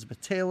has Elizabeth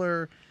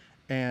Taylor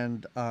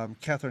and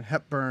Katharine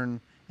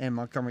Hepburn and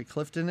Montgomery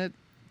Clift in it.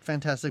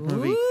 Fantastic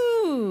movie.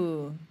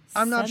 Ooh,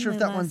 I'm not sure if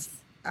that one's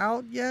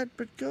out yet,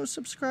 but go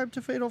subscribe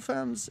to Fatal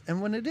Femmes.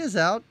 And when it is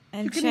out,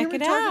 you can hear me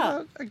talk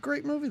about a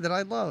great movie that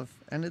I love.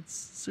 And it's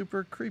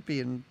super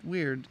creepy and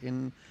weird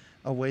in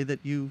a way that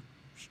you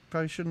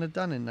probably shouldn't have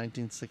done in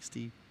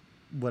 1960,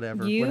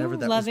 whatever. Whenever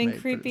that loving was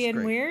made, creepy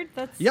and weird?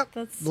 That's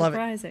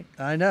surprising.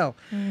 I know.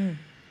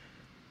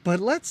 But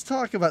let's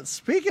talk about,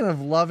 speaking of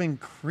loving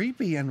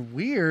creepy and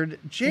weird,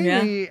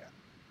 Jamie,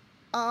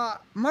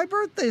 my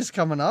birthday's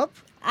coming up.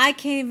 I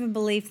can't even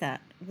believe that.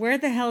 Where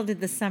the hell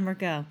did the summer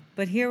go?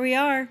 But here we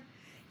are.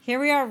 Here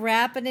we are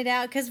wrapping it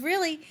out. Because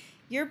really,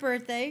 your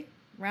birthday,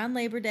 around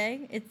Labor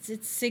Day, it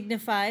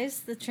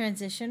signifies the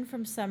transition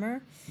from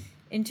summer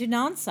into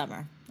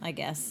non-summer, I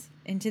guess.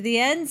 Into the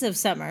ends of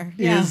summer.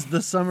 Yeah. Is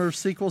the summer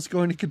sequels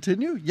going to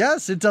continue?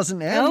 Yes, it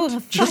doesn't end.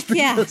 Oh, just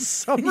because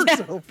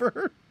summer's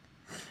over.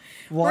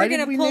 Why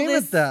did we name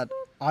it that?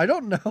 I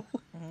don't know.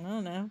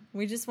 don't know.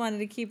 We just wanted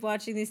to keep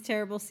watching these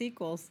terrible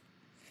sequels.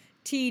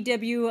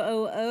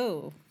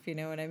 TWOO, if you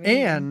know what I mean.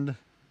 And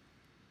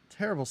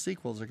terrible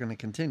sequels are going to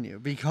continue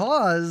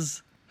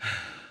because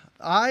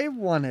I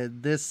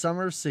wanted this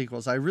summer of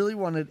sequels. I really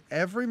wanted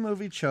every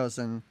movie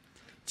chosen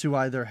to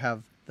either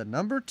have the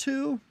number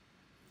 2,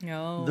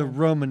 the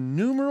Roman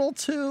numeral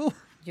 2.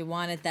 You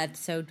wanted that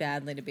so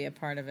badly to be a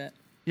part of it.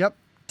 Yep.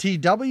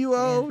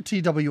 TWO,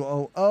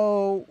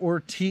 TWOO, or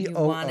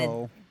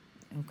TOO.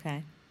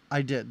 Okay.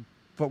 I did.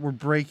 But we're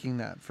breaking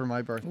that for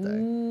my birthday.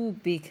 Ooh,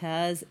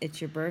 because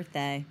it's your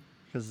birthday.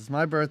 Because it's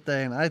my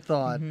birthday, and I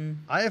thought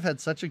I have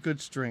had such a good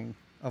string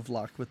of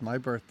luck with my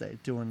birthday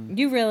doing.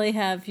 You really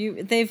have.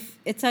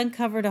 It's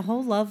uncovered a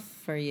whole love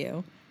for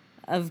you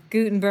of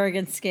Gutenberg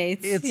and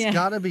skates. It's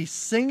got to be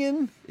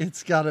singing.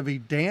 It's got to be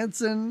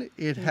dancing.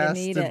 It has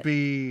to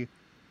be.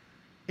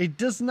 It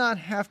does not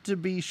have to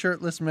be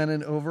shirtless men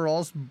in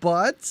overalls,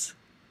 but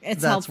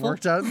that's helpful.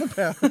 Worked out in the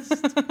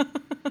past.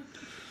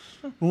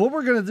 What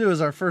we're going to do is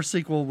our first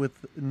sequel with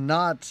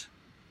not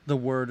the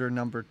word or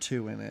number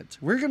 2 in it.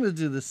 We're going to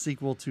do the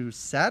sequel to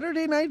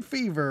Saturday Night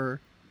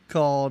Fever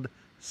called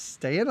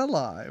Staying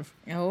Alive.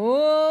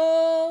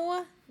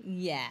 Oh,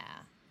 yeah.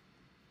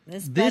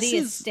 This buddy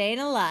is staying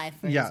alive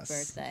for his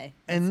birthday.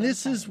 And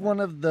this is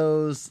one of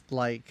those,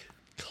 like,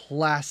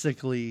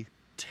 classically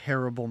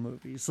terrible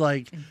movies.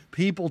 Like,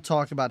 people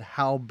talk about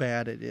how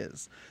bad it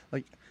is.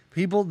 Like,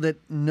 people that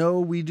know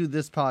we do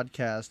this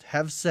podcast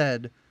have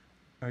said,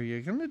 are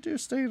you going to do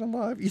Staying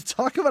Alive? You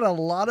talk about a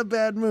lot of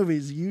bad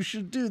movies. You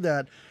should do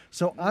that.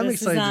 So I'm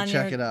excited to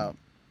check it out.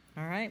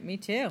 All right, me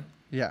too.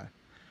 Yeah.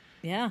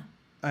 Yeah.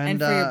 And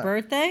for your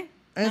birthday?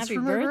 Happy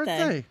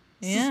birthday.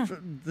 Yeah.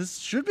 This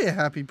should be a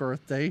happy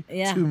birthday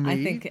to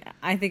me.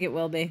 I think it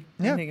will be.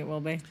 Yeah. I think it will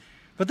be.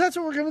 But that's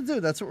what we're going to do.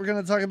 That's what we're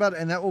going to talk about.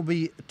 And that will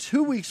be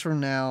 2 weeks from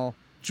now.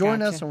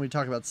 Join us when we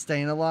talk about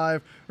Staying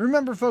Alive.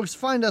 Remember, folks,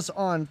 find us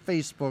on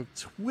Facebook,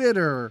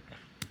 Twitter,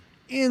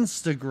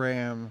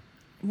 Instagram,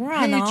 we're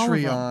on Patreon. All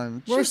of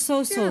them. We're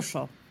so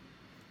social.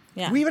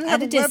 Yeah. We even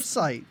have a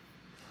website.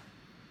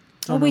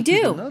 Well, we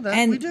do. Know that.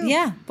 And we do.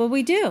 Yeah, but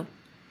we do.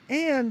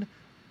 And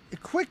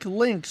quick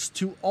links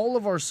to all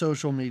of our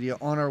social media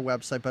on our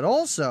website. But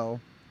also,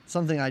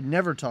 something I'd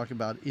never talk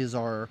about is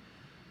our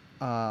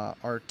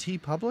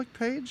TeePublic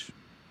page.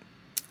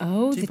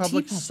 Oh, the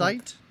TeePublic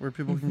site where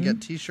people can get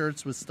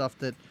T-shirts with stuff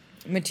that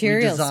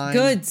materials,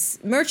 goods,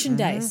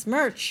 merchandise,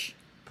 merch.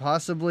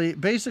 Possibly,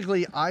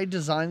 basically, I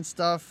design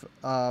stuff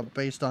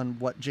based on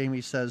what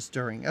Jamie says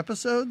during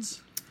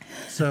episodes.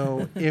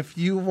 So if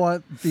you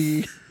want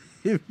the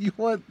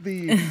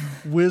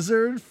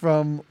wizard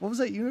from what was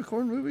that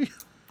unicorn movie?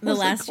 The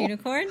Last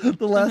Unicorn.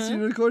 The Last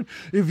Unicorn.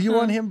 If you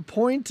want him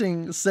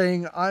pointing,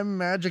 saying "I'm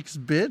Magic's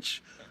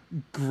bitch,"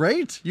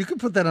 great. You can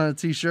put that on a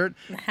T-shirt.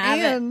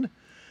 And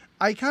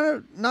I kind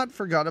of not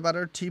forgot about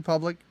our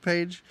TeePublic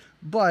page,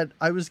 but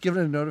I was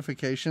given a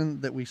notification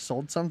that we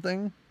sold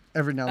something.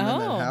 Every now and then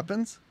that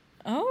happens.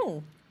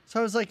 Oh. So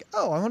I was like,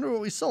 I wonder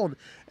what we sold.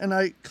 And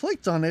I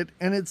clicked on it,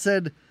 and it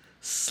said,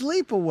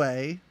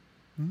 Sleepaway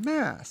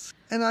Mask.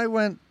 And I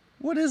went,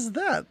 what is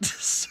that?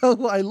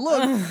 So I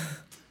looked,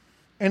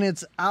 and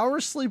it's our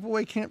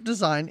Sleepaway Camp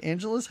design,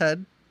 Angela's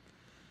head,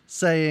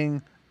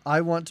 saying, I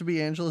want to be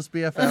Angela's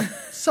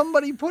BFF.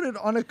 Somebody put it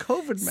on a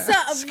COVID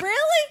mask. Really?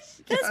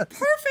 That's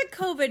perfect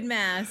COVID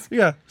mask.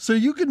 Yeah, so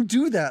you can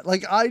do that.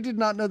 Like, I did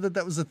not know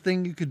that was a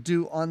thing you could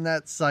do on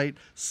that site.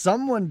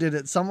 Someone did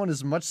it. Someone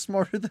is much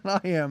smarter than I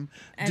am.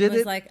 And did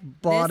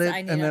it, bought it,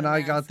 and then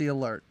I got the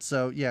alert.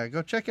 So, yeah,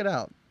 go check it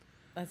out.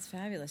 That's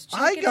fabulous.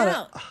 Check it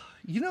out.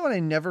 You know what I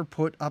never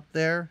put up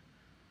there?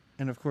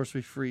 And, of course,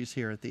 we freeze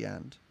here at the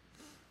end.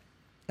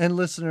 And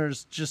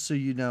listeners, just so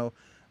you know,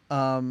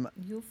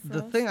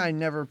 the thing I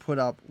never put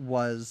up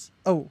was...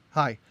 Oh,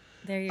 hi.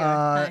 There you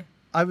are. Hi.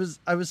 I was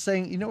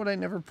saying, you know what I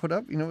never put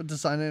up? You know what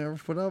design I never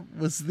put up?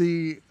 Was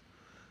the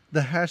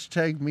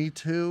hashtag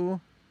 #MeToo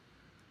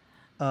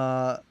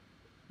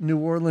New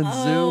Orleans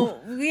Zoo.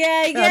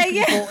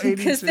 Yeah.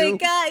 Because they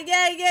got,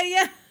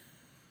 yeah.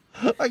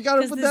 I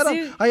gotta put that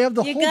up. I have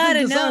the whole thing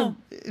designed.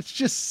 It's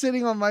just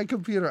sitting on my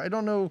computer. I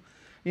don't know,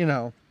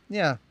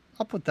 yeah.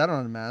 I'll put that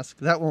on a mask.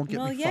 That won't get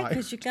me fired. Well, yeah,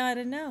 because you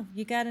gotta know.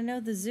 You gotta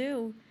know the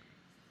zoo.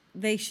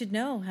 They should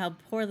know how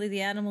poorly the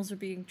animals are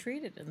being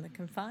treated in the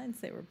confines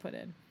they were put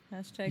in.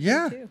 Hashtag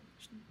 #MeToo.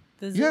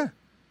 The zoo. Yeah.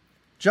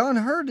 John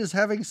Hurt is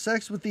having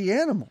sex with the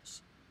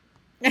animals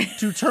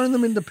to turn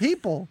them into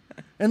people,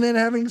 and then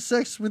having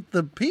sex with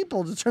the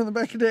people to turn them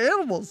back into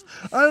animals.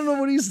 I don't know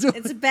what he's doing.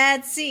 It's a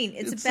bad scene.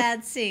 It's a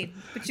bad scene.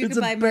 But you can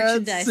buy It's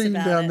merchandise a bad scene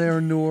down there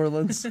in New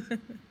Orleans.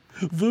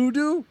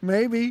 Voodoo?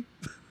 Maybe.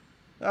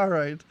 All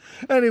right.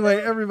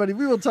 Anyway, everybody,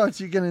 we will talk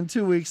to you again in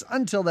 2 weeks.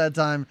 Until that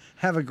time,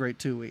 have a great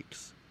 2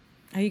 weeks.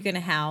 Are you going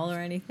to howl or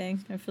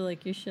anything? I feel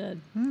like you should.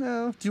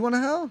 No. Do you want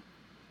to howl?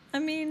 I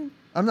mean...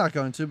 I'm not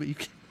going to, but you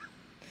can.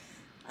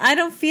 I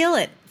don't feel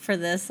it for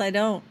this. I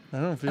don't feel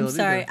it either. I'm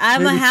sorry.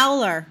 I'm a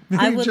howler.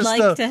 I would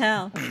like to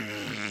howl.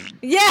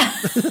 Yeah.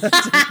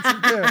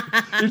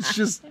 It's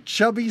just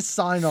chubby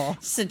sign-off.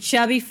 It's a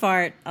chubby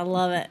fart. I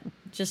love it.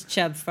 Just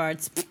chub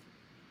farts.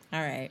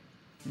 All right.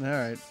 All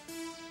right.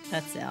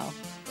 That's L.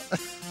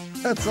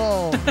 That's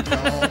all.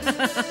 Y'all.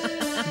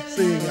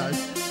 See you guys.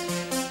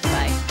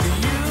 Bye. Do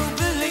you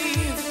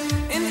believe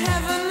in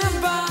heaven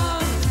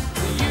above?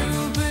 Do you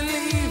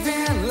believe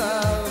in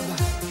love?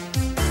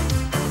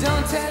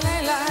 Don't tell a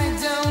lie,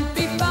 don't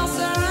be false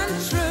or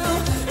untrue.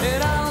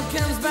 It all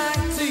comes back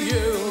to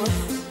you.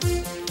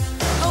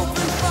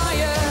 Open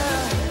fire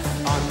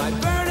on my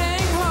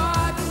burning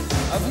heart.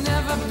 I've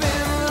never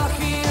been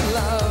lucky in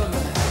love.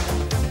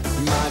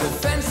 My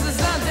defenses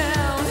are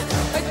down.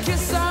 A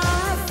kiss or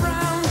a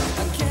frown.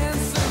 I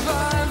can't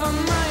survive on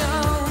my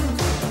own.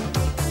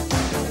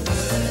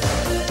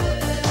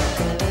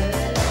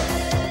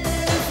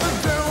 If a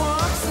girl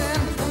walks in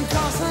and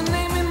calls her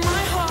name in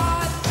my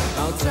heart,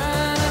 I'll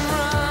turn and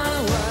run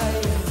away.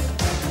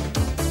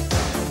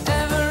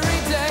 Every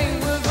day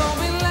we've all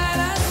been led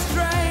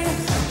astray.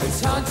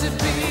 It's hard to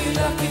be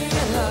lucky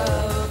in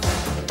love.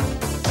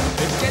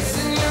 It gets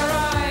in your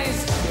eyes,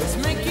 it's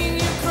making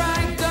you cry.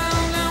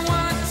 Don't know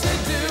what to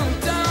do,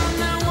 don't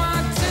know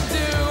what to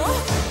do.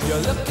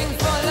 You're looking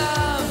for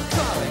love,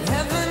 calling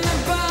heaven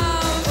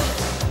above.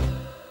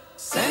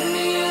 Send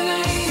me an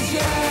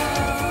angel.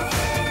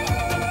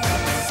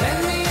 Send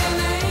me an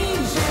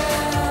angel.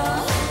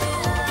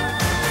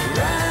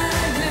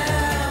 Right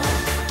now.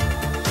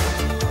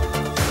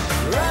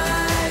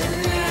 Right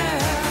now.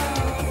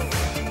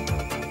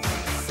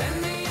 Send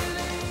me an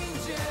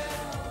angel.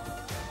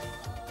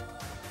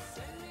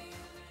 Send me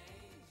an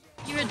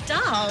angel. You're a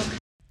dog.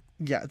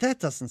 Yeah, that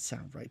doesn't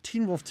sound right.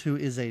 Teen Wolf 2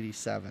 is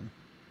 87.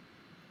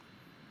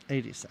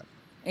 87.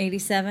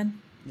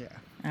 87? Yeah.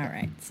 All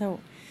right. So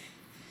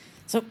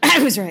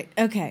I was right.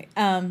 Okay.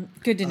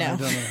 Good to know.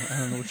 I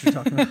don't know what you're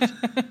talking about.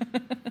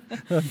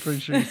 I'm pretty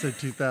sure you said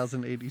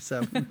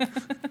 2087.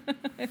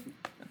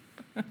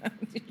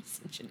 You're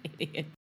such an idiot.